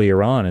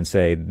earlier on and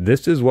say,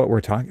 this is what we're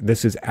talking,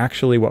 this is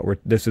actually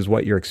this is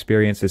what your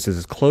experience, this is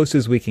as close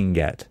as we can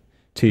get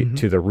to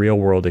the real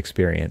world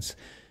experience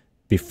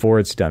before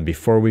it's done,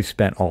 before we've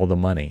spent all the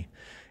money.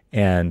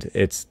 And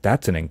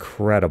that's an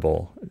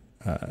incredible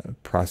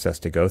process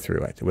to go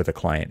through with a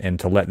client, and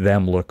to let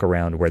them look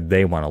around where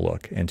they want to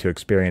look and to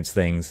experience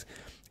things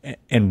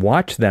and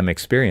watch them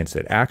experience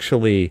it,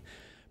 actually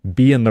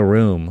be in the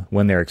room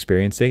when they're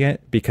experiencing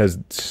it, because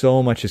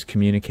so much is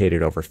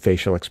communicated over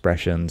facial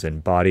expressions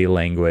and body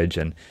language.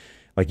 And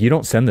like, you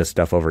don't send this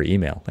stuff over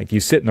email. Like, you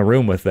sit in the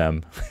room with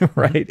them,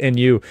 right? And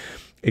you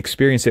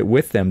experience it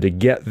with them to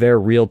get their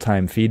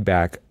real-time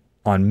feedback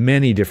on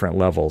many different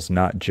levels,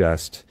 not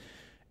just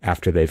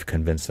after they've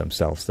convinced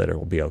themselves that it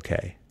will be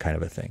okay, kind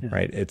of a thing,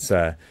 right? It's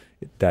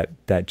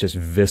that just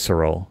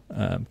visceral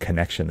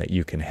connection that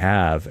you can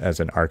have as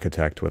an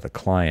architect with a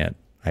client.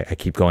 I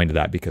keep going to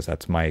that because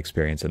that's my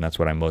experience and that's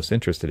what I'm most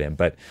interested in.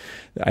 But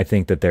I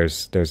think that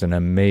there's an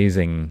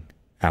amazing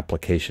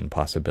application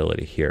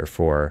possibility here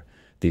for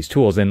these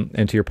tools. And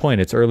to your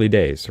point, it's early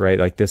days, right?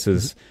 Like, this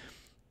is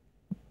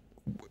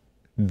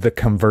the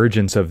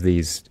convergence of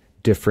these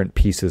different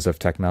pieces of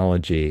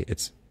technology.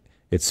 It's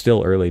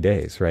still early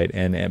days, right?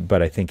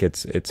 But I think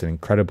it's an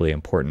incredibly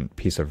important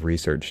piece of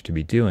research to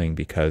be doing,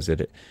 because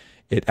it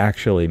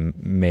actually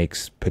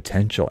makes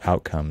potential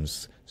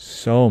outcomes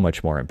so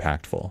much more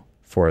impactful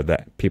for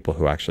the people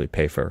who actually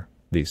pay for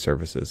these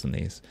services and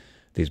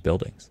these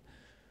buildings.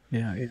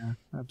 Yeah,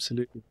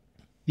 absolutely.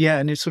 Yeah,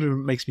 and it sort of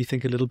makes me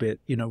think a little bit,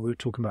 we were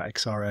talking about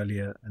XR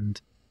earlier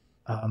and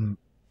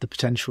the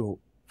potential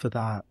for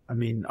that. I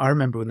mean, I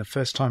remember when the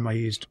first time I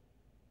used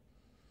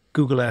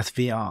Google Earth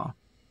VR,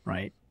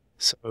 right?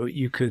 So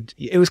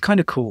it was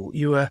kind of cool.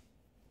 You were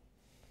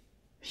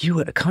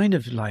kind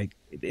of like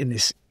in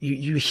this,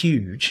 you were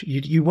huge.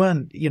 You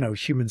weren't,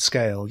 human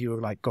scale. You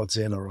were like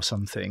Godzilla or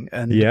something.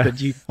 And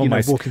but you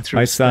walking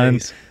through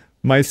space.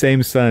 My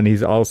same son,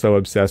 he's also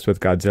obsessed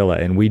with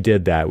Godzilla, and we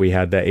did that. We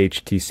had the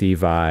HTC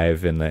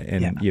Vive and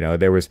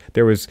there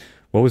was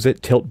what was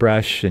it, Tilt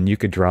Brush, and you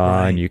could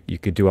draw and you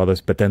could do all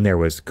this. But then there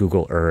was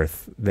Google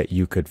Earth that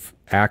you could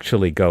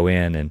actually go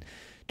in and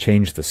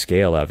change the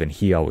scale of, and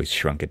he always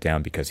shrunk it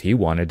down because he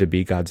wanted to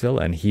be Godzilla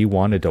and he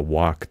wanted to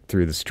walk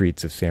through the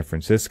streets of San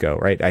Francisco,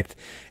 right? That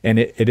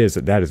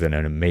is an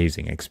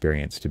amazing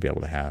experience to be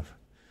able to have.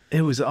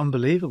 It was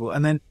unbelievable.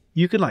 And then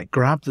you could like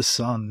grab the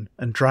sun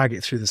and drag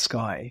it through the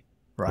sky,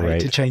 right?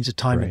 To change the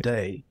time of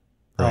day.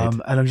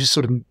 And I'm just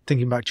sort of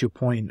thinking back to your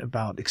point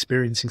about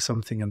experiencing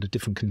something under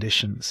different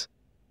conditions.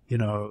 You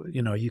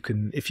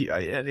can,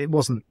 it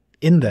wasn't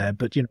in there,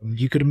 but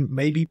you could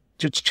maybe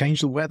just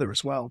change the weather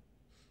as well.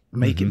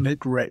 Make it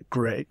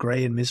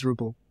gray and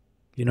miserable,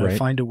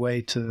 find a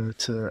way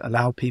to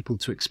allow people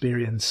to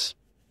experience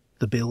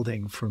the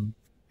building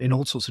in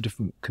all sorts of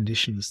different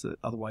conditions that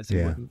otherwise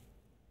they wouldn't.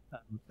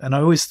 And I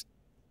always,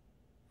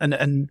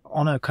 and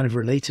on a kind of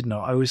related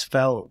note, I always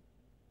felt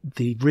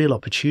the real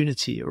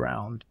opportunity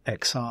around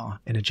XR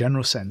in a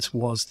general sense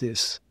was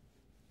this,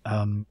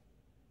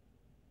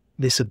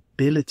 this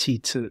ability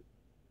to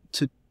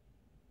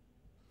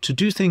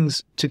do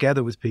things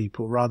together with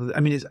people rather.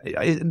 I mean,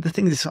 the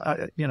thing is,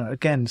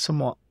 again,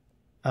 somewhat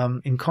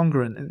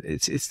incongruent.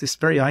 It's this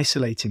very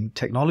isolating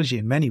technology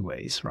in many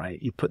ways,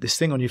 right? You put this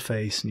thing on your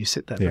face and you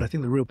sit there. But I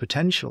think the real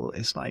potential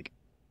is like,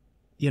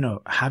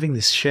 having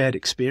this shared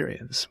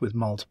experience with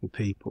multiple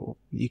people.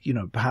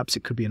 Perhaps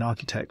it could be an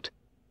architect,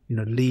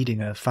 leading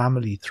a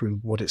family through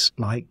what it's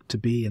like to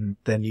be in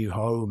their new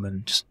home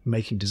and just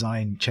making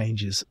design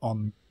changes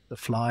on the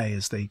fly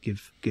as they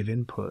give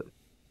input.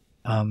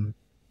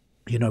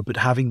 but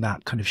having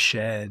that kind of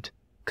shared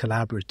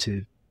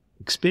collaborative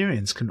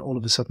experience can all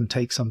of a sudden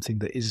take something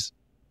that is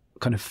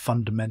kind of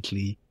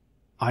fundamentally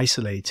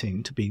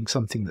isolating to being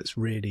something that's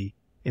really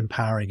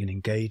empowering and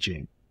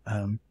engaging.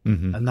 And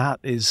that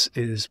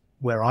is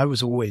where I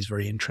was always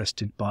very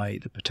interested by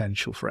the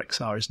potential for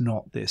XR, is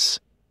not this,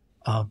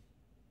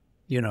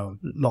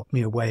 lock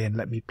me away and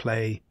let me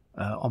play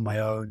on my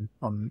own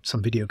on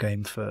some video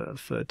game for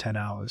 10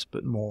 hours,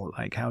 but more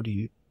like, how do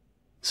you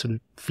sort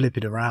of flip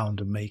it around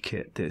and make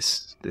it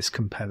this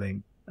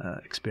compelling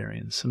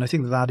experience? And I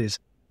think that is,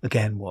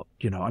 again, what,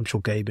 I'm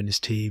sure Gabe and his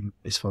team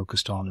is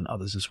focused on, and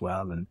others as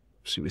well. And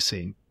so we're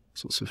seeing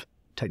sorts of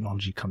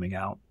technology coming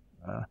out,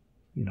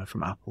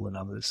 from Apple and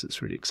others.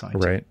 That's really exciting.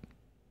 Right.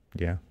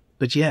 Yeah.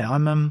 But yeah,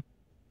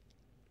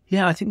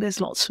 I think there's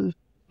lots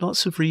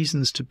of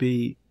reasons to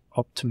be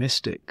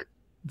optimistic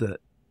that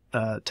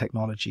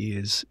technology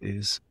is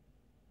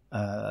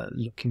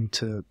looking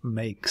to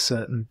make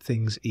certain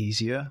things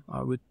easier,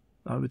 I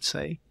would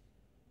say.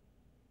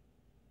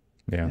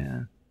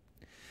 Yeah.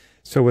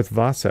 So with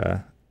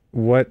VASA,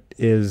 what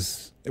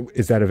is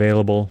that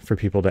available for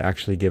people to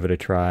actually give it a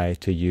try,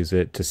 to use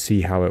it, to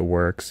see how it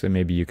works? And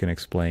maybe you can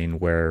explain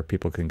where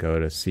people can go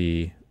to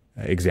see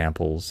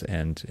examples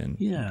and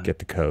get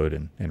the code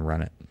and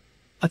run it.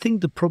 I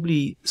think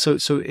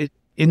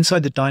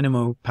inside the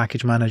Dynamo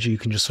package manager, you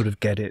can just sort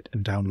of get it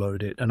and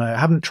download it. And I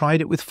haven't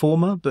tried it with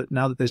Forma, but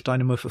now that there's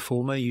Dynamo for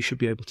Forma, you should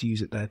be able to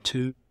use it there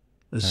too.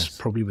 There's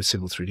probably with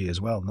Civil 3D as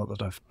well. Not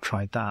that I've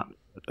tried that.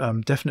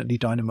 But, definitely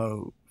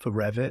Dynamo for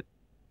Revit.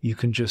 You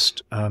can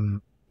just,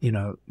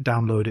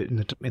 download it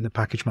in the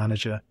package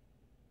manager.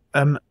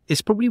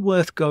 It's probably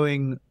worth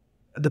going.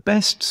 The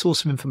best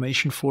source of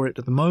information for it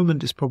at the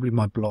moment is probably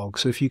my blog.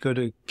 So if you go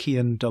to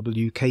keanw.com/VASA,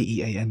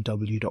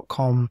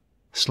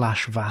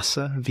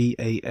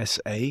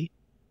 VASA,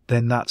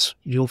 then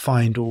you'll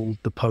find all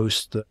the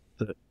posts that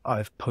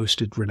I've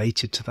posted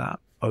related to that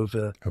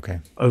over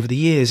the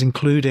years,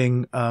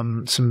 including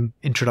some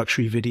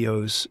introductory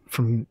videos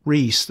from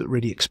Reese that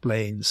really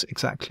explains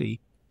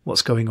exactly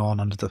what's going on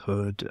under the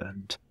hood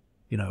and,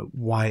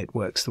 why it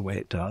works the way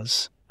it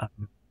does.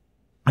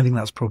 I think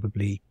that's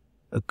probably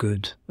a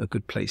good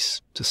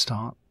place to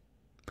start.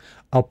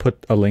 I'll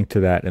put a link to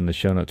that in the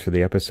show notes for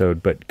the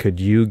episode, but could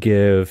you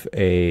give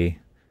a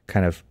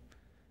kind of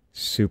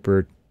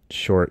super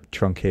short,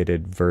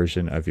 truncated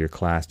version of your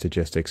class to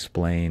just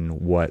explain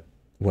what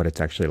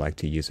it's actually like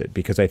to use it?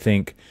 Because I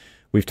think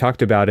we've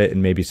talked about it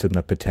and maybe some of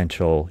the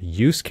potential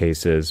use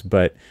cases,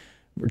 but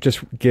just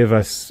give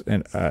us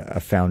a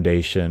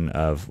foundation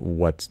of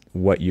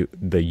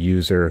the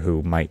user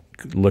who might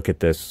look at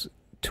this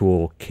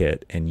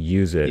toolkit and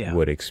use it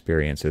would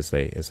experience as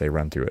they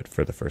run through it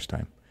for the first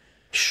time.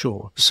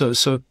 Sure. So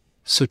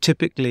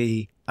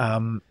typically,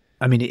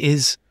 it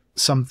is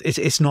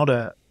it's not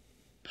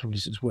probably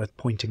it's worth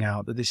pointing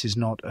out that this is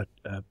not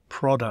a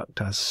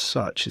product as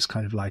such. It's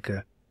kind of like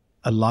a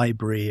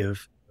library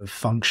of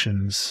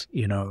functions,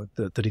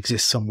 that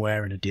exists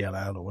somewhere in a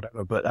DLL or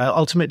whatever. But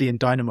ultimately in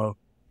Dynamo,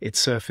 it's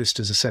surfaced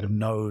as a set of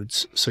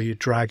nodes. So you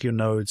drag your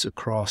nodes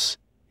across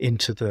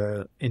into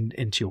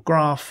your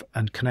graph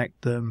and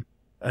connect them,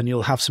 and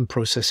you'll have some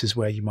processes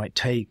where you might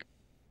take,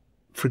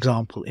 for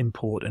example,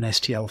 import an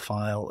STL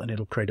file, and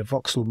it'll create a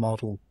voxel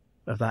model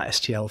of that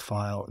STL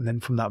file. And then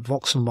from that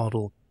voxel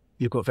model,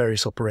 you've got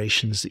various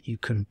operations that you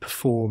can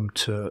perform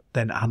to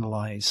then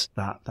analyze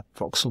that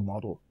voxel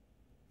model.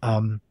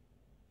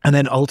 And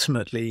then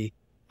ultimately,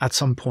 at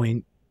some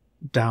point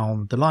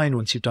down the line,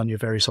 once you've done your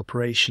various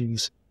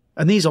operations,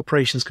 and these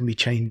operations can be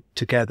chained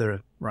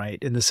together, right,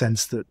 in the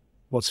sense that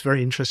what's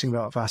very interesting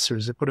about VASA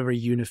is we've got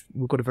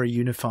a very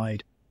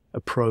unified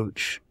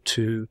approach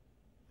to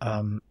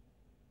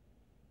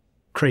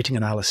creating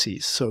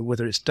analyses. So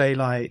whether it's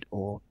daylight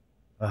or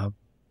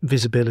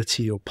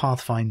visibility or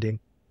pathfinding,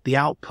 the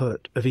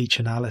output of each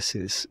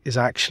analysis is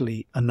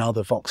actually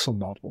another voxel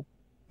model.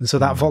 And so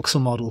that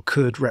voxel model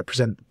could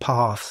represent the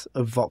path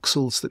of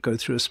voxels that go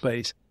through a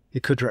space.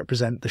 It could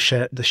represent the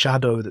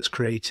shadow that's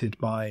created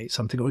by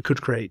something, or it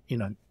could create,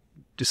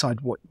 decide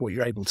what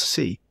you're able to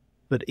see.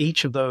 But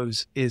each of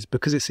those is,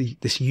 because it's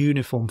this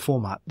uniform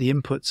format, the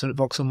input's a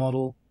voxel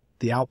model,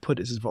 the output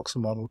is a voxel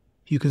model,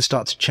 you can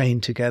start to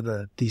chain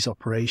together these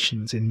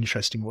operations in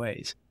interesting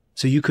ways.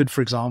 So you could,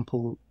 for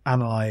example,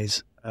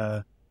 analyze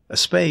a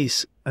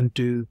space and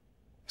do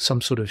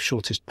some sort of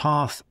shortest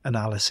path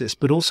analysis,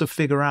 but also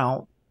figure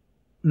out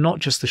not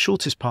just the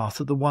shortest path,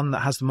 but the one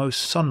that has the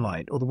most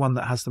sunlight or the one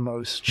that has the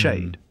most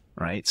shade,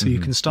 right? So you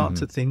can start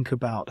to think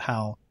about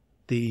how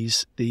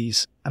these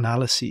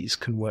analyses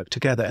can work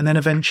together. And then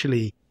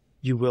eventually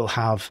you will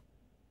have,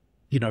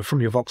 from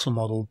your voxel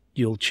model,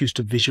 you'll choose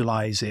to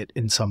visualize it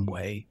in some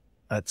way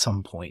at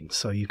some point.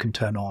 So you can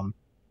turn on,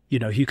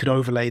 you could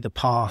overlay the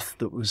path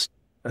that was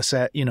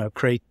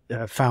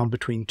found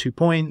between 2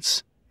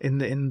 points in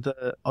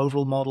the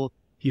overall model.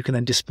 You can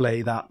then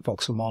display that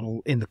voxel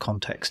model in the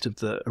context of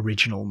the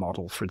original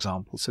model, for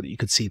example, so that you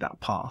could see that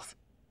path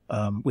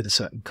with a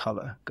certain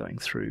color going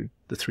through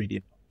the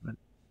 3D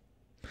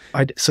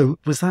environment. So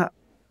was that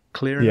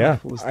clear Yeah,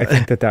 enough? I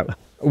think that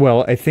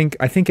well, I think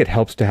it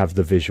helps to have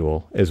the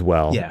visual as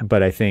well. Yeah.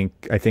 But I think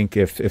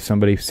if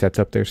somebody sets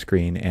up their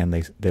screen and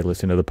they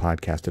listen to the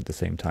podcast at the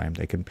same time,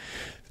 they can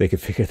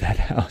figure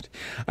that out.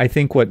 I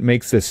think what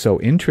makes this so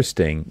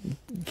interesting,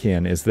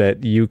 Kean, is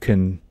that you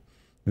can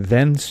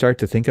then start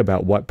to think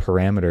about what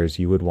parameters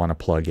you would want to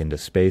plug into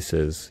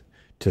spaces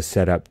to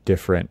set up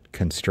different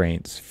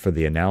constraints for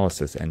the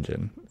analysis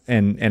engine.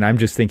 And I'm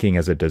just thinking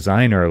as a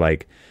designer,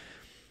 like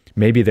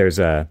maybe there's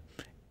an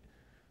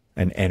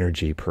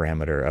energy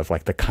parameter of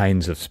like the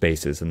kinds of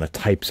spaces and the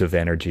types of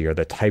energy or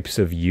the types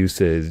of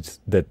uses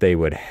that they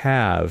would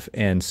have.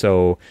 And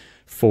so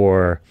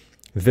for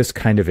this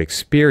kind of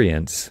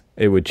experience,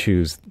 it would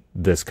choose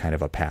this kind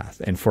of a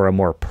path. And for a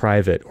more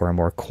private or a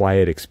more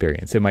quiet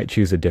experience, it might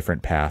choose a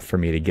different path for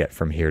me to get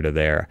from here to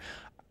there.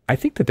 I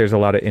think that there's a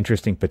lot of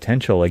interesting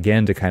potential,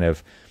 again, to kind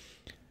of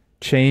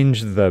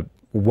change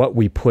what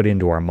we put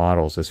into our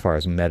models as far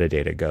as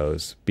metadata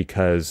goes,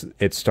 because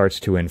it starts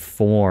to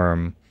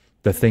inform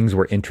the things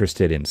we're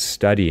interested in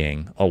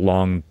studying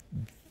along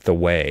the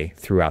way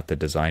throughout the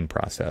design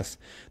process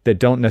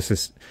that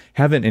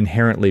haven't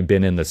inherently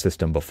been in the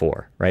system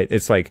before, right?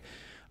 It's like,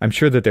 I'm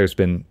sure that there's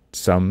been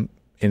some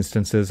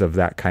instances of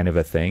that kind of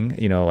a thing,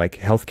 like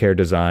healthcare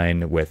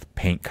design with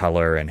paint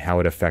color and how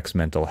it affects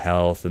mental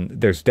health.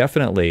 And there's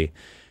definitely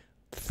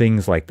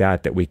things like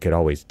that we could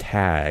always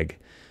tag.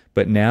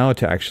 But now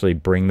to actually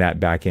bring that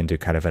back into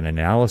kind of an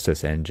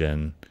analysis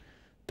engine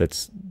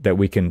that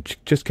we can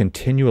just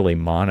continually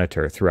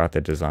monitor throughout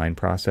the design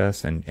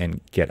process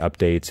and get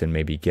updates and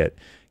maybe get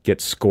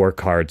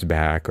scorecards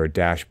back or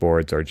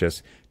dashboards or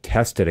just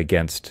test it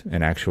against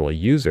an actual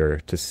user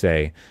to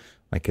say,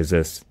 like, is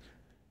this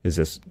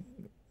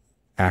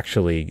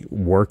actually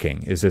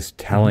working? Is this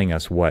telling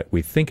us what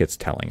we think it's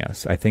telling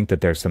us? I think that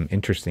there's some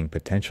interesting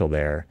potential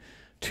there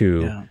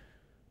to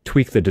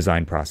tweak the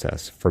design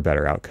process for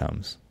better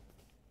outcomes.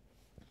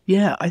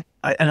 Yeah,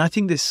 I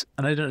think this,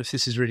 and I don't know if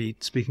this is really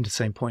speaking to the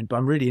same point, but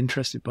I'm really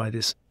interested by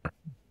this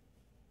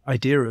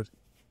idea of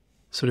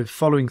sort of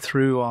following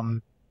through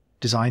on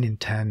design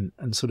intent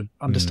and sort of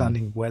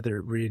understanding whether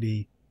it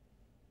really,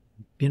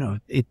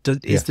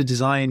 is the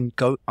design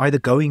either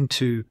going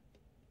to,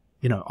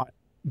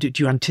 do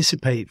you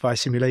anticipate via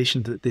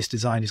simulation that this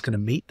design is going to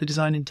meet the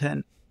design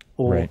intent,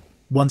 or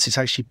once it's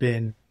actually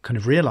been kind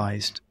of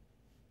realized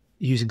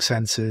using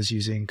sensors,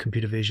 using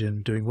computer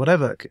vision, doing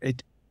whatever,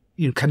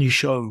 can you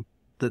show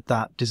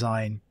that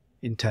design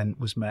intent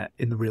was met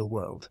in the real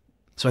world?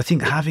 So I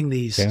think having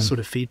these sort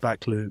of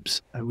feedback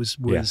loops was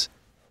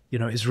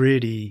is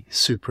really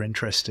super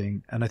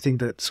interesting. And I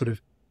think that sort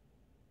of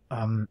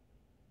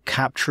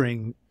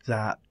capturing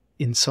that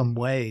in some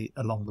way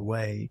along the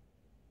way,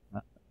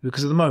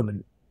 because at the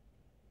moment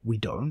we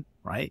don't,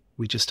 right?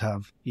 We just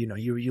have,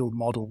 you'll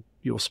model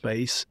your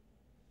space,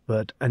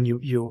 and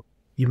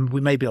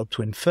we may be able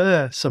to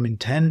infer some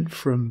intent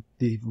from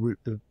the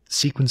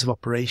sequence of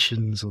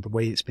operations or the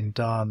way it's been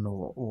done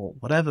or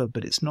whatever,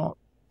 but it's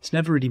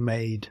never really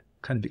made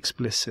kind of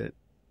explicit.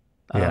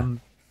 And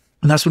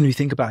that's when we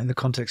think about in the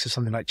context of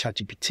something like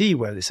ChatGPT,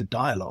 where it's a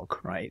dialogue,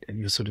 right? And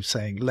you're sort of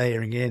saying,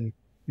 layering in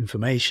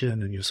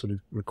information, and you're sort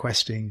of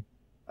requesting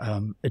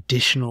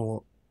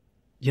additional,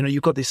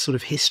 you've got this sort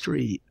of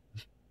history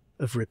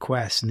of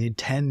requests, and the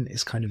intent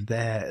is kind of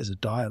there as a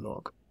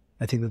dialogue.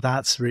 I think that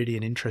that's really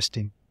an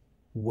interesting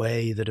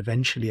way that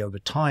eventually over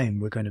time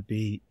we're going to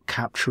be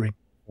capturing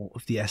all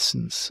of the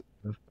essence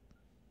of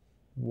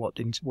what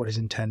is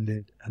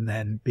intended, and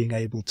then being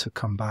able to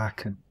come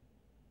back and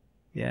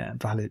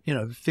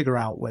figure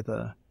out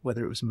whether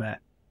it was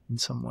met in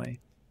some way.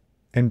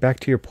 And back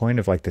to your point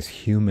of like this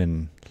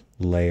human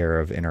layer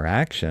of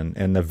interaction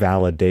and the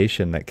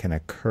validation that can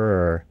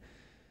occur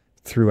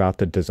throughout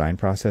the design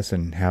process,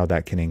 and how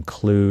that can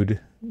include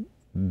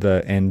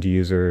the end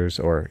users,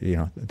 or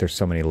there's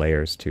so many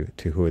layers to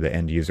who the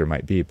end user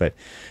might be, but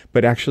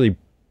actually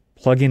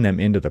plugging them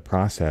into the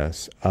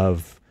process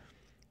of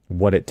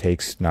what it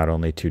takes not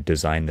only to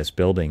design this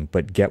building,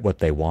 but get what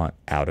they want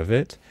out of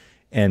it,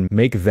 and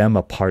make them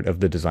a part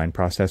of the design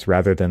process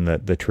rather than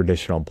the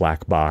traditional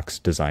black box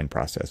design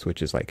process,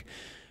 which is like,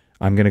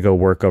 I'm going to go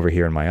work over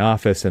here in my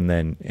office, and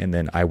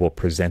then I will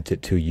present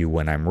it to you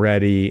when I'm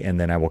ready, and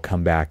then I will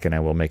come back and I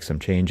will make some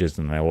changes,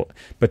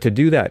 but to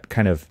do that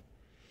kind of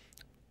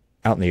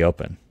out in the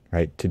open,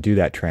 right? To do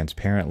that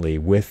transparently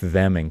with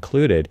them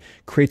included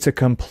creates a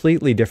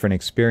completely different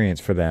experience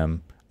for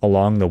them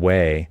along the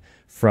way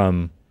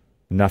from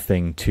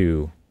nothing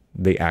to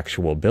the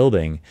actual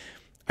building.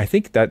 I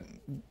think that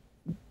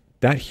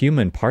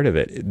human part of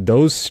it,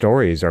 those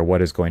stories are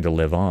what is going to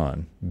live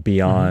on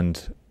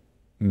beyond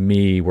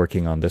me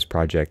working on this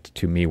project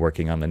to me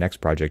working on the next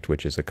project,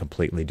 which is a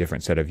completely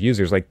different set of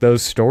users. Like,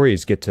 those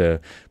stories get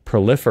to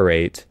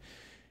proliferate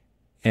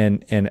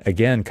and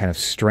again, kind of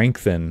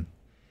strengthen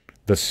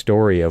the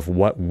story of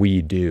what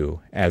we do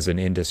as an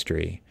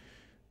industry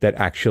that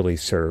actually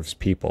serves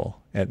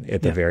people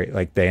at the very,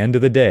 like, the end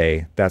of the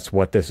day. That's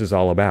what this is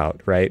all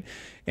about, right?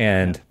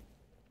 And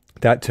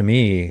that, to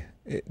me,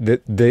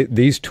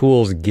 these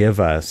tools give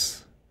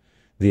us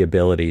the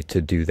ability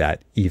to do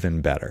that even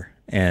better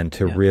and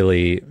to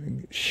really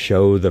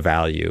show the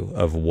value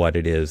of what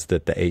it is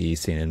that the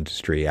AEC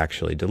industry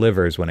actually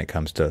delivers when it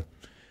comes to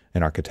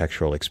an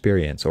architectural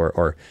experience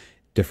or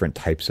different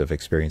types of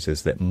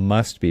experiences that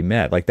must be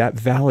met. Like that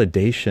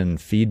validation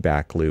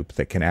feedback loop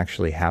that can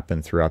actually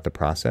happen throughout the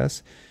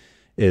process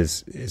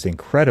is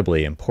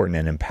incredibly important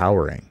and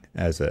empowering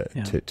as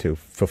to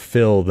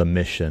fulfill the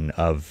mission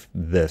of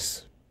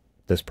this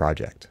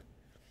project.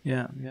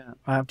 Yeah,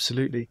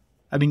 absolutely.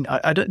 I mean,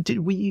 I don't.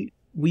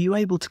 Were you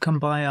able to come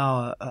by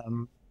our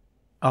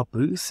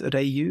booth at AU?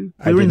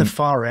 We were in the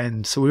far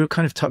end, so we were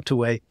kind of tucked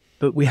away.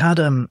 But we had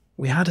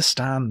a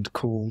stand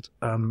called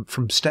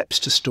From Steps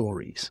to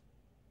Stories.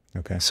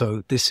 Okay.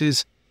 So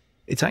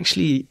it's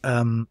actually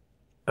a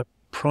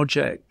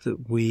project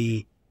that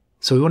we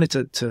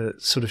wanted to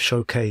sort of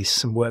showcase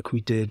some work we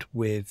did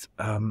with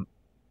an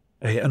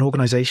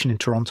organization in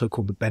Toronto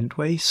called the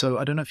Bentway. So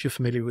I don't know if you're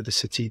familiar with the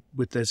city.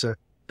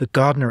 The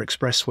Gardner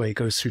Expressway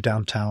goes through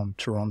downtown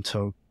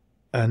Toronto,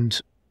 and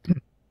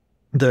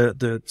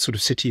the sort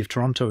of city of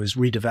Toronto has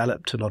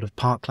redeveloped a lot of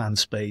parkland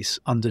space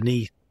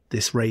underneath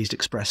this raised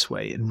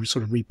expressway and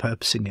sort of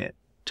repurposing it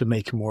to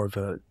make more of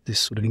this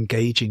sort of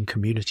engaging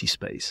community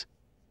space.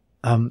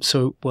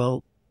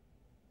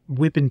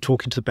 We've been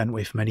talking to the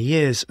Bentway for many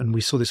years, and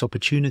we saw this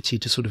opportunity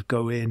to sort of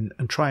go in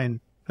and try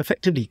and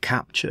effectively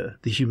capture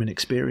the human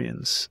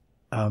experience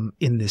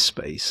in this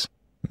space.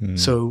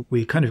 So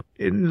we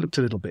it looked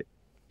a little bit,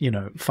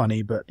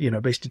 funny, but,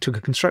 basically took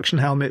a construction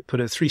helmet,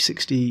 put a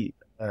 360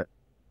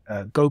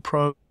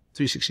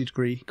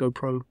 360-degree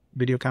GoPro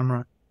video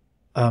camera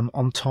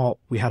on top.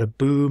 We had a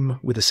boom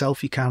with a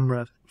selfie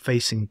camera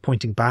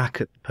pointing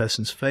back at the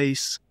person's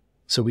face,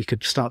 so we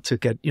could start to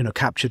get,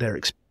 capture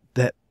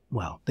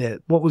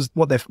what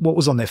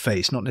was on their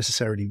face, not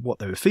necessarily what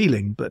they were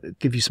feeling, but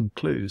give you some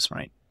clues,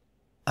 right?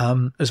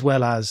 As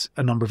well as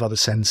a number of other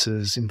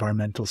sensors,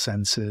 environmental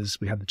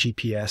sensors. We had the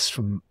GPS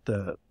from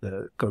the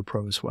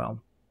GoPro as well.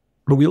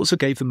 But we also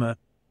gave them a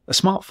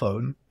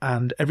smartphone,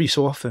 and every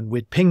so often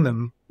we'd ping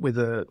them with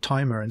a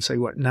timer and say,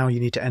 "Well, now you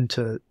need to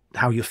enter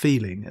how you're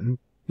feeling." And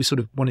we sort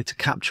of wanted to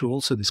capture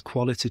also this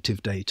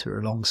qualitative data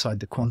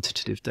alongside the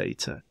quantitative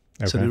data.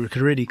 Okay. So that we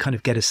could really kind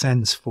of get a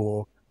sense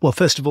for, well,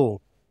 first of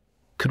all,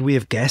 could we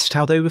have guessed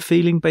how they were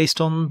feeling based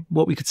on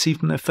what we could see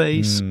from their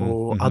face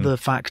or other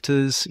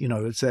factors?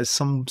 Is there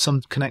some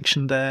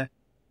connection there?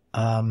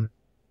 And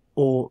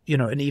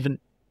even,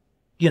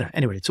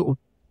 anyway, it's all,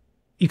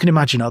 you can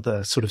imagine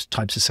other sort of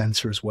types of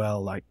sensor as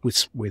well, like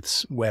with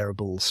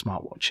wearable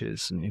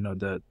smartwatches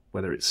and,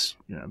 whether it's,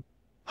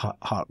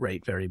 heart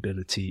rate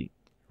variability.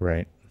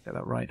 Right. Get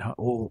that right.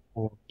 Or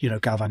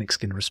galvanic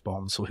skin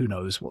response, or who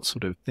knows what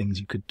sort of things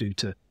you could do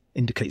to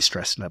indicate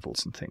stress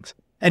levels and things.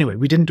 Anyway,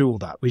 we didn't do all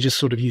that. We just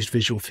sort of used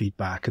visual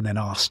feedback and then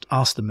asked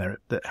them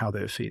how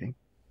they were feeling.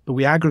 But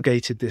we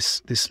aggregated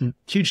this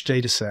huge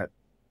data set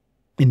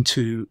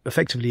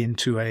effectively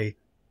into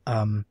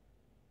an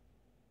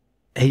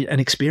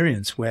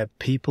experience where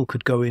people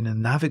could go in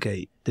and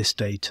navigate this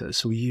data.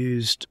 So we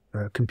used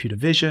computer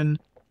vision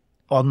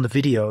on the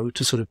video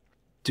to sort of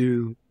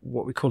do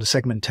what we call a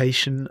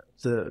segmentation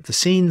of the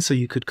scene. So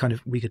we could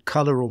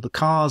color all the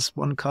cars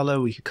one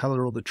color, we could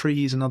color all the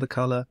trees another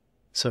color.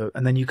 So,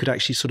 and then you could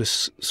actually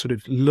sort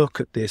of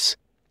look at this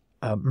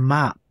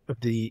map of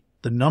the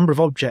number of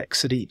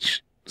objects at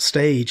each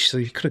stage. So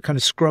you could have kind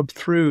of scrubbed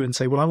through and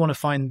say, well, I want to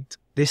find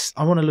this.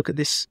 I want to look at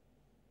this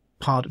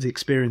part of the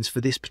experience for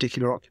this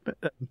particular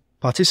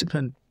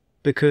participant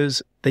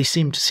because they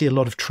seem to see a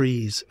lot of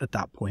trees at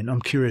that point.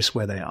 I'm curious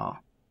where they are.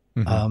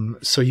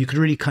 So you could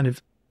really kind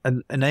of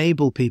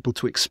enable people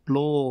to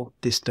explore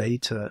this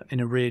data in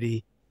a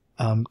really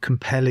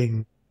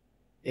compelling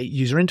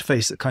user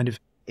interface that kind of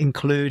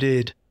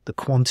included the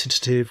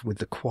quantitative with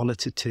the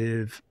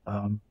qualitative,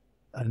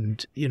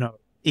 and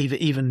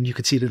even you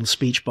could see little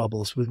speech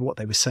bubbles with what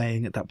they were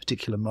saying at that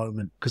particular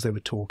moment because they were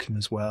talking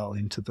as well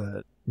into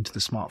the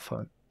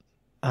smartphone.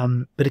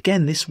 But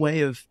again,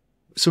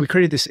 so we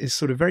created this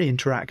sort of very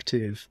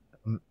interactive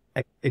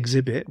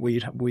exhibit.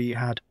 We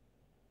had,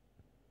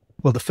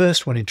 well, the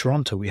first one in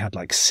Toronto, we had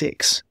like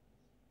six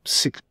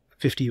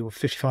 50 or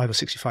 55 or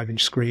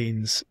 65-inch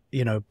screens,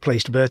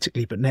 placed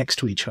vertically but next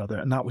to each other,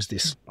 and that was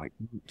this like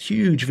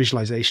huge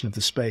visualization of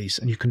the space.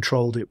 And you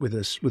controlled it with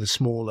a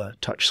smaller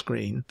touch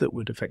screen that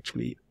would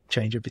effectively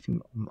change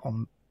everything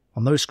on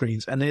those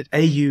screens. And at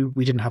AU,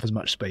 we didn't have as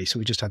much space, so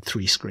we just had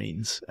 3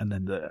 screens and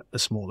then the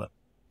smaller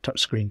touch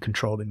screen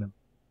controlling them.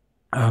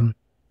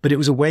 But it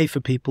was a way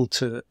for people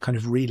to kind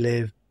of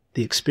relive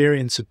the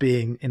experience of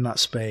being in that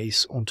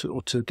space, or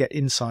to get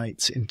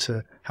insights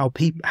into how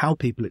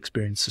people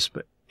experience the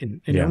space.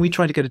 And we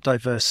tried to get a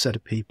diverse set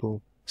of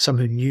people, some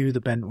who knew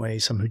the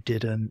Bentway, some who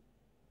didn't,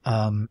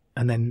 and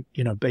then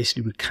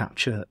basically would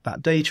capture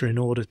that data in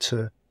order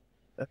to,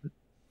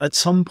 at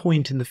some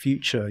point in the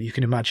future, you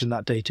can imagine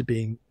that data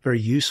being very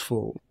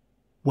useful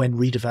when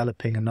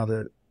redeveloping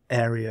another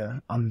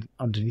area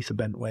underneath the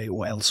Bentway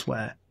or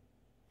elsewhere.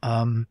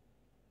 So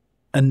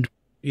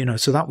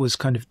that was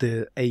kind of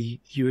the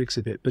AU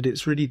exhibit, but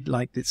it's really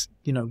like it's,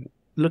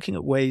 looking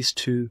at ways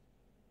to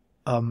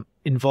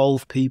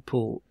involve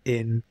people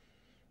in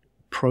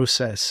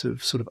process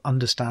of sort of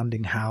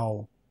understanding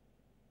how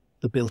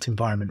the built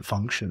environment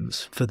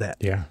functions for them.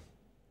 Yeah,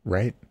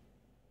 right.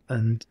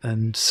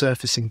 And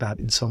surfacing that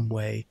in some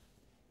way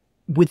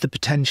with the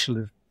potential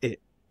of it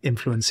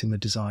influencing the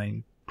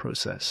design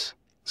process.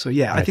 So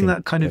yeah, I think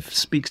that kind of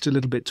speaks to a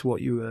little bit to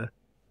what you were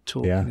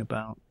talking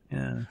about.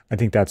 Yeah, I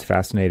think that's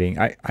fascinating.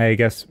 I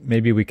guess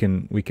maybe we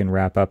can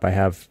wrap up. I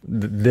have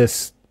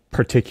this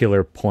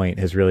particular point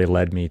has really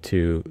led me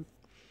to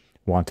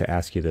want to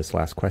ask you this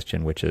last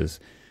question, which is,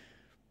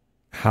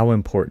 how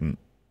important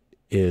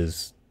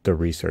is the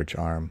research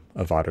arm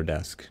of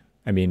Autodesk?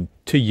 I mean,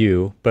 to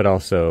you, but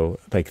also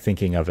like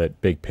thinking of it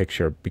big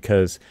picture,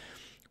 because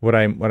what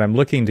I'm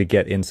looking to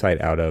get insight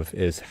out of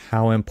is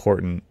how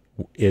important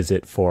is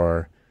it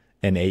for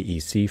an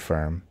AEC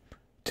firm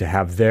to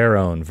have their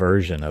own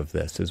version of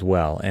this as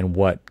well, and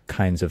what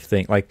kinds of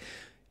things, like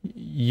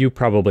you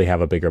probably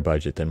have a bigger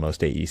budget than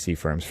most AEC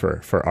firms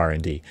for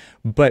R&D,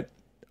 but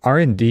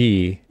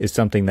R&D is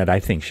something that I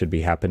think should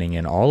be happening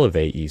in all of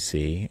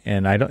AEC,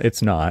 and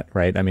it's not,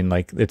 right? I mean,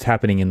 like, it's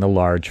happening in the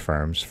large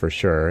firms for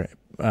sure.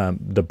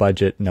 The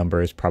budget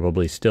number is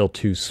probably still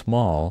too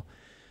small,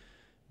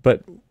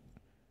 but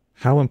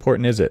how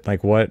important is it?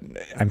 Like, what,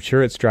 I'm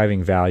sure it's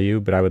driving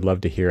value, but I would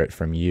love to hear it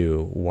from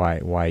you,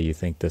 why you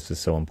think this is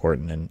so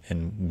important,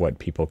 and what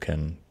people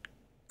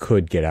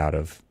could get out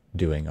of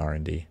doing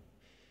R&D.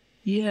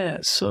 Yeah,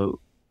 so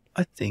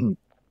I think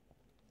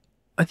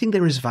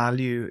there is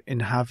value in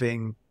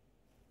having,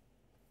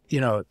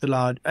 the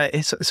large.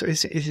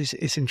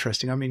 It's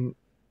interesting. I mean,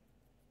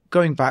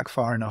 going back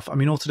far enough, I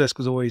mean, Autodesk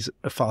was always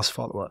a fast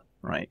follower,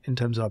 right? In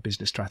terms of our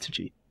business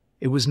strategy,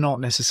 it was not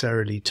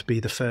necessarily to be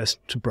the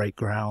first to break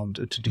ground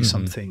or to do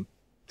something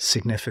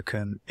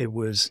significant. It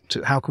was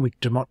to how can we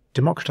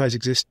democratize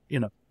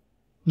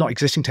not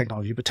existing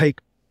technology, but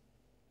take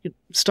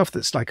stuff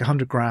that's like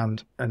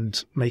 $100,000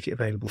 and make it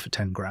available for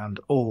 $10,000,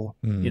 or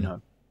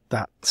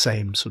that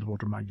same sort of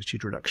order of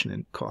magnitude reduction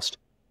in cost.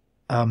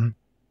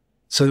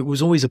 So it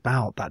was always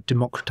about that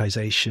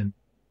democratization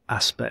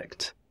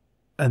aspect.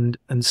 And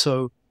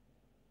so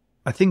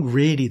I think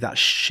really that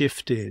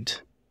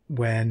shifted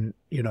when,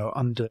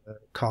 under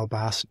Carl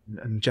Bass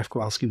and Jeff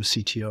Kowalski was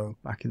CTO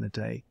back in the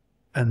day.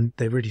 And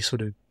they really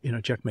sort of,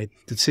 Jeff made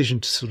the decision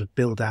to sort of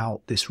build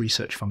out this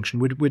research function.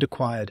 We'd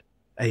acquired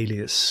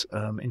Alias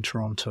in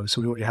Toronto.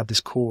 So we already had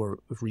this core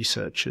of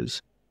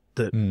researchers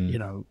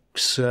that,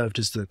 served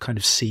as the kind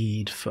of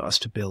seed for us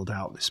to build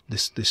out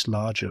this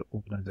larger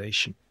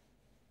organization.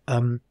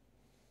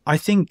 I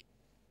think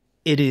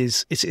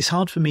it's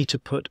hard for me to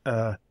put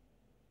a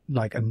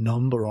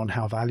number on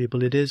how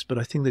valuable it is, but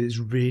I think that it's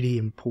really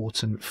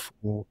important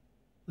for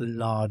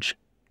large.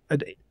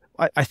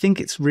 I think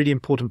it's really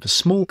important for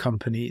small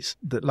companies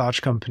that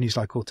large companies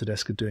like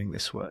Autodesk are doing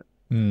this work,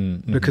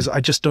 because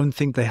I just don't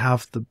think they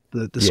have the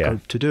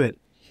scope to do it.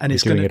 And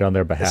it's doing it on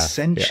their behalf.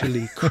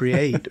 Essentially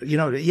create,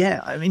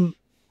 I mean,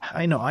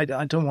 I know I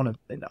don't want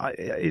to,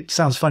 it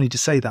sounds funny to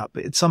say that,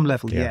 but at some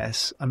level,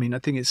 yes. I mean, I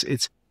think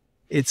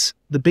it's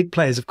the big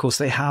players, of course,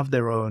 they have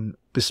their own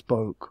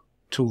bespoke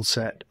tool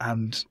set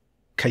and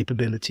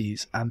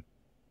capabilities, and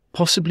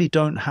possibly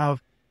don't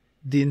have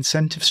the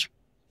incentives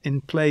in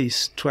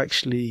place to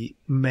actually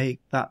make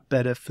that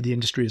better for the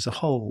industry as a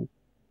whole.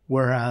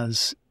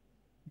 Whereas,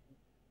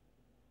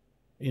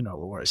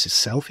 whereas it's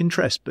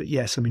self-interest, but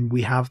yes, I mean,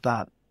 we have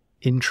that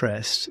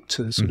interest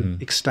to sort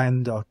of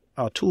extend our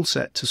tool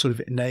set to sort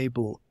of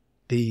enable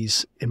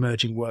these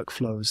emerging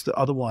workflows that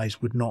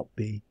otherwise would not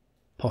be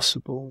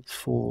possible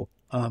for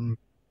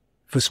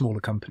smaller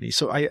companies.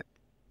 So I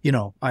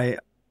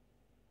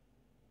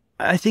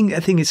think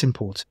it's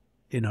important.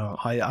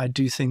 I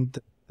do think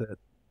that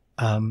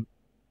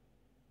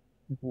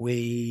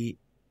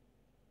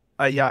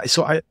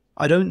so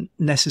I don't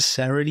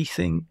necessarily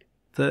think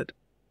that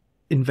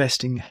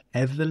investing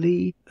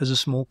heavily as a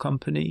small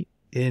company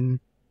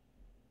in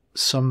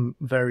some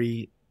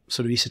very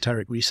sort of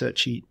esoteric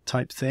researchy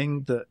type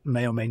thing that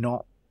may or may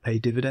not pay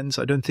dividends.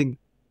 I don't think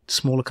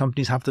smaller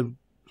companies have the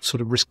sort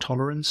of risk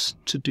tolerance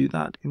to do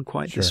that in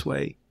quite this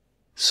way.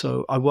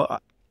 So I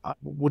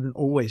wouldn't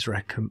always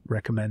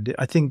recommend it.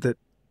 I think that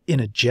in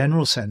a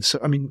general sense, so,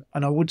 I mean,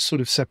 and I would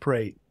sort of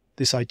separate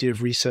this idea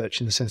of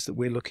research in the sense that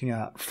we're looking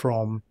at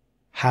from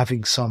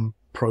having some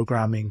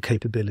programming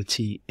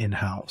capability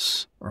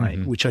in-house,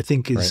 right? Which I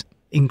think is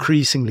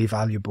increasingly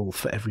valuable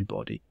for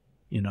everybody.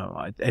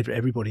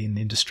 Everybody in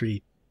the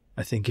industry,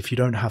 I think if you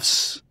don't have,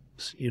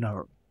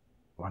 well,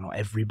 not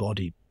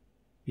everybody,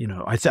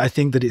 I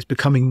think that it's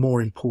becoming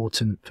more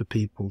important for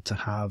people to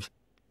have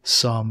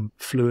some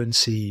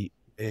fluency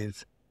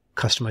with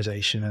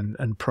customization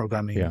and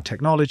programming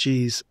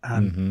technologies,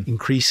 and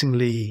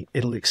increasingly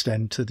it'll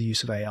extend to the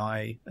use of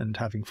AI and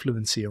having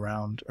fluency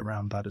around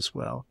that as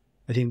well.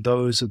 I think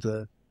those are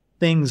the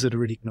things that are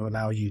really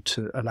going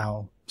to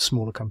allow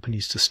smaller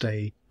companies to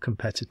stay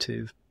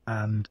competitive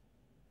and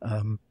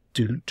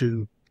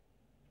do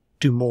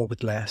more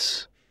with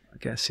less, I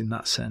guess, in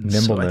that sense.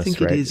 Nimbleness, so I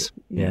think it is,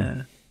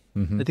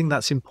 I think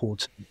that's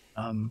important.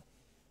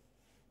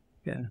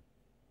 Yeah.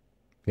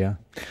 Yeah,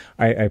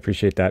 I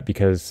appreciate that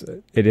because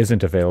it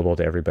isn't available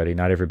to everybody.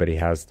 Not everybody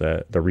has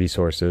the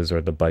resources or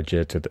the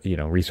budget.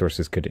 Or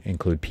resources could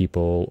include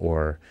people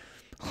or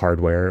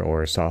hardware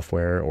or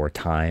software or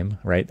time,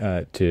 right?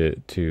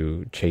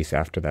 To chase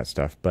after that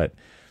stuff. But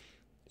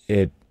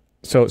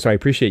so I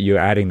appreciate you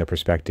adding the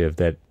perspective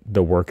that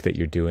the work that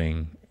you're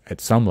doing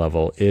at some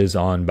level is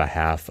on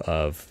behalf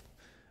of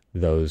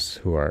those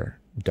who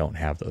don't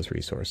have those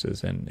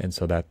resources, and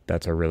so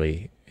that's a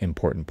really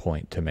important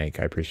point to make.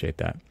 I appreciate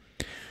that.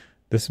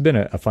 This has been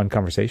a fun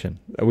conversation.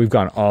 We've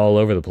gone all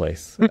over the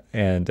place,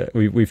 and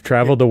we've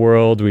traveled the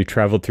world. We've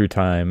traveled through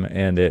time,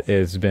 and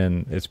it's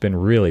been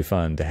really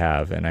fun to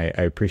have. And I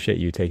appreciate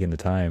you taking the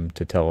time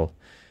to tell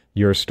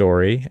your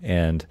story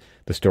and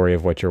the story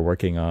of what you're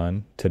working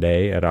on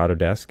today at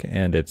Autodesk.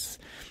 And it's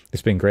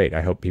been great.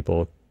 I hope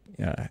people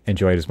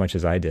enjoy it as much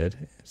as I did.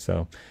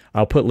 So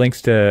I'll put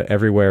links to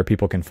everywhere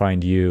people can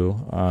find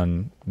you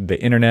on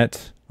the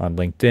internet, on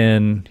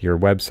LinkedIn, your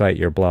website,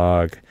 your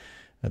blog,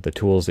 the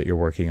tools that you're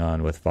working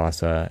on with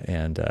VASA,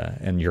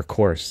 and your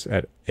course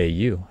at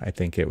AU. I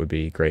think it would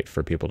be great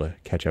for people to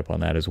catch up on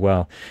that as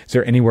well. Is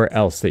there anywhere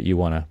else that you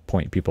want to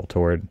point people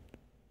toward?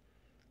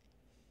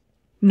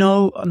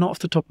 No, not off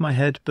the top of my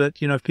head, but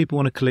if people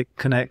want to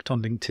connect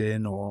on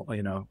LinkedIn or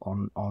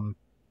on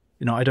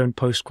I don't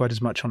post quite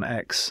as much on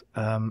X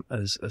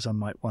as I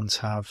might once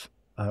have,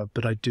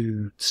 but I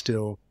do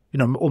still,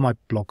 all my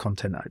blog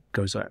content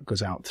goes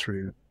out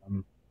through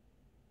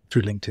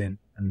LinkedIn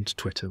and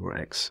Twitter or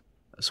X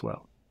as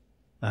well.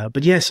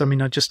 But yes,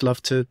 I'd just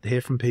love to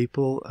hear from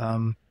people,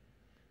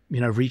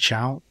 reach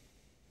out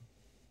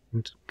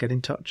and get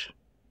in touch.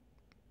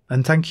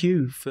 And thank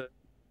you for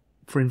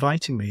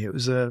inviting me. It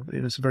was a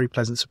very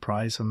pleasant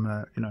surprise.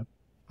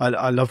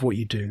 I love what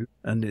you do,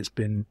 and it's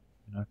been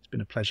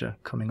a pleasure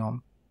coming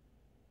on.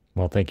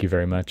 Well, thank you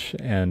very much.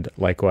 And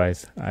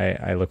likewise,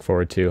 I look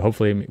forward to,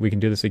 hopefully we can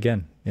do this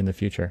again in the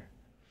future.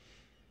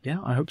 Yeah,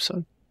 I hope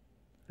so.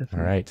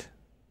 Definitely. All right.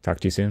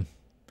 Talk to you soon.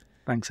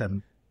 Thanks,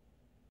 Evan.